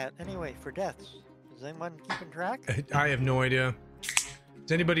count at anyway for deaths? Is anyone keeping track? I have no idea.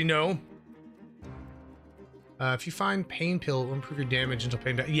 Does anybody know? If you find pain pill, it will improve your damage until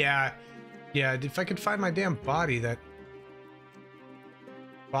pain. Yeah. If I could find my damn body, that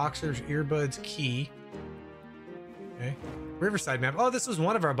boxers, earbuds, key. Okay. Riverside map. Oh, this was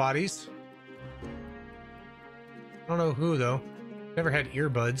one of our bodies. I don't know who though. Never had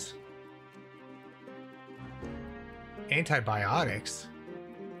earbuds. Antibiotics.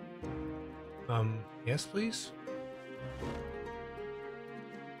 Yes, please.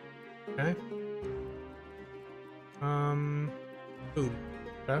 Food.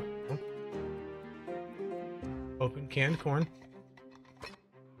 Okay. Cool. Open canned corn.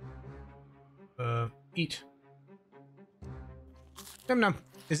 Eat. Num num.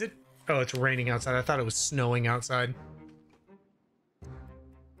 Is it? Oh, it's raining outside. I thought it was snowing outside.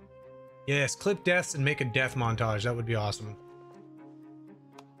 Yes, clip deaths and make a death montage. That would be awesome.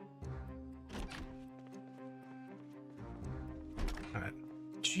 Alright.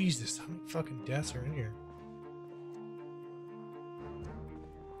 Jesus, how many fucking deaths are in here?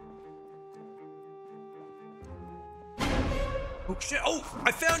 Oh shit! Oh,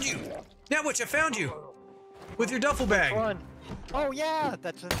 I found you! Nowitch, I found you! With your duffel bag. Run. Oh yeah,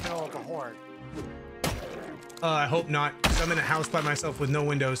 that's in the middle of the horde. I hope not, 'cause I'm in a house by myself with no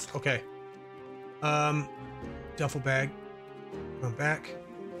windows. Okay. Duffel bag. I'm back.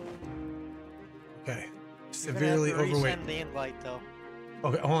 Okay. Severely You're gonna have to overweight. resend the invite though.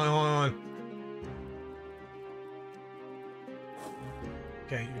 Okay, hold on.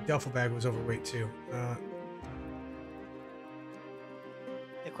 Okay, your duffel bag was overweight too.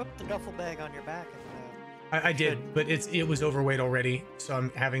 Equip the duffel bag on your back and I did, but it was overweight already, so I'm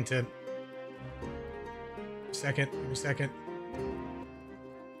having to. Give me a second.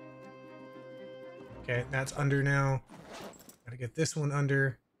 Okay, that's under now. Gotta get this one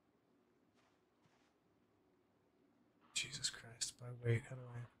under. Jesus Christ, by weight, how do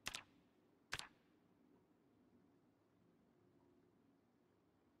I?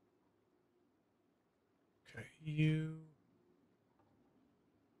 Okay, you.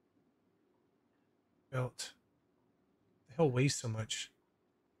 Belt. The hell weighs so much?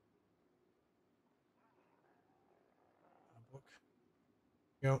 Book.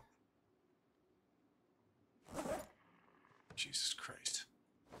 Go. Jesus Christ.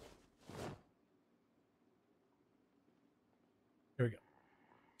 Here we go.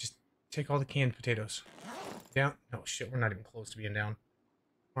 Just take all the canned potatoes. Down. No shit, we're not even close to being down.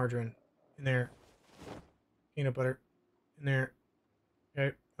 Margarine in there. Peanut butter in there.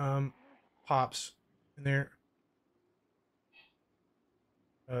 Okay. Pops in there.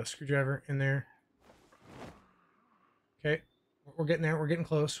 Screwdriver in there. Okay. We're getting there. We're getting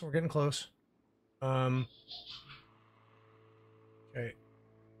close. We're getting close. Okay.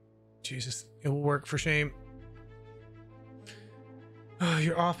 Jesus. It will work for shame.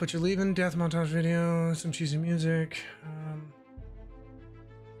 You're off, but you're leaving. Death montage video. Some cheesy music.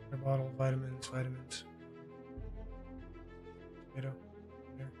 A bottle. Vitamins. Tomato.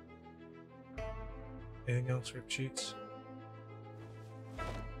 There. Anything else? Rip sheets.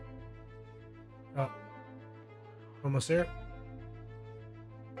 Oh. Almost there.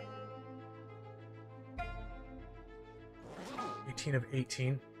 (18 of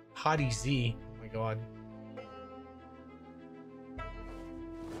 18). Hottie Z. Oh my god.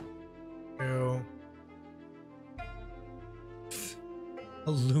 Go.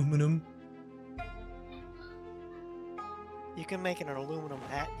 Aluminum. you can make it an aluminum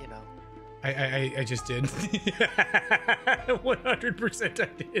hat, you know. I just did. 100% I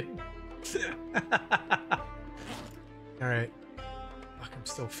did. Alright. Fuck, I'm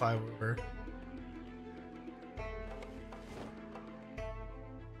still 5 over.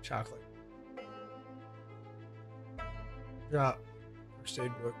 Chocolate. Drop. First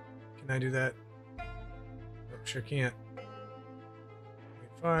aid book. Can I do that? Nope, sure can't.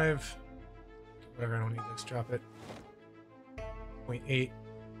 0.5. Whatever, I don't need this. Drop it. 0.8.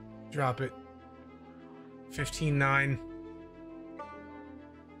 Drop it. 15.9.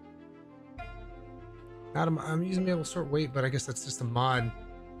 I'm using be able to sort weight, but I guess that's just a mod.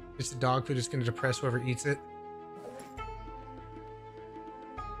 Just a dog food is going to depress whoever eats it.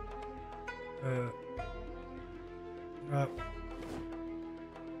 Drop.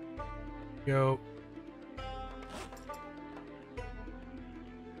 Go.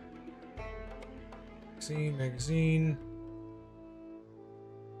 Magazine.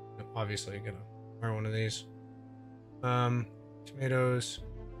 Obviously, gonna wear one of these. Tomatoes.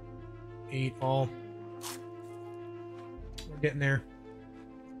 Eat all. We're getting there.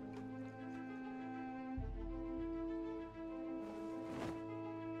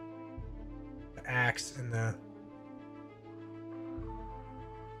 The axe and the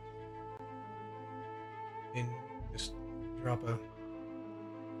just drop a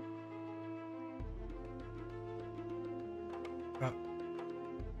drop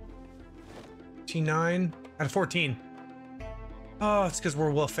 9 out of 14. Oh, it's because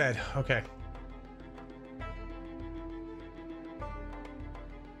we're well fed. Okay.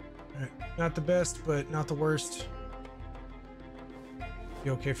 Alright. Not the best, but not the worst.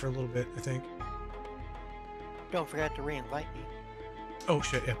 Be okay for a little bit, I think. Don't forget to re-invite me. Oh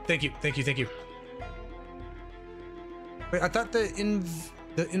shit, yeah. Thank you. Wait, I thought the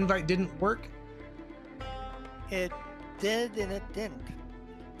invite didn't work. It did and it didn't.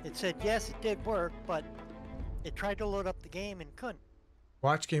 It said yes, it did work, but it tried to load up the game and couldn't.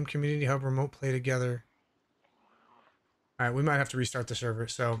 Watch game community hub remote play together. All right, we might have to restart the server.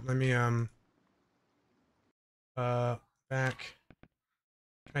 So let me back.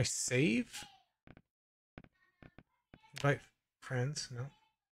 Can I save? Invite friends. No.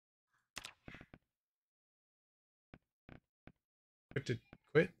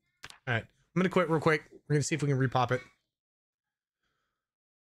 Quit. All right, I'm gonna quit real quick. We're gonna see if we can repop it.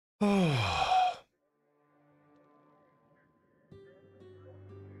 Oh.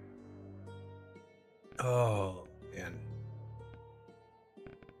 Oh man.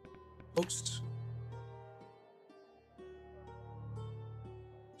 Host.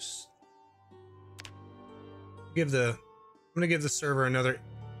 I'm gonna give the server another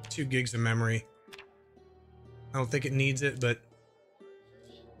 2 gigs of memory. I don't think it needs it, but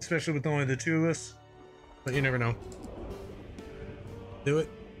especially with only the 2 of us. But you never know. Do it.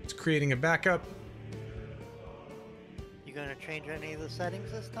 It's creating a backup. You gonna change any of the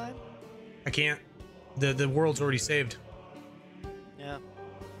settings this time? I can't. The world's already saved. Yeah.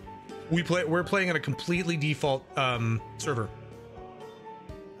 We're playing on a completely default server.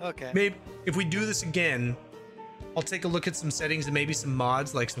 Okay. Maybe if we do this again, I'll take a look at some settings and maybe some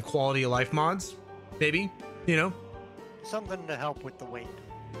mods, like some quality of life mods. Maybe, you know? Something to help with the weight.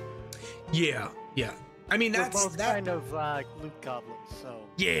 Yeah, yeah. I mean, We're that's both that. kind of loot goblins, so.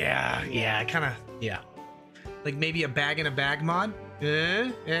 Yeah, kind of, yeah. Like maybe a bag in a bag mod.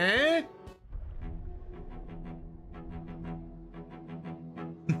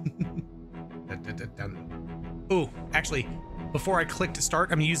 Oh, actually, before I click to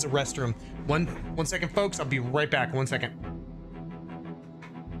start, I'm gonna use the restroom. One second, folks. I'll be right back. 1 second.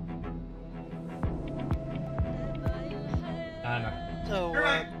 So,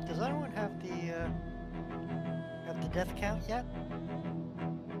 does anyone have the death count yet?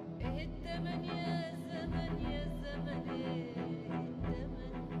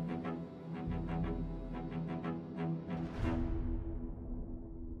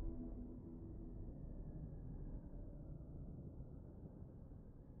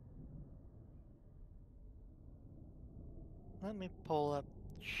 Let me pull up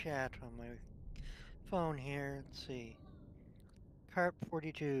chat on my phone here. Let's see. Carp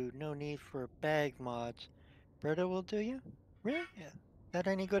 42, no need for bag mods. Brita will do you? Really? Yeah. That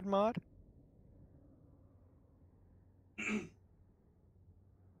any good mod?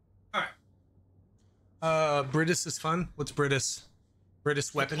 All right. Britus is fun. What's Britus?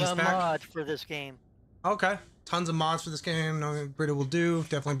 Britus weapons It's a pack. mod for this game. Okay. Tons of mods for this game. No, Brita will do.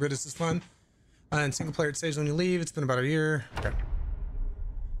 Definitely Britus is fun. And single player, it saves when you leave. It's been about a year. Okay.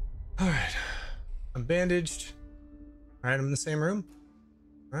 All right. I'm bandaged. All right, I'm in the same room.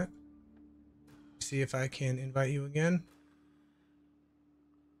 All right. See if I can invite you again.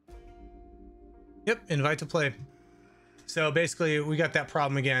 Yep, invite to play. So basically, we got that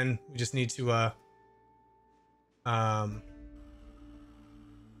problem again. We just need to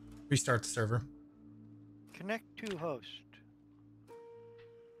restart the server. Connect to host.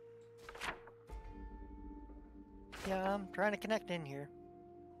 Yeah, I'm trying to connect in here.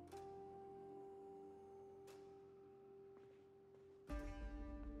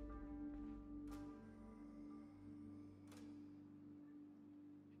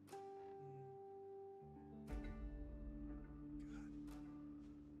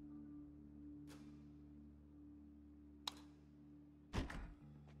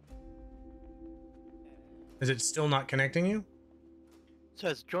 Is it still not connecting you? It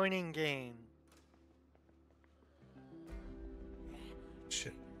says joining game.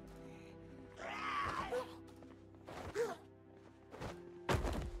 Shit.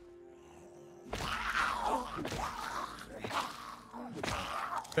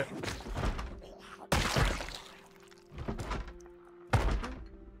 Okay.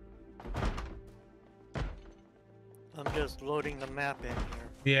 I'm just loading the map in here.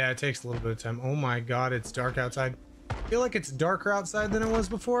 Yeah, it takes a little bit of time. Oh my god, it's dark outside. I feel like it's darker outside than it was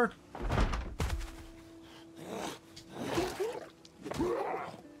before.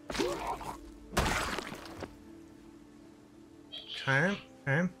 Okay.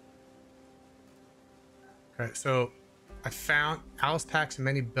 Okay, so I found Alice packs and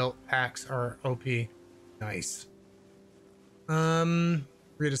many belt packs are OP. Nice.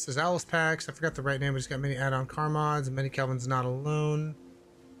 Rita says Alice packs. I forgot the right name, but it's got many add-on car mods and many Kelvin's not alone.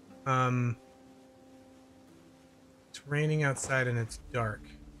 It's raining outside and it's dark.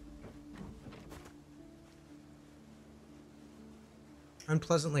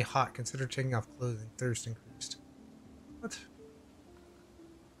 Unpleasantly hot. Consider taking off clothing. Thirst increased. What?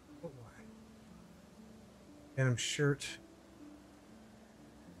 What? Why? Denim shirt.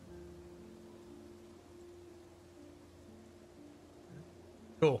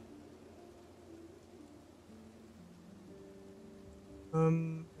 Cool.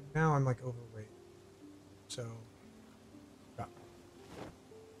 Now I'm like overweight. So, yeah.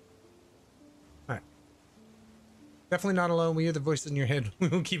 Alright. Definitely not alone. We hear the voices in your head. We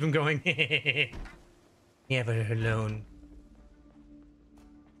will keep them going. Never alone.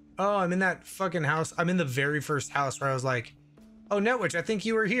 Oh, I'm in that fucking house. I'm in the very first house where I was like, oh, Netwitch, I think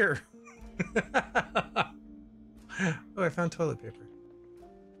you were here. Oh, I found toilet paper.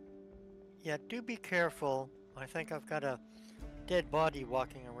 Yeah, do be careful. I think I've got a dead body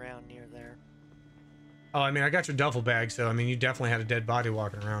walking around near there. Oh, I mean, I got your duffel bag, so I mean, you definitely had a dead body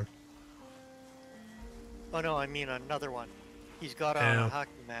walking around. Oh no, I mean another one. He's got on a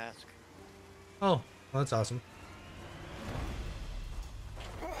hockey mask. Oh, well, that's awesome.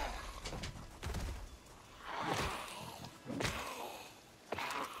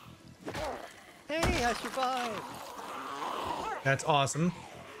 Hey, I survived! That's awesome.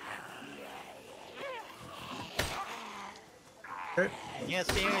 Okay. Can't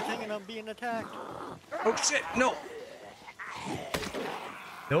see anything and I'm being attacked. Oh shit, no!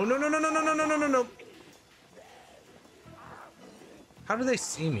 No, no, no, no, no, no, no, no, no, no, no. How do they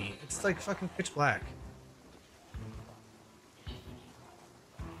see me? It's like fucking pitch black.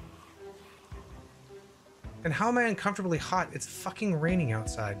 And how am I uncomfortably hot? It's fucking raining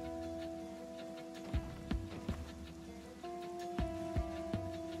outside.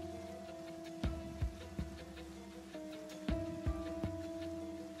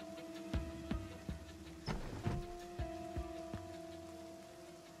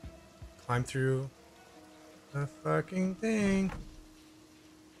 Climb through the fucking thing.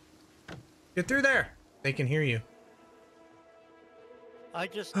 Get through there. They can hear you. I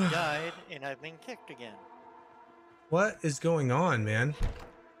just died and I've been kicked again. What is going on, man?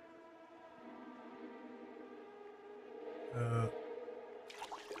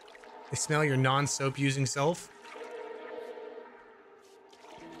 They smell your non-soap using self.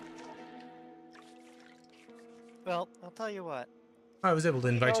 Well, I'll tell you what. I was able to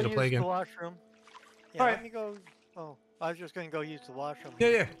invite you to play use again. the washroom. Yeah, All let right. me go. Oh, I was just going to go use the washroom.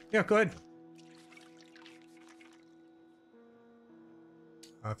 Yeah, go ahead.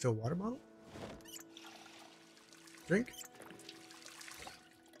 Fill water bottle. Drink.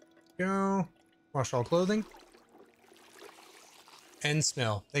 Go. Wash all clothing. And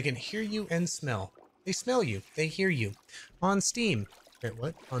smell. They can hear you and smell. They smell you. They hear you. On Steam. Wait,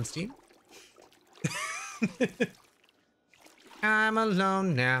 what? On Steam? I'm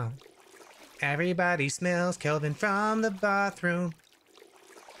alone now. Everybody smells Kelvin from the bathroom.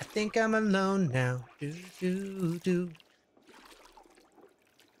 I think I'm alone now. Do, do, do.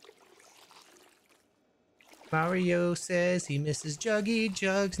 Mario says he misses Juggy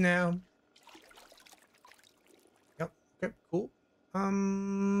Jugs now. Yep, okay, cool.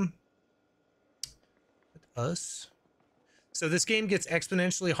 With us. So this game gets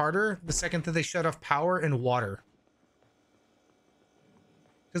exponentially harder the second that they shut off power and water.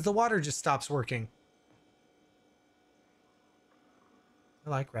 Because the water just stops working. I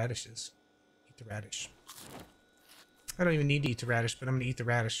like radishes. Eat the radish. I don't even need to eat the radish, but I'm going to eat the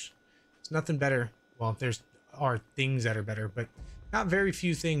radish. There's nothing better. Well, are things that are better, but not very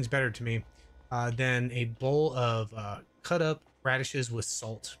few things better to me than a bowl of cut up radishes with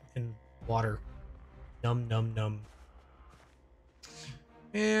salt and water. Num, num, num.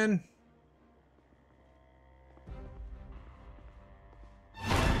 And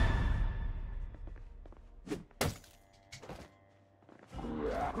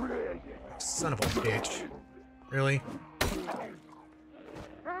son of a bitch. Really?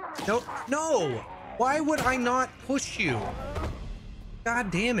 Nope. No! Why would I not push you?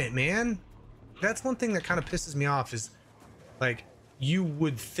 God damn it, man. That's one thing that kind of pisses me off is, like, you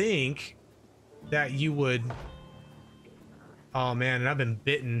would think that you would... Oh, man, and I've been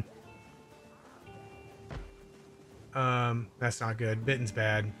bitten. That's not good. Bitten's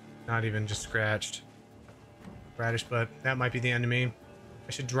bad. Not even just scratched. Radish butt. That might be the end of me.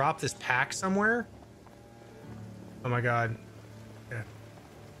 I should drop this pack somewhere. Oh my god. Yeah.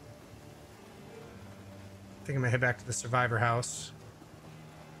 I think I'm gonna head back to the survivor house.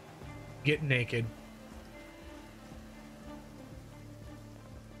 Get naked.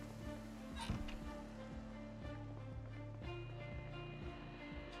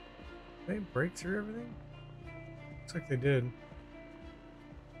 Did they break through everything? Looks like they did.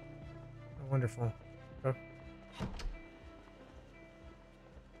 Oh, wonderful. Okay.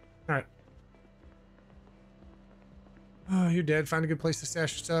 Alright. Oh, you're dead. Find a good place to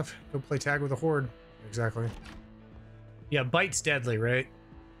stash your stuff. Go play tag with a horde. Exactly. Yeah, bite's deadly, right?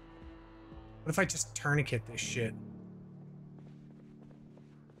 What if I just tourniquet this shit?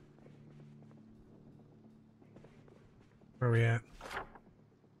 Where are we at?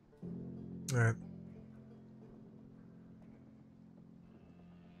 All right.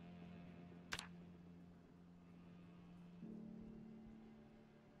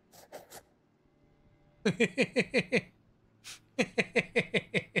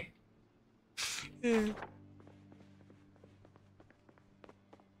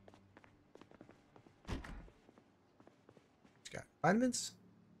 Got vitamins?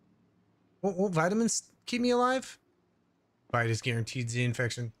 Won't vitamins keep me alive? Bite is guaranteed Z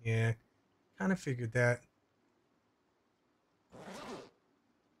infection. Yeah, kind of figured that.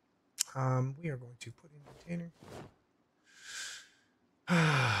 We are going to put in container. We're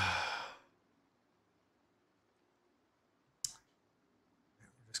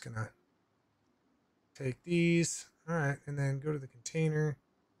just gonna take these. All right, and then go to the container.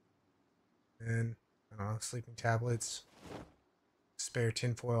 And I don't know, sleeping tablets, spare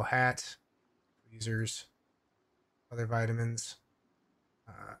tinfoil hat, tweezers, other vitamins,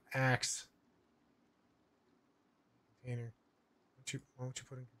 axe, container. Why don't you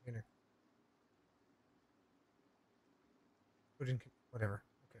put in container? Put in whatever.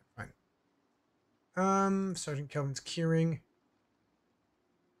 Okay, fine. Sergeant Kelvin's curing.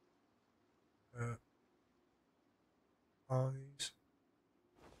 All these.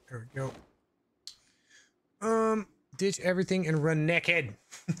 There we go. Ditch everything and run naked.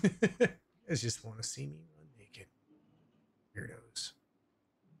 You guys just want to see me run naked. Weirdos.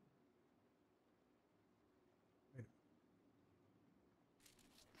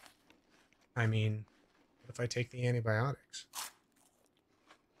 I mean, what if I take the antibiotics?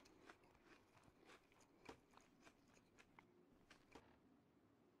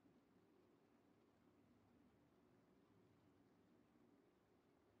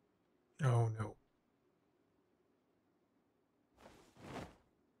 Oh no.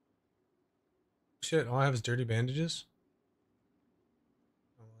 Shit, all I have is dirty bandages?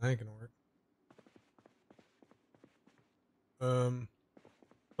 Oh, that ain't gonna work.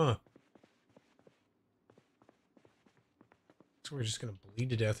 Huh. So we're just gonna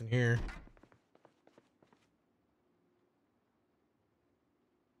bleed to death in here.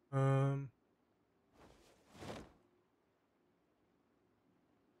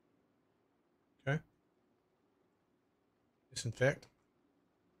 Okay. Disinfect.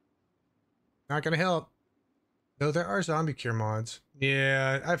 Not gonna help. Though there are zombie cure mods.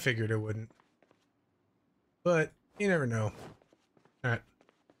 Yeah, I figured it wouldn't. But you never know. Alright.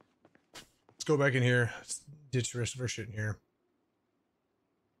 Let's go back in here. Let's ditch the rest of our shit in here.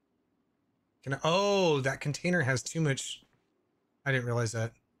 Can I, oh, that container has too much. I didn't realize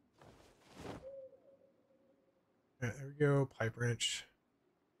that. Alright, there we go. Pipe wrench.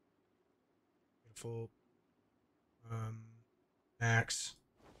 Beautiful. Axe.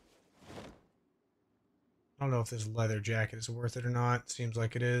 I don't know if this leather jacket is worth it or not. Seems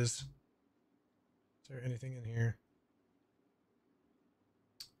like it is. Is there anything in here?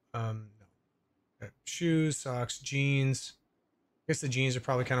 No. Okay. Shoes, socks, jeans. I guess the jeans are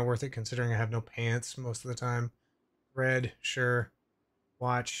probably kind of worth it considering I have no pants most of the time. Red, sure.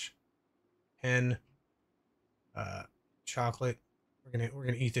 Watch. Pen. Chocolate. We're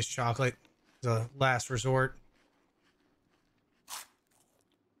gonna eat this chocolate. The last resort.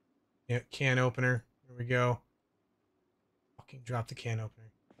 Yeah, can opener. There we go. Fucking drop the can opener.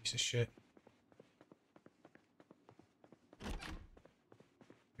 Piece of shit. There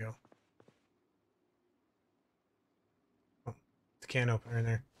we go. Oh, the can opener in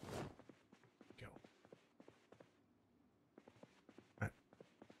there. Go. Alright.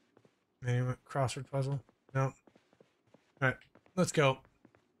 Anyway, crossword puzzle? No. Alright, let's go.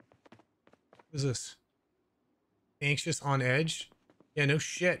 What is this? Anxious on edge? Yeah, no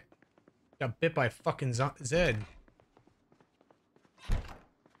shit. Got bit by fucking Zed.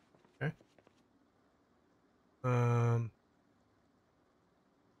 Okay. Oh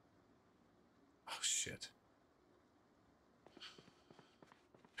shit.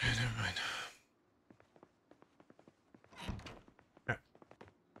 Never mind. Alright. Let's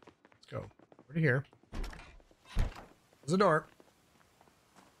go. Over to here. Close the door.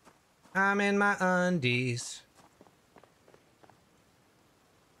 I'm in my undies.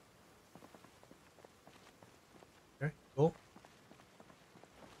 Okay, cool.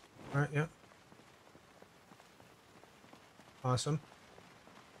 Alright, yeah. Awesome.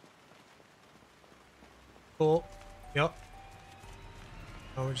 Cool. Yep.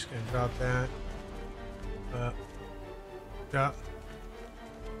 Oh, we're just gonna drop that. Drop.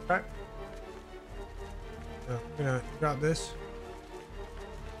 Okay. So I'm gonna drop this.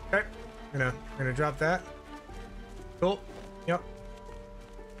 Okay. We're gonna drop that. Cool. Yep.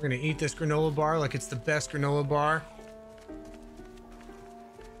 We're gonna eat this granola bar like it's the best granola bar.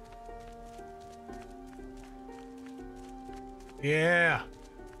 Yeah.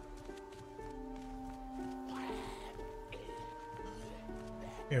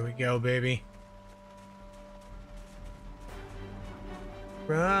 Here we go, baby.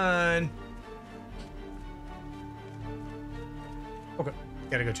 Run. Okay.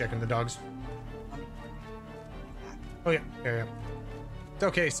 Gotta go check on the dogs. Oh, yeah. Yeah. It's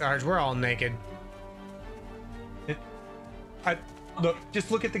okay, Sarge. We're all naked. Look,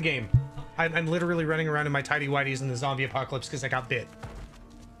 just look at the game. I'm literally running around in my tidy whities in the zombie apocalypse because I got bit.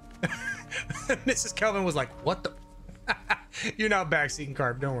 Mrs. Kelvin was like, what the? You're not backseating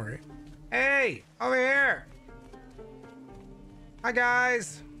carp, don't worry. Hey, over here. Hi,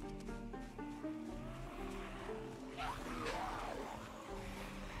 guys.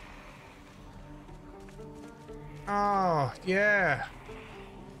 Oh, yeah.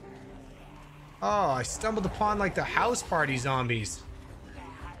 Oh, I stumbled upon like the house party zombies.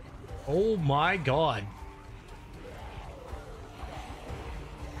 Oh my god.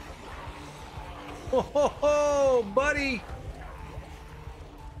 Oh, ho, ho, buddy.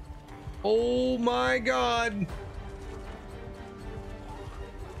 Oh my god.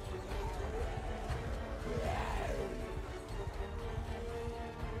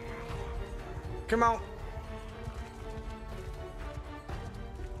 Come on.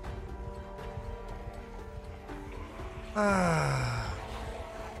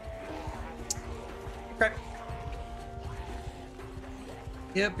 Okay.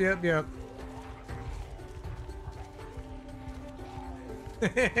 Yep.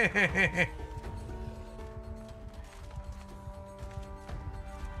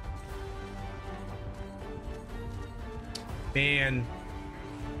 Man,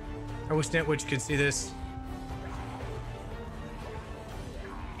 I wish Netwitch could see this.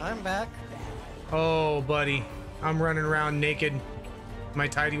 I'm back. Oh, buddy. I'm running around naked. My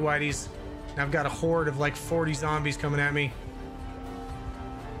tidy whities. And I've got a horde of like 40 zombies coming at me.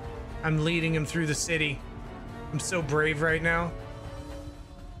 I'm leading them through the city. I'm so brave right now.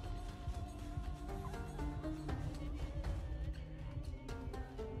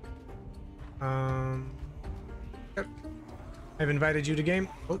 Yep. I've invited you to game.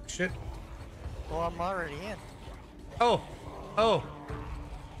 Oh, shit. Well, I'm already in. Oh.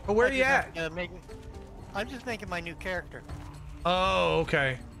 Where are you at? I'm just making my new character. Oh,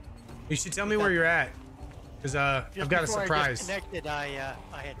 okay. You should tell me where you're at, because I've got a surprise. I disconnected, I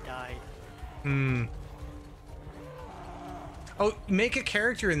had died. Oh, make a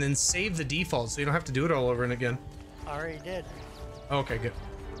character and then save the default, so you don't have to do it all over and again. I already did. Okay, good.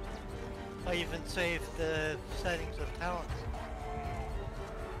 I even saved the settings of talents.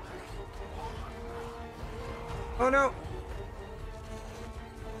 Oh no.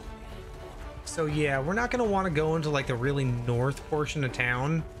 So yeah, we're not gonna want to go into like the really north portion of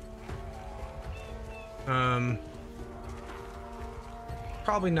town.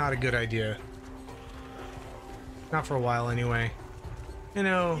 Probably not a good idea. Not for a while anyway. You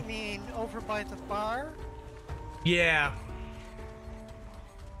know. You mean over by the bar? Yeah.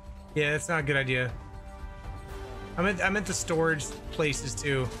 Yeah, that's not a good idea. I meant the storage places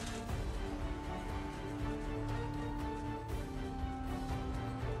too.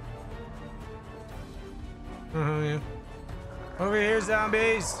 Yeah. Over here,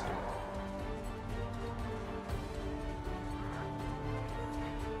 zombies.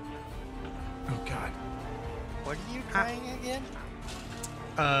 Oh god. What are you trying again?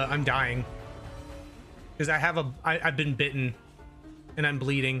 I'm dying. Because I've been bitten. And I'm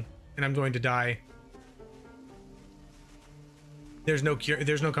bleeding. And I'm going to die. There's no cure.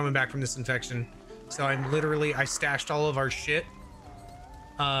 There's no coming back from this infection. So I stashed all of our shit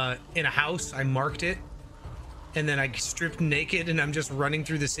in a house. I marked it. And then I stripped naked and I'm just running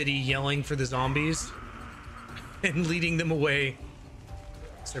through the city yelling for the zombies and leading them away.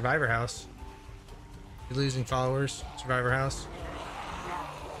 Survivor house. You're losing followers. Survivor house.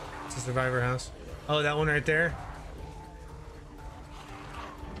 It's a survivor house. Oh, that one right there.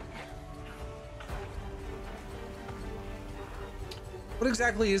 What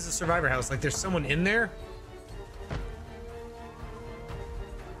exactly is the survivor house? Like there's someone in there?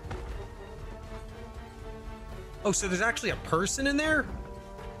 Oh, so there's actually a person in there?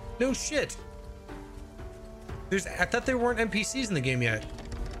 No shit. I thought there weren't NPCs in the game yet.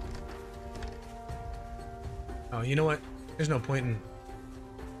 Oh, you know what? There's no point in...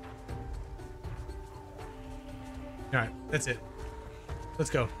 All right, that's it. Let's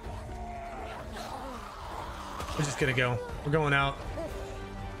go. We're just gonna go. We're going out.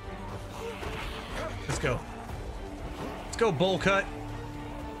 Let's go. Let's go, bowl cut.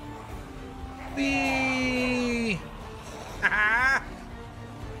 Whee! Ah!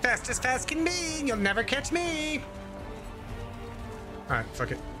 Fast as fast can be. You'll never catch me. All right,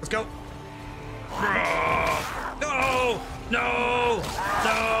 fuck it. Let's go. No! No! No! Ah!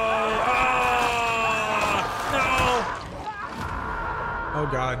 No! Oh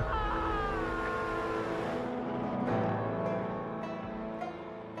God.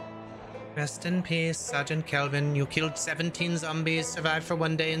 Rest in peace, Sergeant Kelvin. You killed 17 zombies, survived for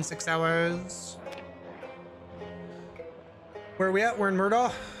 1 day and 6 hours. Where are we at? We're in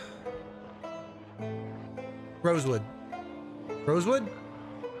Murdaugh. Rosewood. Rosewood?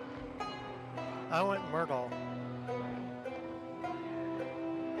 I went Myrtle.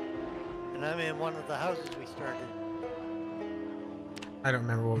 And I'm in one of the houses we started. I don't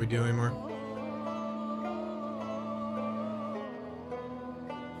remember what we do anymore.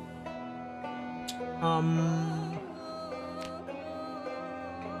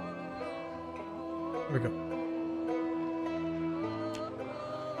 Here we go.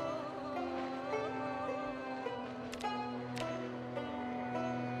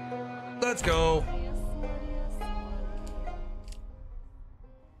 Let's go.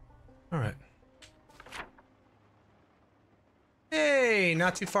 All right. Hey,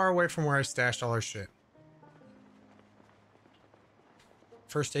 not too far away from where I stashed all our shit.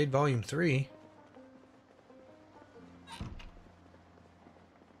 First Aid Volume 3.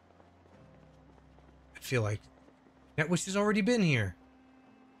 I feel like Netwish has already been here.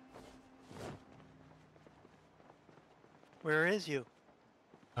 Where is you?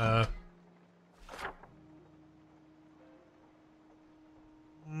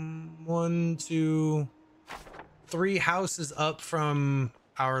 1, 2, 3 houses up from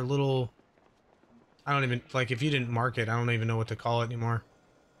our little, I don't even, like, if you didn't mark it, I don't even know what to call it anymore.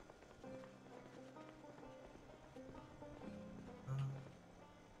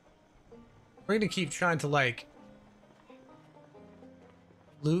 We're gonna keep trying to, like,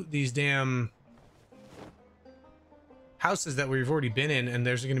 loot these damn houses that we've already been in, and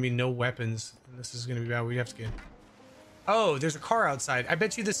there's gonna be no weapons, and this is gonna be bad. We have to get. Oh, there's a car outside. I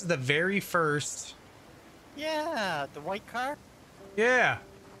bet you this is the very first. Yeah, the white car? Yeah.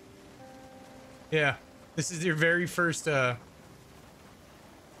 Yeah. This is your very first, Oh,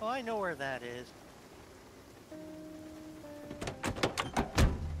 I know where that is.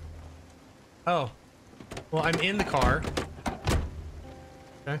 Oh. Well, I'm in the car.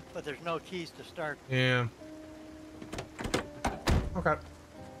 Okay. But there's no keys to start. Yeah. Okay.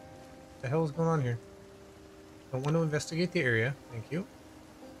 The hell is going on here? Don't want to investigate the area. Thank you.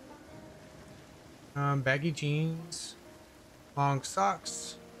 Baggy jeans. Long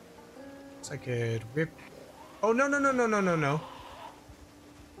socks. Guess I could rip. Oh, no, no, no, no, no, no, no.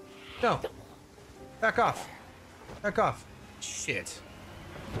 No. Back off. Back off. Shit.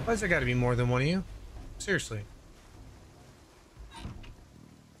 Why's there gotta be more than one of you? Seriously.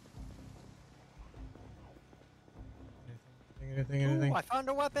 Anything? Ooh, I found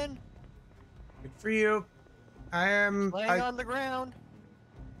a weapon. Good for you. I am Laying on the ground.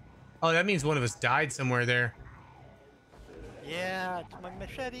 Oh, that means one of us died somewhere there. Yeah, it's my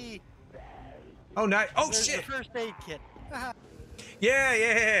machete. Oh, nice. Oh, There's shit. the first aid kit.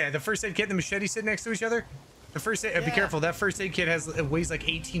 Yeah. The first aid kit and the machete sit next to each other. The first aid, be Yeah. careful. That first aid kit weighs like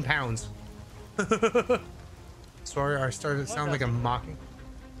 18 pounds. Sorry, I started to sound like I'm mocking.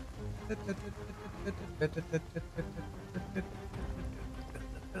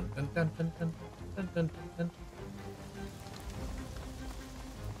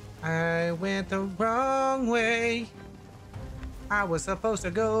 I went the wrong way. I was supposed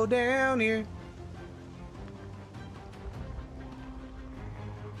to go down here.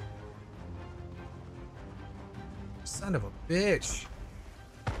 Son of a bitch.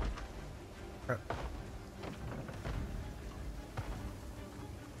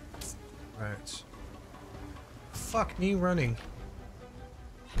 Right. Fuck me running.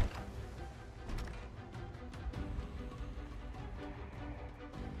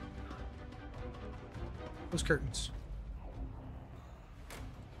 Those curtains.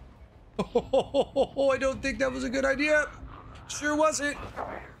 Oh, I don't think that was a good idea. Sure wasn't.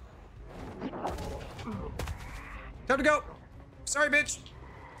 Time to go. Sorry, bitch.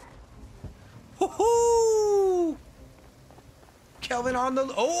 Woohoo! Kelvin on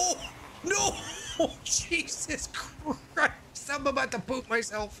the. Oh no! Oh, Jesus Christ! I'm about to poop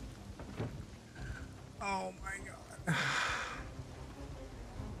myself. Oh my God.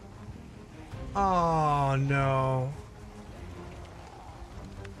 Oh no.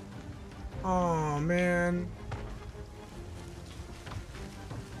 Oh, man.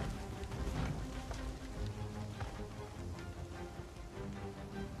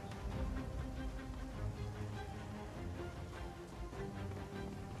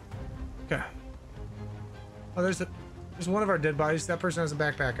 Okay. Oh, there's one of our dead bodies. That person has a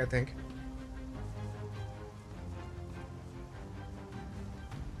backpack, I think.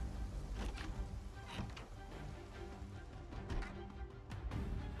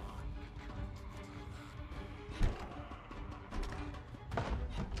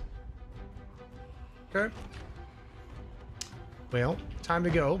 Okay. Well, time to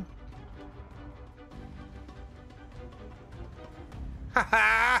go. Ha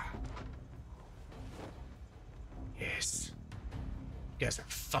ha! Yes. You guys are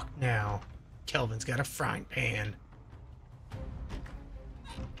fucked now. Kelvin's got a frying pan.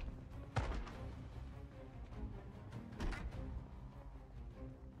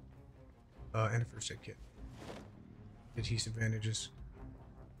 And a first aid kit. Adhesive bandages.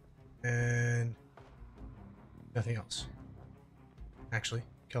 And nothing else. Actually,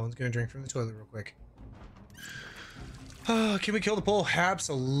 Kelvin's gonna drink from the toilet real quick. Can we kill the poll?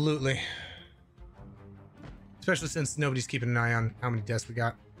 Absolutely. Especially since nobody's keeping an eye on how many deaths we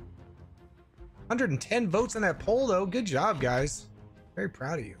got. 110 votes on that poll, though. Good job, guys. Very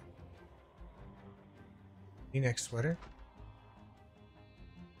proud of you. V-neck sweater.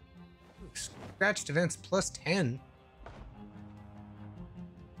 Ooh, scratched events plus 10.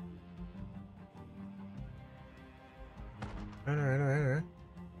 Alright.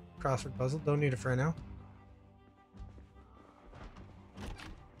 Crossword puzzle. Don't need it for right now.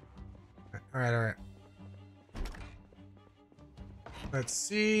 Alright. Let's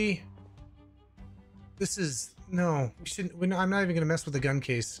see. This is... No, we shouldn't... I'm not even going to mess with the gun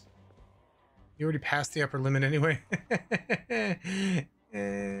case. You already passed the upper limit anyway. You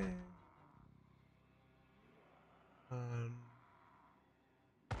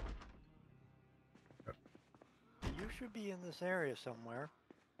should be in this area somewhere.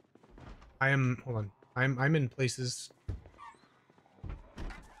 I am... Hold on. I'm in places...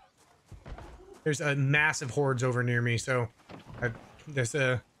 There's a massive hordes over near me, so... There's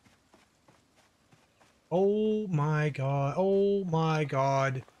a... Oh my god. Oh my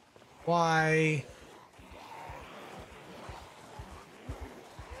god. Why?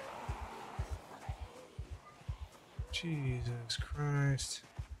 Jesus Christ.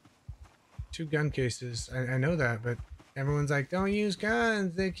 2 gun cases. I know that, but everyone's like, don't use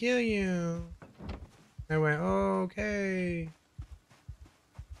guns, they kill you. I went, okay.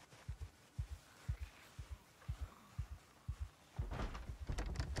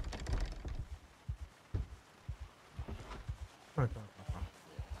 Come on.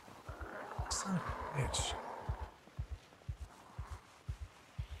 Son of a bitch.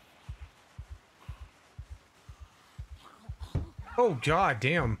 Oh god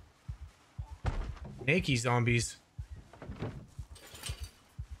damn. Naked zombies.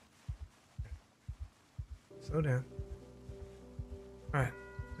 Slow down. Alright.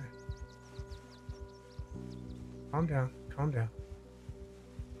 Calm down. Calm down.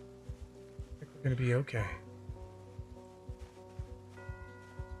 I think we're gonna be okay.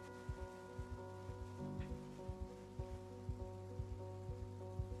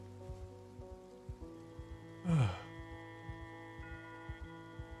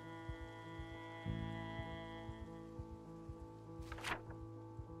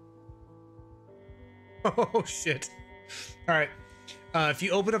 Oh shit. Alright. If you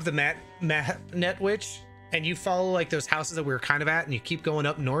open up the net witch and you follow like those houses that we were kind of at and you keep going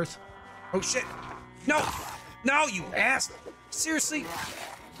up north. Oh shit. No! No, you ass! Seriously?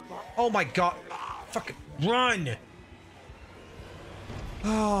 Oh my god. Fucking run!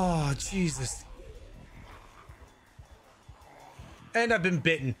 Oh, Jesus. And I've been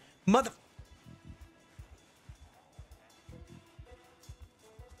bitten. Mother...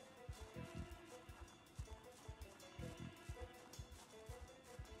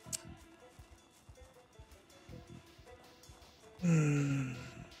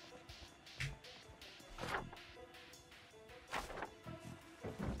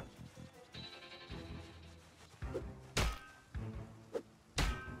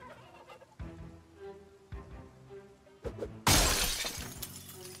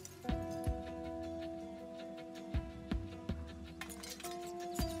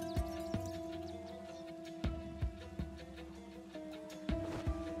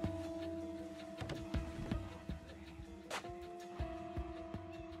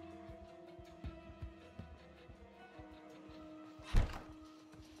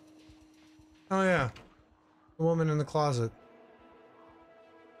 Oh yeah, the woman in the closet.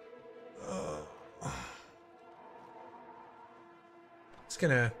 Just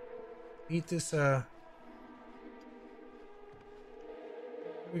gonna eat this, what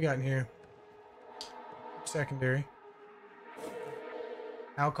we got in here? Secondary.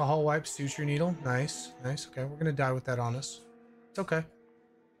 Alcohol wipe, suture needle. Nice, nice. Okay, we're gonna die with that on us. It's okay.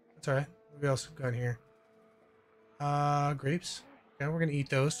 That's alright. What else we got in here? Grapes. Okay, we're gonna eat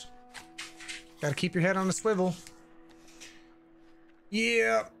those. Gotta keep your head on a swivel.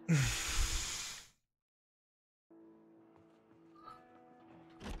 Yeah.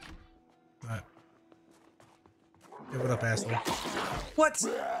 Alright. Hey, what up, asshole? What?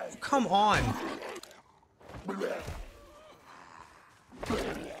 Come on.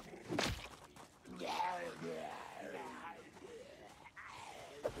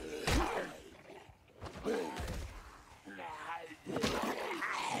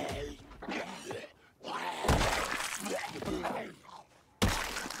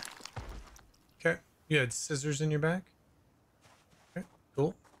 Okay, you had scissors in your back? Okay,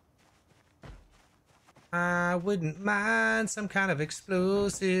 cool. I wouldn't mind some kind of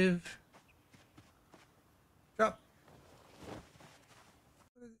explosive. Drop.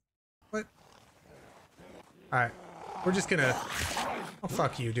 What? Alright, we're just gonna... Oh,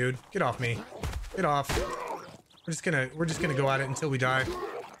 fuck you, dude. Get off me. Get off. We're just gonna go at it until we die.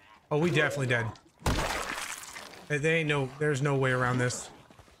 Oh, we definitely dead. There's no way around this.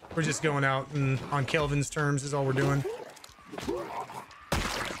 We're just going out and on Kelvin's terms is all we're doing.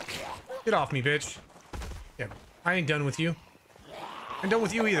 Get off me, bitch. Yeah, I ain't done with you. I'm done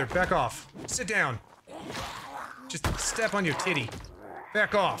with you either. Back off. Sit down. Just step on your titty.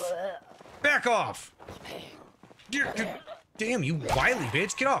 Back off. Back off. Damn, you wily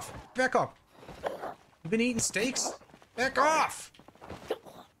bitch. Get off. Back off. You been eating steaks? Back off.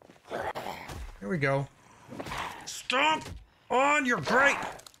 There we go. Stomp on your grape.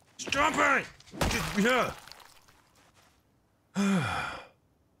 Stomp on it. Yeah.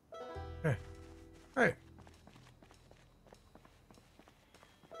 Hey. Hey.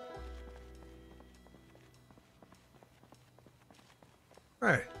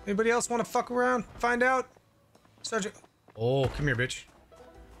 Alright. Anybody else want to fuck around? Find out? Sergeant. Oh, come here, bitch. I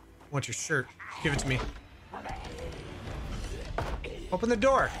want your shirt. Give it to me. Open the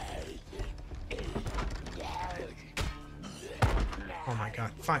door. Oh my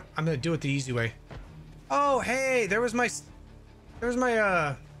god. Fine. I'm gonna do it the easy way. Oh, hey, there was my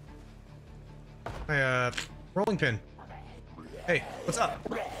rolling pin. Hey, what's up?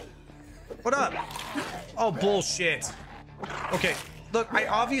 What up? Oh, bullshit. Okay, look, I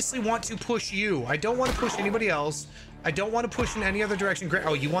obviously want to push you. I don't want to push anybody else. I don't want to push in any other direction.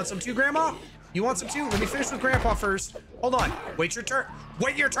 Oh, you want some too, Grandma? You want some too? Let me finish with Grandpa first. Hold on. Wait your turn.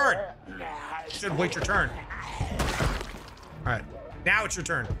 Wait your turn. You should wait your turn. All right. Now it's your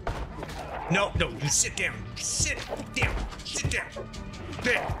turn. No, no, you sit down. Sit down. Sit down.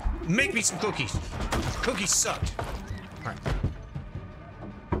 There. Make me some cookies. Cookies sucked. All right.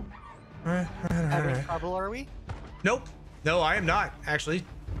 All right. Having trouble, are we? Nope. No, I am not, actually.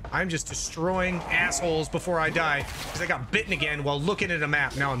 I'm just destroying assholes before I die because I got bitten again while looking at a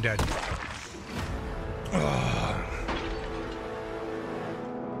map. Now I'm dead.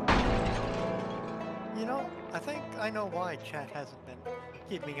 You know, I think I know why chat hasn't been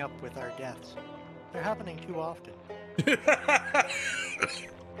keeping up with our deaths. They're happening too often.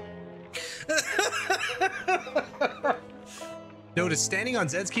 Notice standing on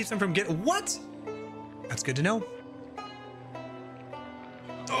Zeds keeps them from getting... What? That's good to know.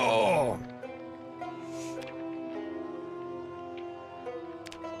 Oh.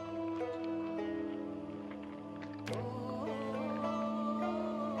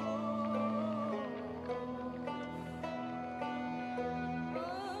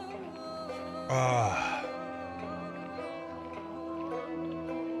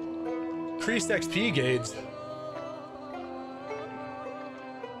 Increased XP gauge.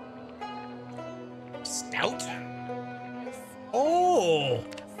 Stout? Oh!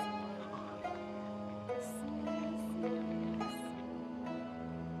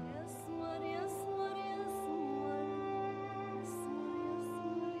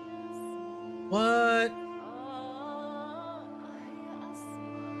 What?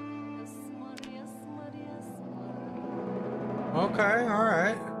 Okay, all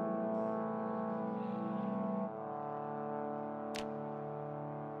right.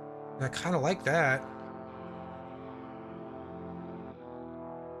 I kind of like that.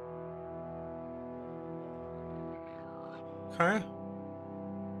 Okay.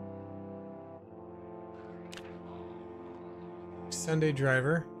 Sunday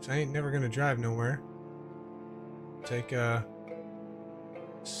driver. So I ain't never gonna drive nowhere. Take a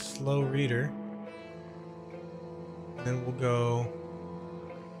slow reader. Then we'll go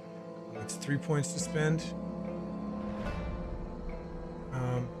It's 3 points to spend.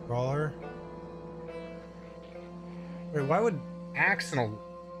 Brawler. Wait, why would axe and a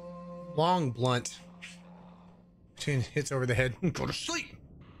long blunt between hits over the head and go to sleep?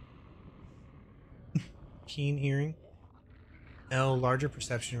 Keen hearing. L, larger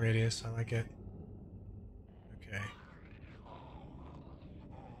perception radius. I like it. Okay.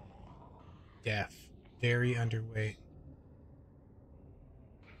 Deaf. Very underweight.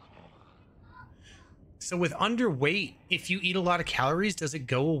 So with underweight, if you eat a lot of calories, does it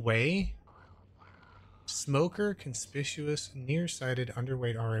go away? Smoker, conspicuous, nearsighted,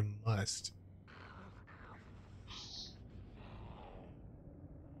 underweight are a must.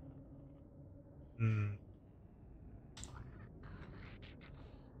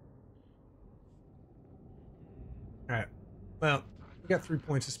 Alright. Well, we got 3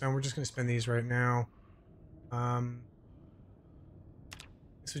 points to spend. We're just going to spend these right now.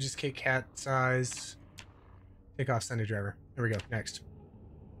 This would just take cat size. Take off Sunday driver. There we go. Next.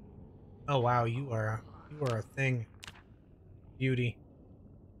 Oh wow, you are a thing. Beauty.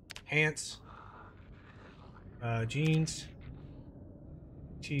 Pants. Jeans.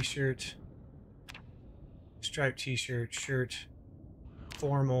 T-shirt. Striped t-shirt. Shirt.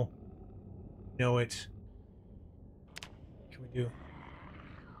 Formal. Know it. What can we do?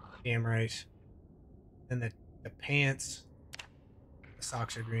 Damn right. Then the pants. The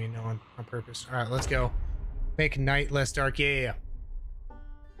socks are green. No, on purpose. All right, let's go. Make night less dark. Yeah.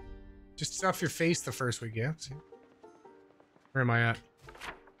 Just stuff your face the first week. Yeah. See? Where am I at?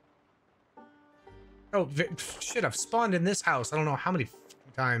 Oh, shit. I've spawned in this house. I don't know how many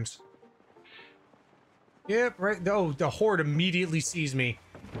times. Yep, right. Oh, the horde immediately sees me.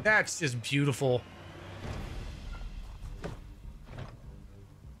 That's just beautiful.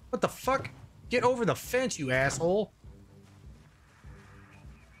 What the fuck? Get over the fence, you asshole.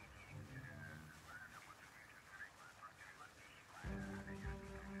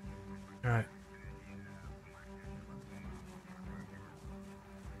 Alright.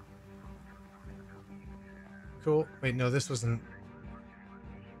 Cool. Wait, no, this wasn't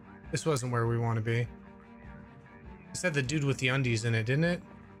where we want to be. It said the dude with the undies in it, didn't it?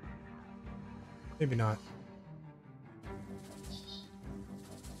 Maybe not.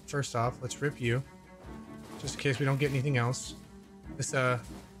 First off, let's rip you. Just in case we don't get anything else. This,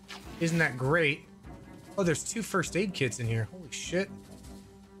 isn't that great. Oh, there's 2 first aid kits in here. Holy shit.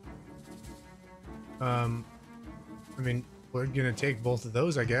 I mean, we're gonna take both of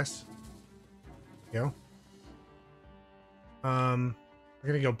those, I guess. Go. We're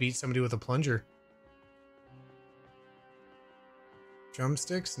gonna go beat somebody with a plunger.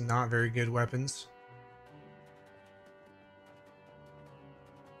 Drumsticks, not very good weapons.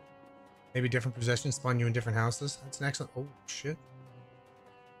 Maybe different possessions spawn you in different houses. That's an excellent. Oh shit.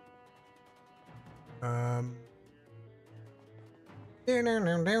 That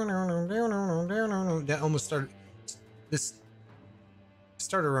almost started. This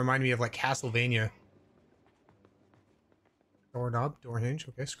started to remind me of like Castlevania. Doorknob, door hinge.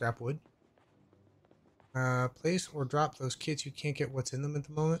 Okay, scrap wood. Place or drop those kits. You can't get what's in them at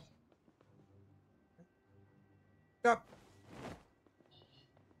the moment. Stop.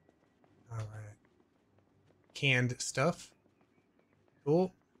 All right. Canned stuff.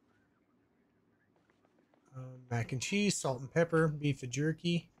 Cool. Mac and cheese, salt and pepper, beef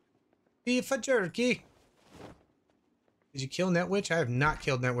jerky. Beef jerky. Did you kill Netwitch? I have not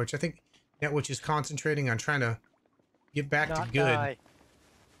killed Netwitch. I think Netwitch is concentrating on trying to get back to good. Die.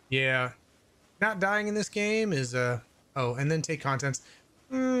 Yeah. Not dying in this game is oh, and then take contents.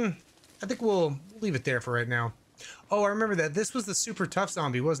 I think we'll leave it there for right now. Oh, I remember that. This was the super tough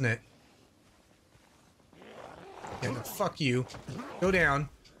zombie, wasn't it? Yeah, no, fuck you. Go down.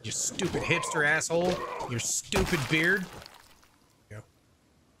 You stupid hipster asshole. Your stupid beard. Go. I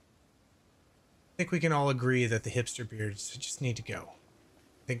think we can all agree that the hipster beards just need to go.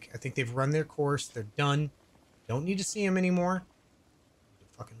 I think they've run their course. They're done. Don't need to see them anymore.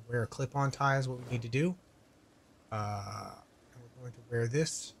 Fucking wear a clip-on tie is what we need to do. And we're going to wear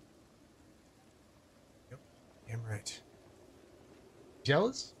this. Yep. Damn right.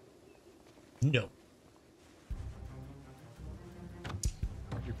 Jealous? No.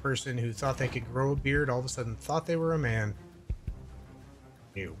 Every person who thought they could grow a beard all of a sudden thought they were a man.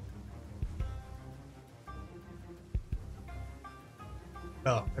 Ew.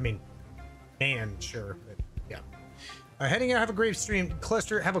 Oh, I mean, man, sure, but yeah. Heading out, have a great stream.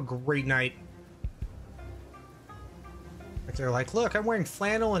 Cluster, have a great night. Like they're like, look, I'm wearing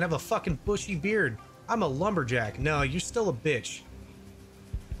flannel and have a fucking bushy beard. I'm a lumberjack. No, you're still a bitch.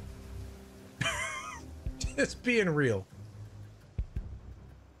 Just being real.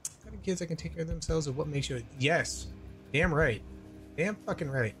 Gotta kids that can take care of themselves and what makes you... Yes. Damn right. Damn fucking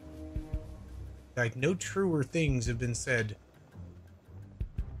right. Like, no truer things have been said.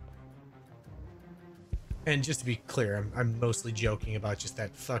 And just to be clear, I'm mostly joking about just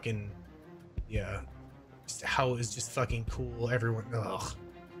that fucking... Yeah. Just how it was just fucking cool. Everyone... Ugh.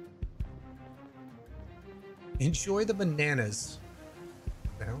 Enjoy the bananas.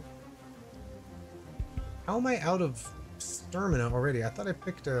 What the hell? How am I out of stamina already? I thought I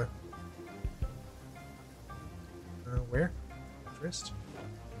picked a... where? Wrist?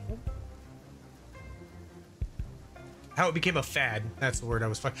 How it became a fad. That's the word I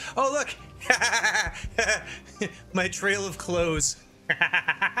was fucking... Oh, look! My trail of clothes.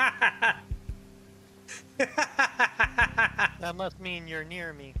 That must mean you're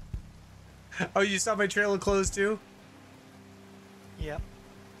near me. Oh, you saw my trail of clothes too? Yep.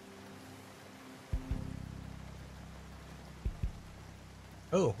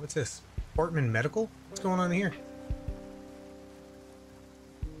 Oh, what's this? Portman Medical? What's going on here?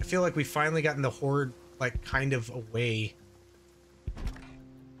 I feel like we finally gotten the horde, like, kind of away.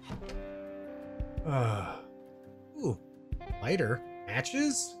 Ooh. Lighter?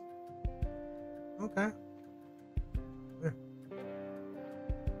 Matches? Okay. There.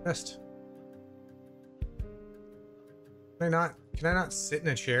 Best. Can I not sit in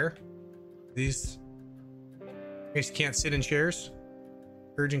a chair? These... I guess you can't sit in chairs?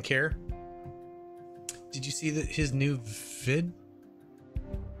 Urgent care. Did you see his new vid?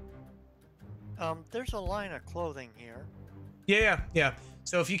 There's a line of clothing here. Yeah.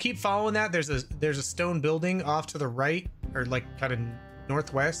 So if you keep following that, there's a stone building off to the right, or like kind of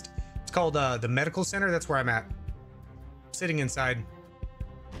northwest. It's called the medical center. That's where I'm at. Sitting inside.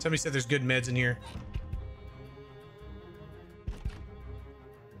 Somebody said there's good meds in here.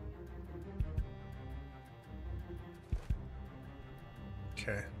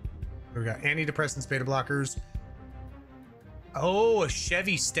 Okay. We got antidepressants, beta blockers. Oh, a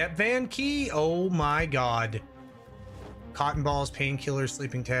Chevy step van key? Oh my god. Cotton balls, painkillers,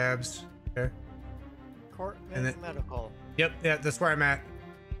 sleeping tabs. Okay. Cortland Medical. Yep, yeah, that's where I'm at.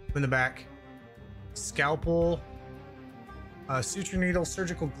 I'm in the back. Scalpel. Suture needle,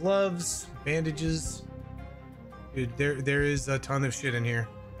 surgical gloves, bandages. Dude, there is a ton of shit in here.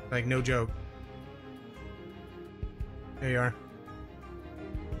 Like, no joke. There you are.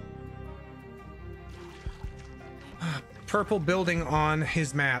 Purple building on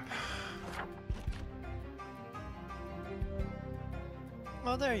his map.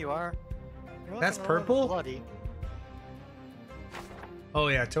 Oh, there you are. You're That's looking a little purple? bloody. Oh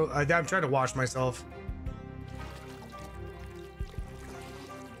yeah, I'm trying to wash myself.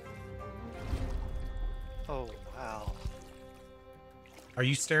 Oh, wow. Are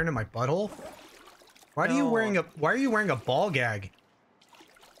you staring at my butthole? Why are you No. wearing a ball gag?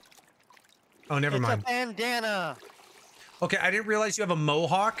 Oh, never mind. It's a bandana. Okay, I didn't realize you have a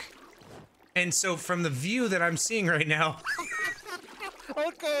mohawk. And so from the view that I'm seeing right now...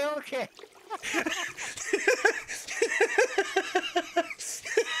 Okay.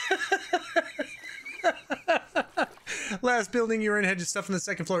 Last building you were in had just stuff on the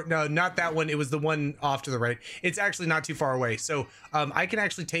second floor. No, not that one. It was the one off to the right. It's actually not too far away. So I can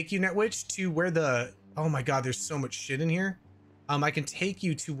actually take you, Netwitch, to where the... Oh my god, there's so much shit in here. I can take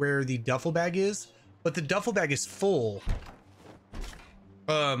you to where the duffel bag is, but the duffel bag is full.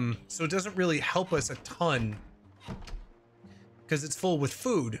 So it doesn't really help us a ton because it's full with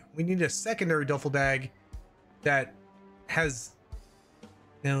food. We need a secondary duffel bag that has,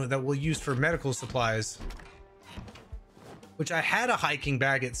 that we'll use for medical supplies, which I had a hiking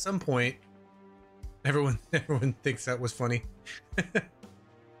bag at some point. Everyone thinks that was funny.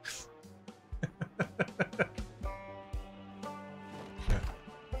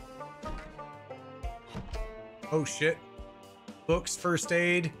 Oh shit. Books, first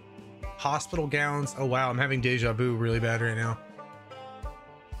aid, hospital gowns. Oh wow, I'm having deja vu really bad right now.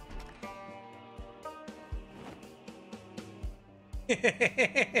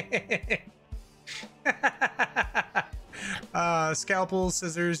 Scalpels,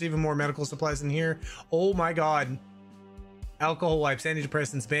 scissors, even more medical supplies in here. Oh my god. Alcohol wipes,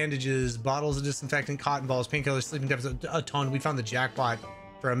 antidepressants, bandages, bottles of disinfectant, cotton balls, painkillers, sleeping tabs, a ton. We found the jackpot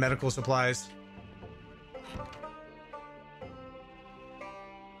for medical supplies.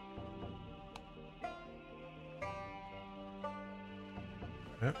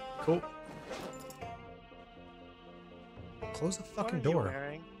 Yep, cool. Close the fucking What are you door.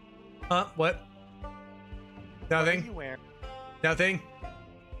 wearing? Huh? What? What are Nothing. you wearing? Nothing.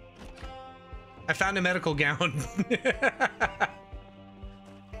 I found a medical gown.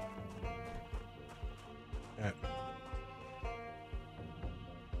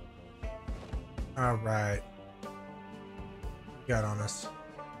 All right. Got on us.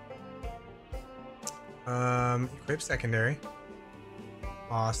 Equip secondary.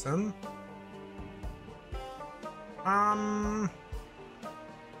 Awesome.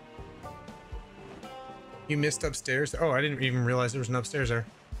 You missed upstairs. Oh, I didn't even realize there was an upstairs there.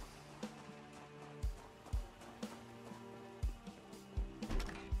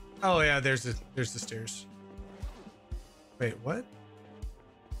 Oh yeah, there's the stairs. Wait, what?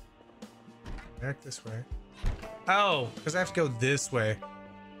 Back this way. Oh, because I have to go this way.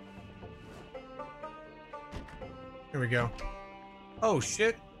 Here we go. Oh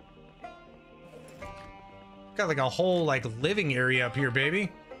shit. Got like a whole like living area up here,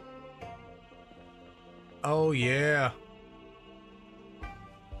 baby. Oh yeah.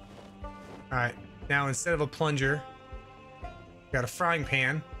 All right, now instead of a plunger, got a frying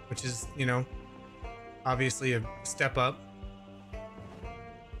pan, which is, you know, obviously a step up.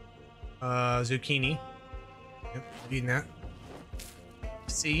 Zucchini. Yep, eating that.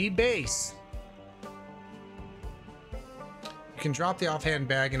 C base. You can drop the offhand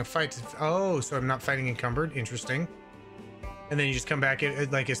bag in a fight. Oh, so I'm not fighting encumbered. Interesting. And then you just come back,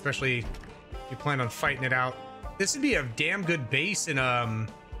 like, especially if you plan on fighting it out. This would be a damn good base in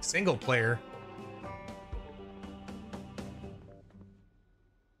single player.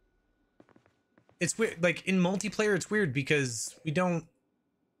 It's weird, like in multiplayer it's weird because we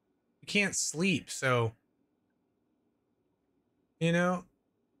can't sleep, so you know.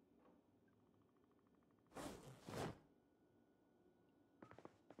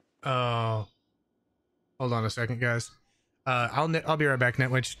 Oh, hold on a second, guys. I'll be right back,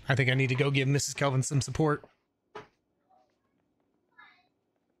 Netwitch. I think I need to go give Mrs. Kelvin some support.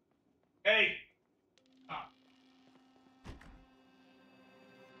 Hey.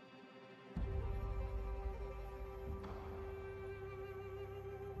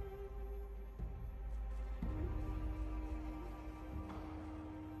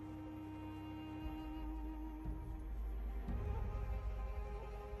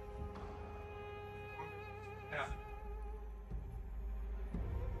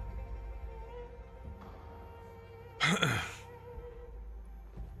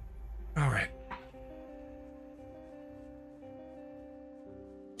 All right.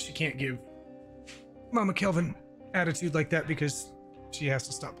 She can't give Mama Kelvin attitude like that because she has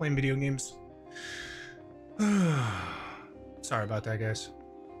to stop playing video games. Sorry about that, guys.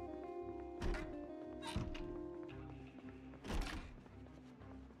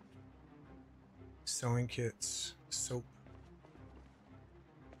 Sewing kits, soap,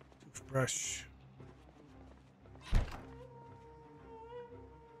 toothbrush.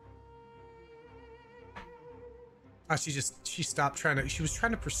 Oh, she stopped trying to, she was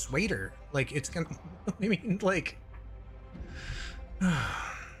trying to persuade her. Like, it's gonna, I mean, like,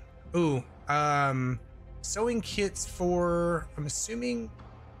 ooh, sewing kits for, I'm assuming,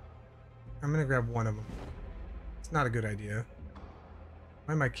 I'm gonna grab one of them. It's not a good idea.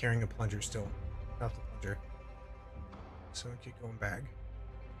 Why am I carrying a plunger still? Off the plunger. Sewing kit going bag.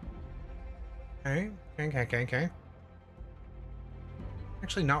 Okay.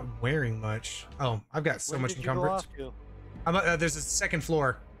 Actually not wearing much. Oh, I've got so much encumbrance. There's a second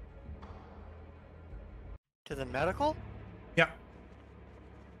floor. To the medical? Yep.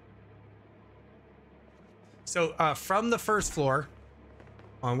 So from the first floor,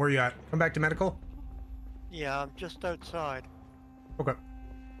 on where you at? Come back to medical? Yeah, I'm just outside. Okay.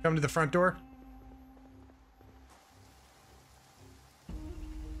 Come to the front door.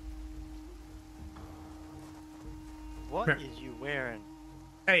 What Here. is you wearing?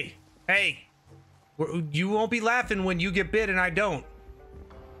 Hey, you won't be laughing when you get bit and I don't.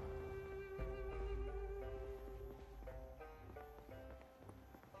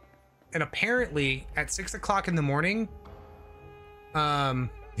 And apparently at 6 o'clock in the morning, yeah,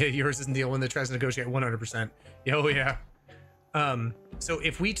 yours isn't the one that tries to negotiate 100%. Oh yeah. So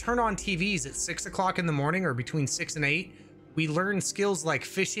if we turn on TVs at 6 o'clock in the morning or between 6 and 8, we learn skills like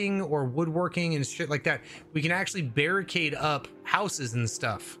fishing or woodworking and shit like that. We can actually barricade up houses and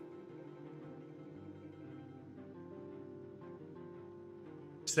stuff.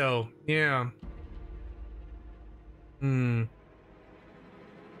 So, yeah.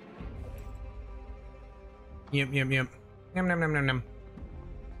 Yep. Nom.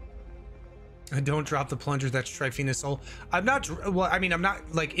 Don't drop the plunger, that's Trifina Soul. I'm not, well, I mean, I'm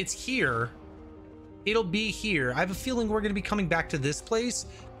not, like, it's here. It'll be here. I have a feeling we're going to be coming back to this place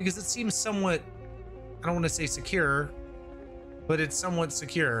because it seems somewhat, I don't want to say secure, but it's somewhat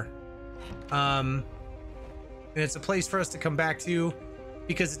secure. And it's a place for us to come back to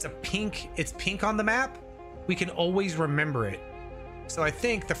because it's pink on the map. We can always remember it. So I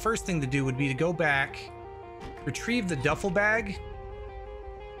think the first thing to do would be to go back, retrieve the duffel bag.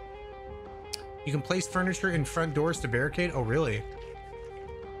 You can place furniture in front doors to barricade. Oh, really?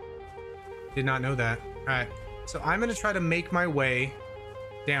 Did not know that. All right. So I'm going to try to make my way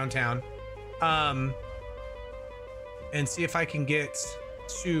downtown. And see if I can get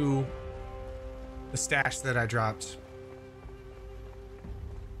to the stash that I dropped.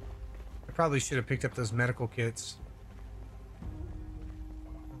 I probably should have picked up those medical kits.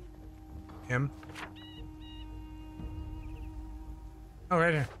 Him. Oh,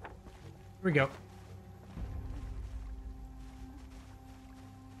 right here. Here we go.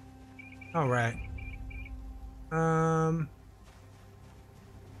 All right.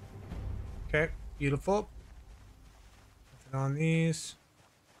 Okay, beautiful. Nothing on these.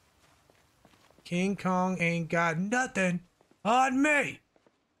 King Kong ain't got nothing on me.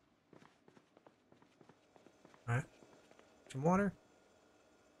 All right. Some water.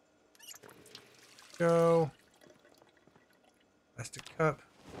 Go. Plastic cup.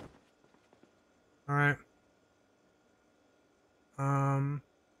 All right.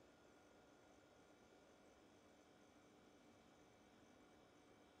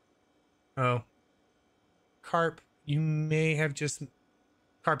 Oh. Carp, you may have just...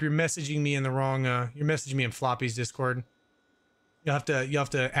 Carp, you're messaging me in the wrong... you're messaging me in Floppy's Discord. You'll have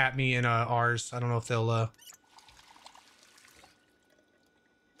to at me in ours. I don't know if they'll... Or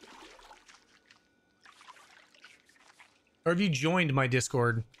have you joined my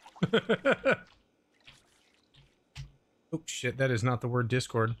Discord? Oh, shit. That is not the word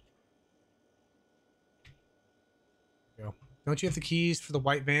Discord. There we go. Don't you have the keys for the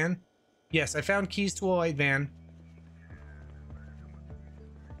white van? Yes, I found keys to a white van.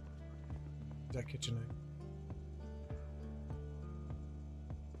 Is that kitchen?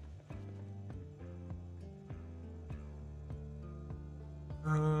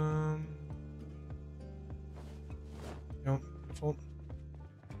 No, beautiful.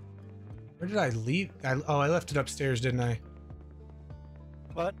 Where did I leave? Oh, I left it upstairs, didn't I?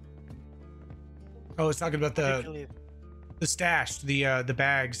 What? Oh, it's talking about Where did you leave? the stash, the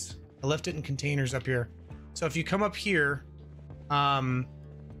bags. I left it in containers up here. So if you come up here,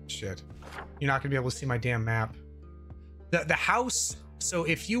 shit, you're not gonna be able to see my damn map. The house. So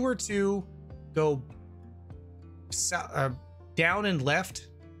if you were to go down and left,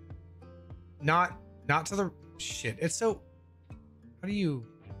 not to the shit. It's so. How do you?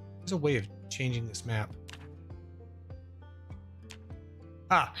 There's a way of changing this map.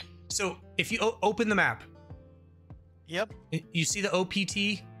 Ah, so if you open the map. Yep. You see the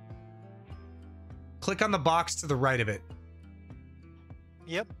OPT? Click on the box to the right of it.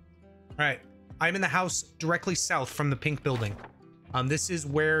 Yep. All right. I'm in the house directly south from the pink building. This is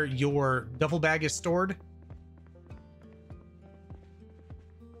where your duffel bag is stored.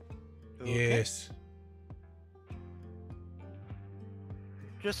 Okay. Yes.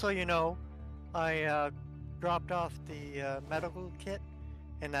 Just so you know, I dropped off the medical kit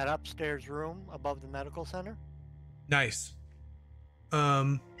in that upstairs room above the medical center. Nice.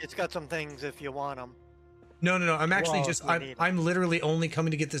 It's got some things if you want them. No. I'm actually Well, just if you need 'em. I'm literally only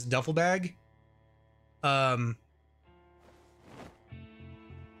coming to get this duffel bag. And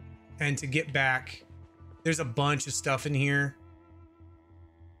to get back, there's a bunch of stuff in here.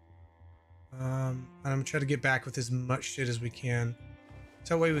 And I'm gonna try to get back with as much shit as we can.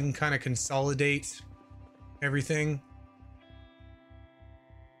 So that way we can kind of consolidate everything.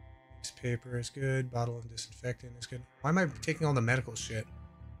 Newspaper is good. Bottle of disinfectant is good. Why am I taking all the medical shit?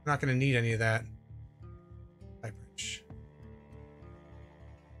 I'm not gonna need any of that. Pipe wrench.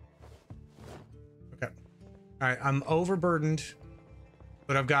 Okay. All right. I'm overburdened,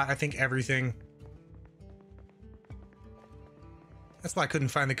 but I've got, I think, everything. That's why I couldn't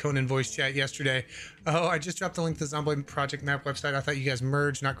find the Conan voice chat yesterday. Oh, I just dropped the link to the Zomboid project map website. I thought you guys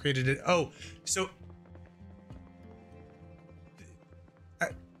merged, not created it. Oh, so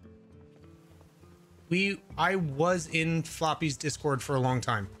I was in Floppy's Discord for a long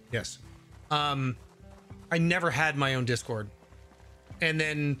time. Yes. I never had my own Discord. And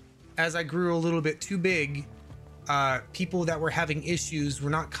then as I grew a little bit too big, people that were having issues were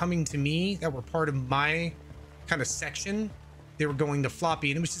not coming to me that were part of my kind of section. They were going to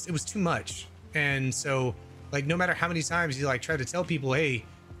Floppy, and it was too much. And so, like, no matter how many times you like try to tell people, hey,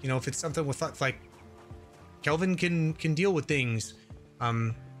 you know, if it's something with like Kelvin can deal with things,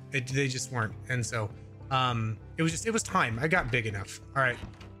 they just weren't. And so it was time. I got big enough. All right.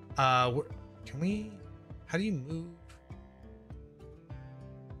 How do you move?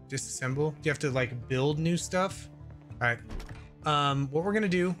 Disassemble? Do you have to like build new stuff? All right. What we're gonna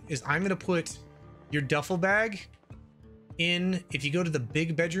do is I'm gonna put your duffel bag if you go to the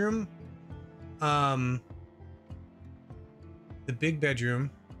big bedroom, the big bedroom.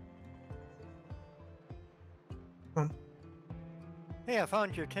 Come on. Hey, I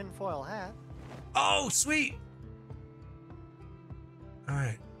found your tinfoil hat. Oh, sweet. All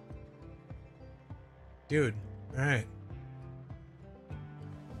right. Dude, all right.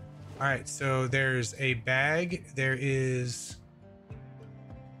 All right, so there's a bag. There is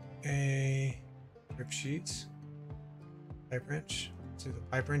a rip sheets, pipe wrench. Let's see the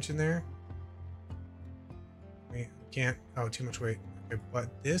pipe wrench in there. We can't. Oh, too much weight. Okay,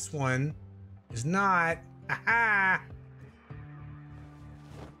 but this one is not. Aha!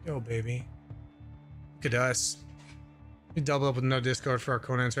 Yo, baby. Look at us. We double up with no Discord for our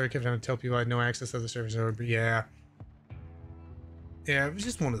Conan. Sorry, I kept having to tell people I had no access to the servers over, but yeah. Yeah, it was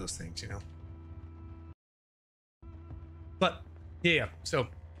just one of those things, you know. But yeah, so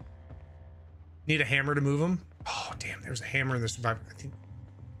need a hammer to move them. Oh damn, there's a hammer in the survivor. I think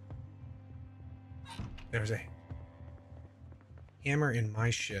there's a hammer in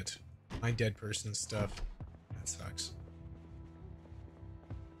my shit, my dead person stuff. That sucks.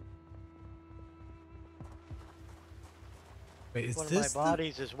 Wait, is One of this my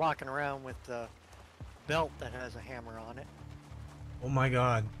bodies is walking around with the belt that has a hammer on it. Oh my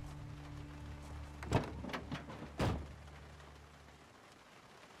god.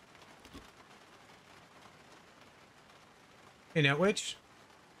 Hey, Netwitch?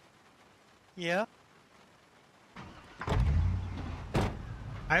 Yeah.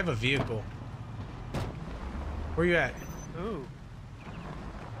 I have a vehicle. Where you at? Ooh.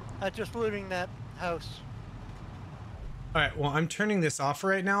 Just looting that house. All right, well, I'm turning this off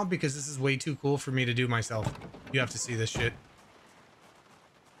right now because this is way too cool for me to do myself. You have to see this shit.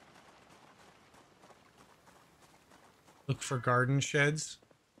 Look for garden sheds.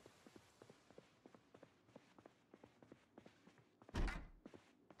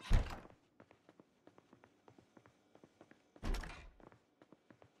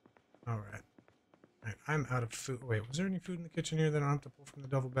 All right. All right, I'm out of food. Wait, was there any food in the kitchen here that I don't have to pull from the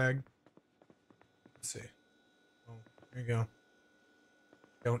duffel bag? Let's see. Oh, there you go.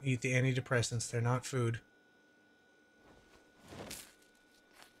 Don't eat the antidepressants. They're not food.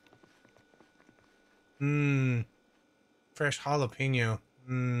 Mmm. Fresh jalapeno.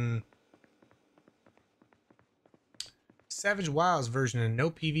 Mmm. Savage Wilds version and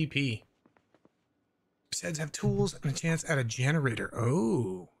no PvP. Sheds have tools and a chance at a generator.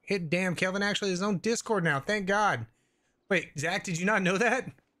 Oh. Hit damn Kelvin actually has his own Discord now. Thank God. Wait, Zach, did you not know that?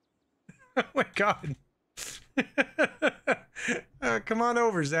 Oh my God. Come on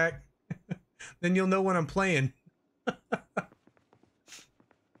over, Zach. Then you'll know when I'm playing. Why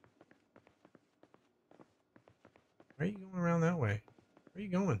are you going around that way? Where are you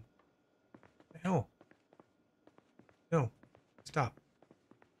going? What the hell? No. Stop.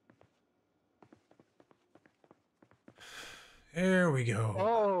 There we go.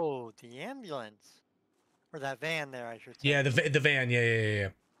 Oh, the ambulance. Or that van there, I should say. Yeah, the van. Yeah.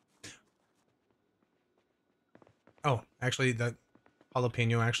 Oh, actually, that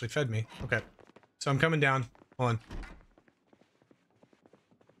jalapeno actually fed me. Okay. So I'm coming down. Hold on.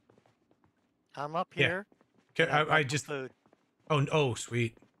 I'm up Yeah. here. Okay, I just... Food. Oh,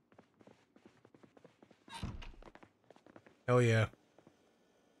 sweet. Hell yeah.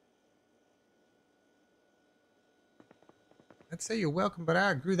 I'd say you're welcome, but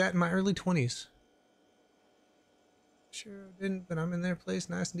I grew that in my early 20s. Sure didn't, but I'm in their place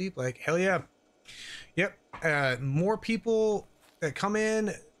nice and deep. Like, hell yeah. Yep. More people that come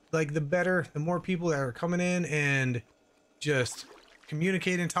in, like, the better. The more people that are coming in and just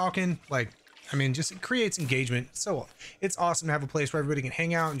communicating, talking, like, I mean, just it creates engagement. So it's awesome to have a place where everybody can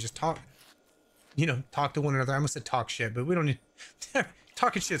hang out and just talk, you know, talk to one another. I almost said talk shit, but we don't need...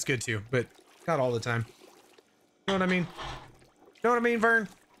 Talking shit's good too, but not all the time. You know what I mean? Know what I mean, Vern?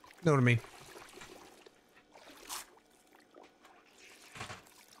 Know what I mean?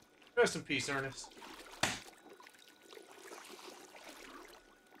 Rest in peace, Ernest.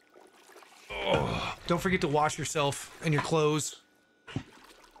 Oh, don't forget to wash yourself and your clothes.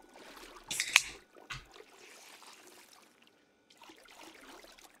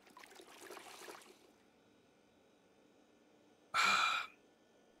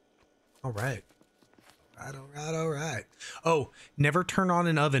 All right. All right. Oh, never turn on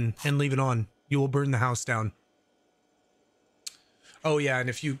an oven and leave it on. You will burn the house down. Oh yeah, and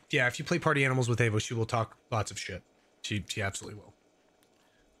if you play Party Animals with Ava, she will talk lots of shit. She absolutely will.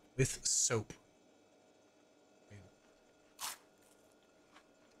 With soap.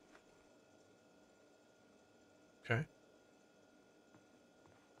 Okay.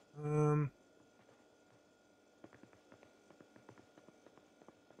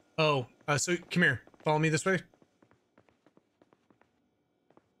 Oh, so come here. Follow me this way.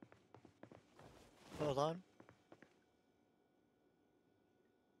 Hold on.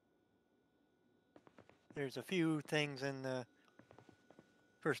 There's a few things in the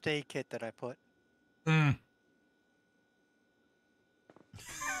first aid kit that I put. Hmm.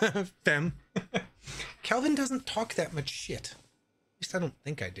 Fem. Kelvin doesn't talk that much shit. At least I don't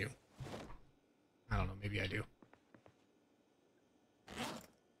think I do. I don't know. Maybe I do.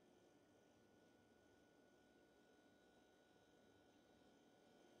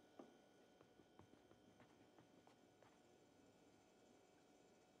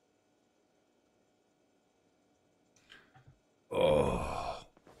 Oh.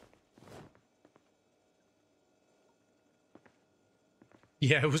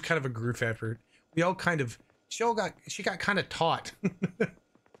 Yeah, it was kind of a group effort. We all kind of, she got kind of taught.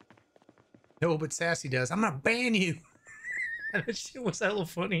 No, but Sassy does. I'm gonna ban you. That shit was hella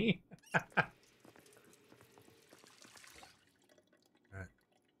funny. Alright.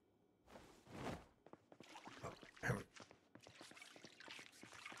 Oh, hang on.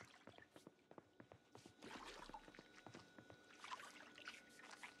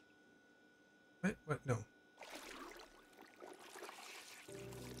 What? What? No.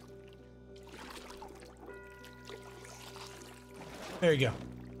 There you go.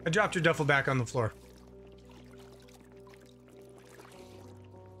 I dropped your duffel back on the floor.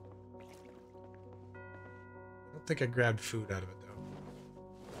 I don't think I grabbed food out of it,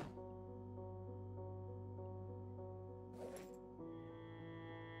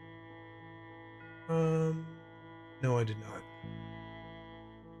 though. No, I did not.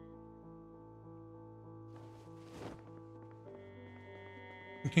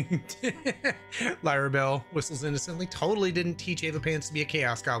 Lyra Bell whistles innocently. Totally didn't teach Ava Pants to be a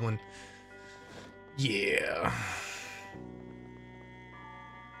chaos goblin. Yeah.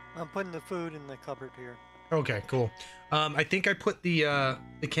 I'm putting the food in the cupboard here. Okay, cool. I think I put the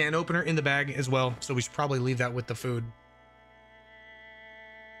can opener in the bag as well, so we should probably leave that with the food.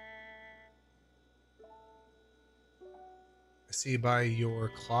 I see by your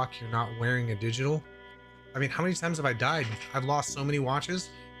clock you're not wearing a digital. I mean, how many times have I died? I've lost so many watches.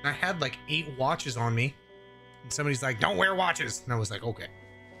 And I had like 8 watches on me. And somebody's like, don't wear watches. And I was like, okay.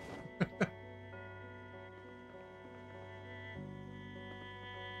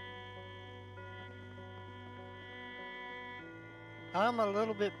 I'm a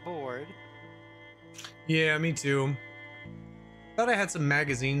little bit bored. Yeah, me too. Thought I had some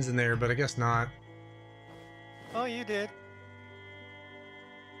magazines in there, but I guess not. Oh, you did.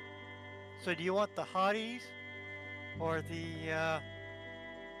 So do you want the hotties or the where's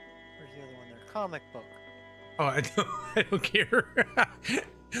the other one there? Comic book. Oh, I don't care.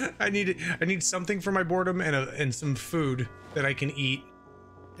 I need something for my boredom and some food that I can eat.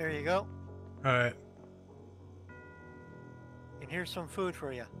 There you go. All right. And here's some food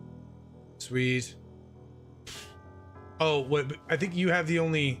for you. Sweet. Oh, what? I think you have the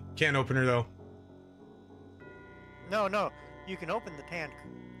only can opener though. No, you can open the canned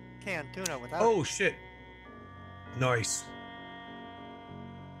tuna without. Oh shit. Nice.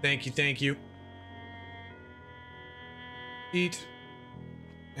 Thank you. Eat.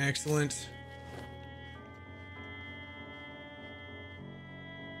 Excellent.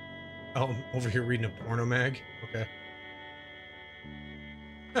 Oh, I'm over here reading a porno mag. Okay.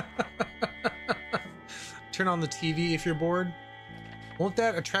 Turn on the TV if you're bored. Won't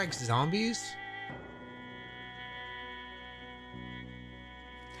that attract zombies?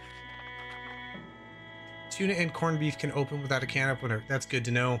 Tuna and corned beef can open without a can opener. That's good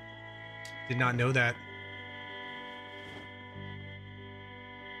to know. Did not know that.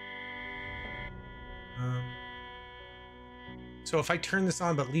 So if I turn this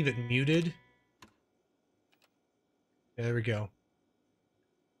on but leave it muted. Yeah, there we go.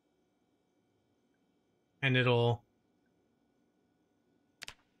 And it'll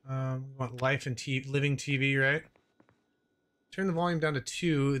we want life and living TV, right? Turn the volume down to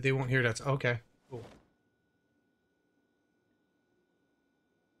 2. They won't hear that. Okay, cool.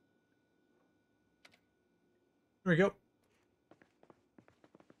 There we go.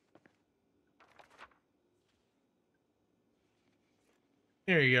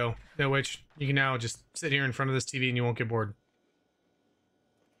 There you go. That which you can now just sit here in front of this TV and you won't get bored.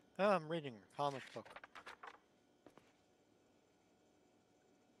 Oh, I'm reading a comic book.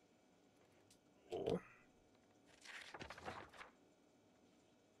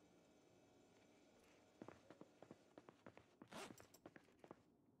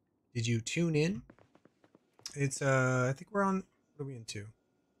 Did you tune in? It's I think we're on, what are we into?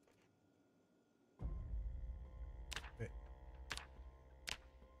 Wait.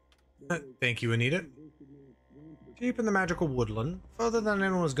 Thank you, Anita. Deep in the magical woodland, further than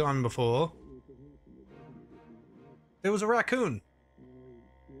anyone was gone before, there was a raccoon.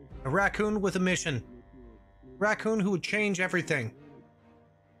 A raccoon with a mission. Raccoon who would change everything.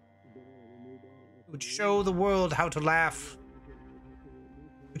 Who would show the world how to laugh.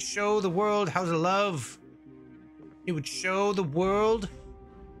 Would show the world how to love. He would show the world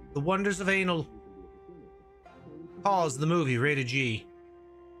the wonders of anal. Pause the movie, rated G.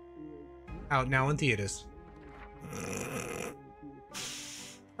 Out now in theaters. I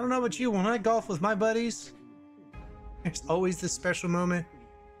don't know about you, when I golf with my buddies, there's always this special moment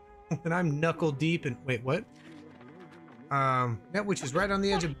when I'm knuckle deep and wait, what? That which is right on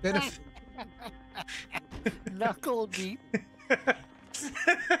the edge of benefit. Knuckle deep.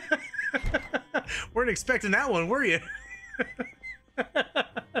 Weren't expecting that one, were you?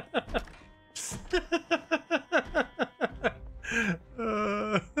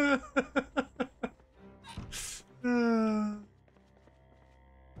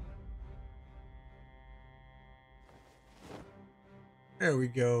 There we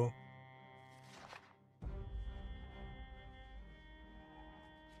go.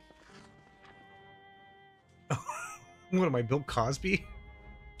 What am I, Bill Cosby?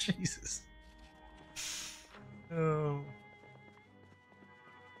 Jesus. Oh.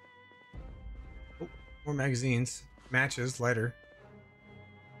 Oh, more magazines. Matches, lighter.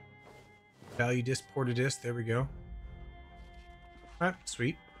 Value disc, porta disc, there we go. Ah,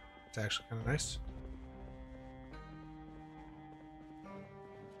 sweet. It's actually kind of nice.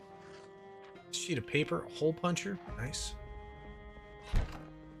 Sheet of paper, a hole puncher, nice.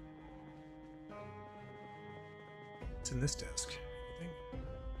 What's in this desk? Anything?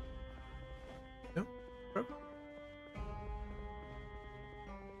 Nope.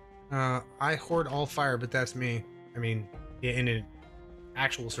 I hoard all fire, but that's me. I mean, yeah, in an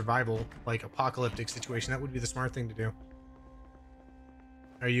actual survival, like apocalyptic situation, that would be the smart thing to do.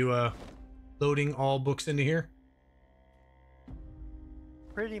 Are you loading all books into here?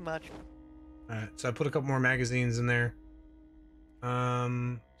 Pretty much. Alright, so I put a couple more magazines in there. Do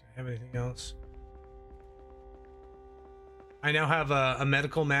I have anything else? I now have a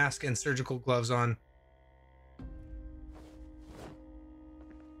medical mask and surgical gloves on.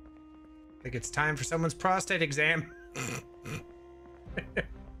 I think it's time for someone's prostate exam.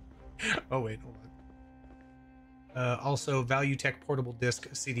 Oh wait, hold on. Also, ValueTech portable disc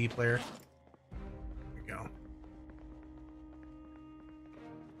CD player. There we go.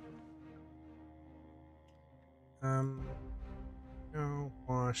 No,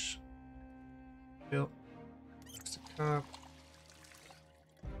 wash. Fill. Plastic cup.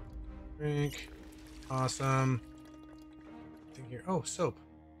 Drink. Awesome. Thing here. Oh, soap.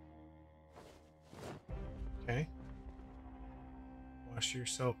 Okay. Wash your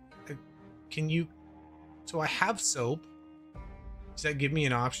soap. Can you... So I have soap. Does that give me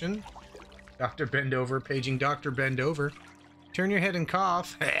an option? Dr. Bendover, paging Dr. Bendover. Turn your head and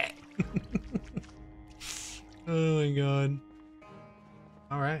cough. Oh my god.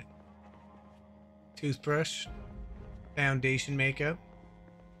 Alright. Toothbrush. Foundation makeup.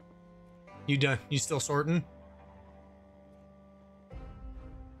 You done? You still sorting?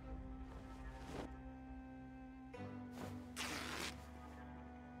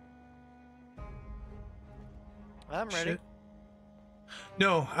 I'm ready. Shit.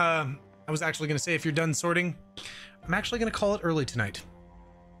 No, I was actually going to say, if you're done sorting, I'm actually going to call it early tonight.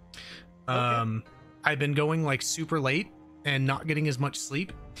 Okay. I've been going like super late and not getting as much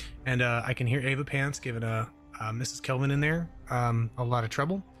sleep, and I can hear Ava Pants giving Mrs. Kelvin in there a lot of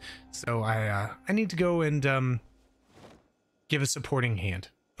trouble, so I need to go and give a supporting hand.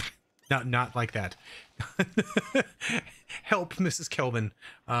 Not like that. Help Mrs. Kelvin,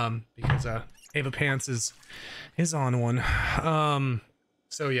 because Ava Pants is on one.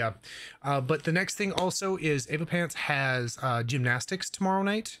 So yeah, but the next thing also is Ava Pants has gymnastics tomorrow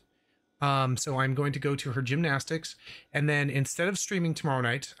night. So I'm going to go to her gymnastics, and then instead of streaming tomorrow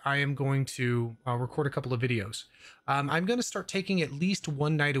night, I am going to record a couple of videos. I'm going to start taking at least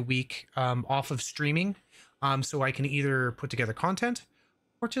one night a week off of streaming, so I can either put together content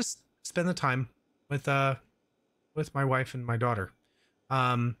or just spend the time with my wife and my daughter,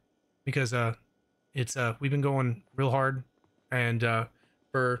 because it's we've been going real hard and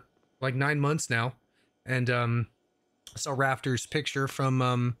for like 9 months now, and saw Raptor's picture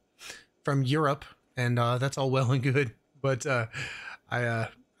from Europe, and that's all well and good, but I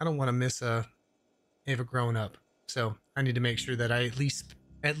don't want to miss Ava growing up, so I need to make sure that I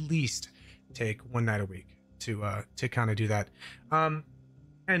at least take one night a week to kind of do that. And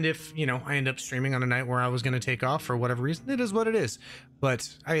And if, you know, I end up streaming on a night where I was going to take off for whatever reason, it is what it is. But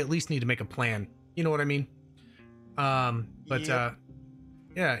I at least need to make a plan. You know what I mean? Yep.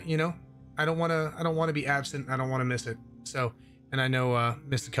 Yeah, you know, I don't want to be absent. I don't want to miss it. So, and I know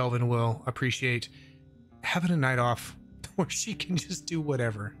Mr. Kelvin will appreciate having a night off where she can just do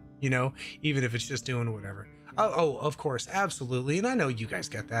whatever, you know, even if it's just doing whatever. Oh, of course, absolutely. And I know you guys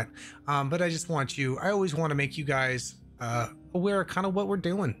get that. But I just want I always want to make you guys aware of kind of what we're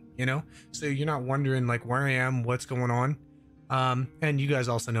doing, you know, so you're not wondering like where I am, what's going on. And you guys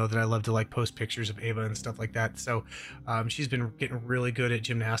also know that I love to like post pictures of Ava and stuff like that. So she's been getting really good at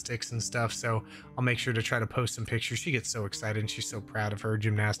gymnastics and stuff. So I'll make sure to try to post some pictures. She gets so excited and she's so proud of her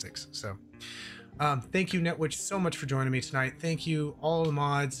gymnastics. So thank you, Netwitch, so much for joining me tonight. Thank you, all the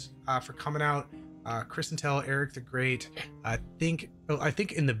mods, for coming out. Chris and Tell, Eric the Great. I think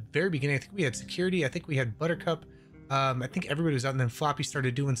in the very beginning, I think we had Security. I think we had Buttercup. I think everybody was out, and then Floppy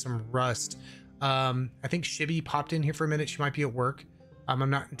started doing some Rust. I think Shibby popped in here for a minute. She might be at work. I'm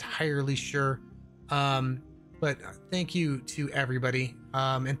not entirely sure. But thank you to everybody.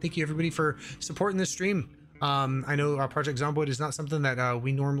 And thank you everybody for supporting this stream. I know our Project Zomboid is not something that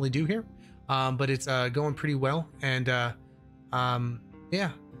we normally do here, but it's going pretty well. And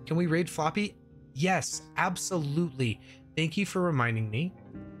yeah, can we raid Floppy? Yes, absolutely. Thank you for reminding me,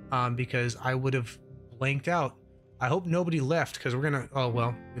 because I would have blanked out. I hope nobody left, because we're gonna, oh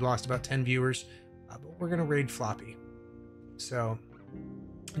well, we lost about 10 viewers, but we're gonna raid Floppy. So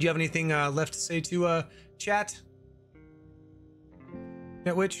do you have anything left to say to chat?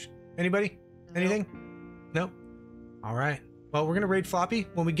 Netwitch? Anybody? Anything? No? All right, well, we're gonna raid Floppy.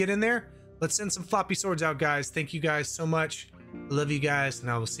 When we get in there, let's send some floppy swords out, guys. Thank you guys so much. I love you guys,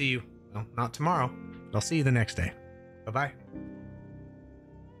 and I will see you, well, not tomorrow, but I'll see you the next day. Bye-bye.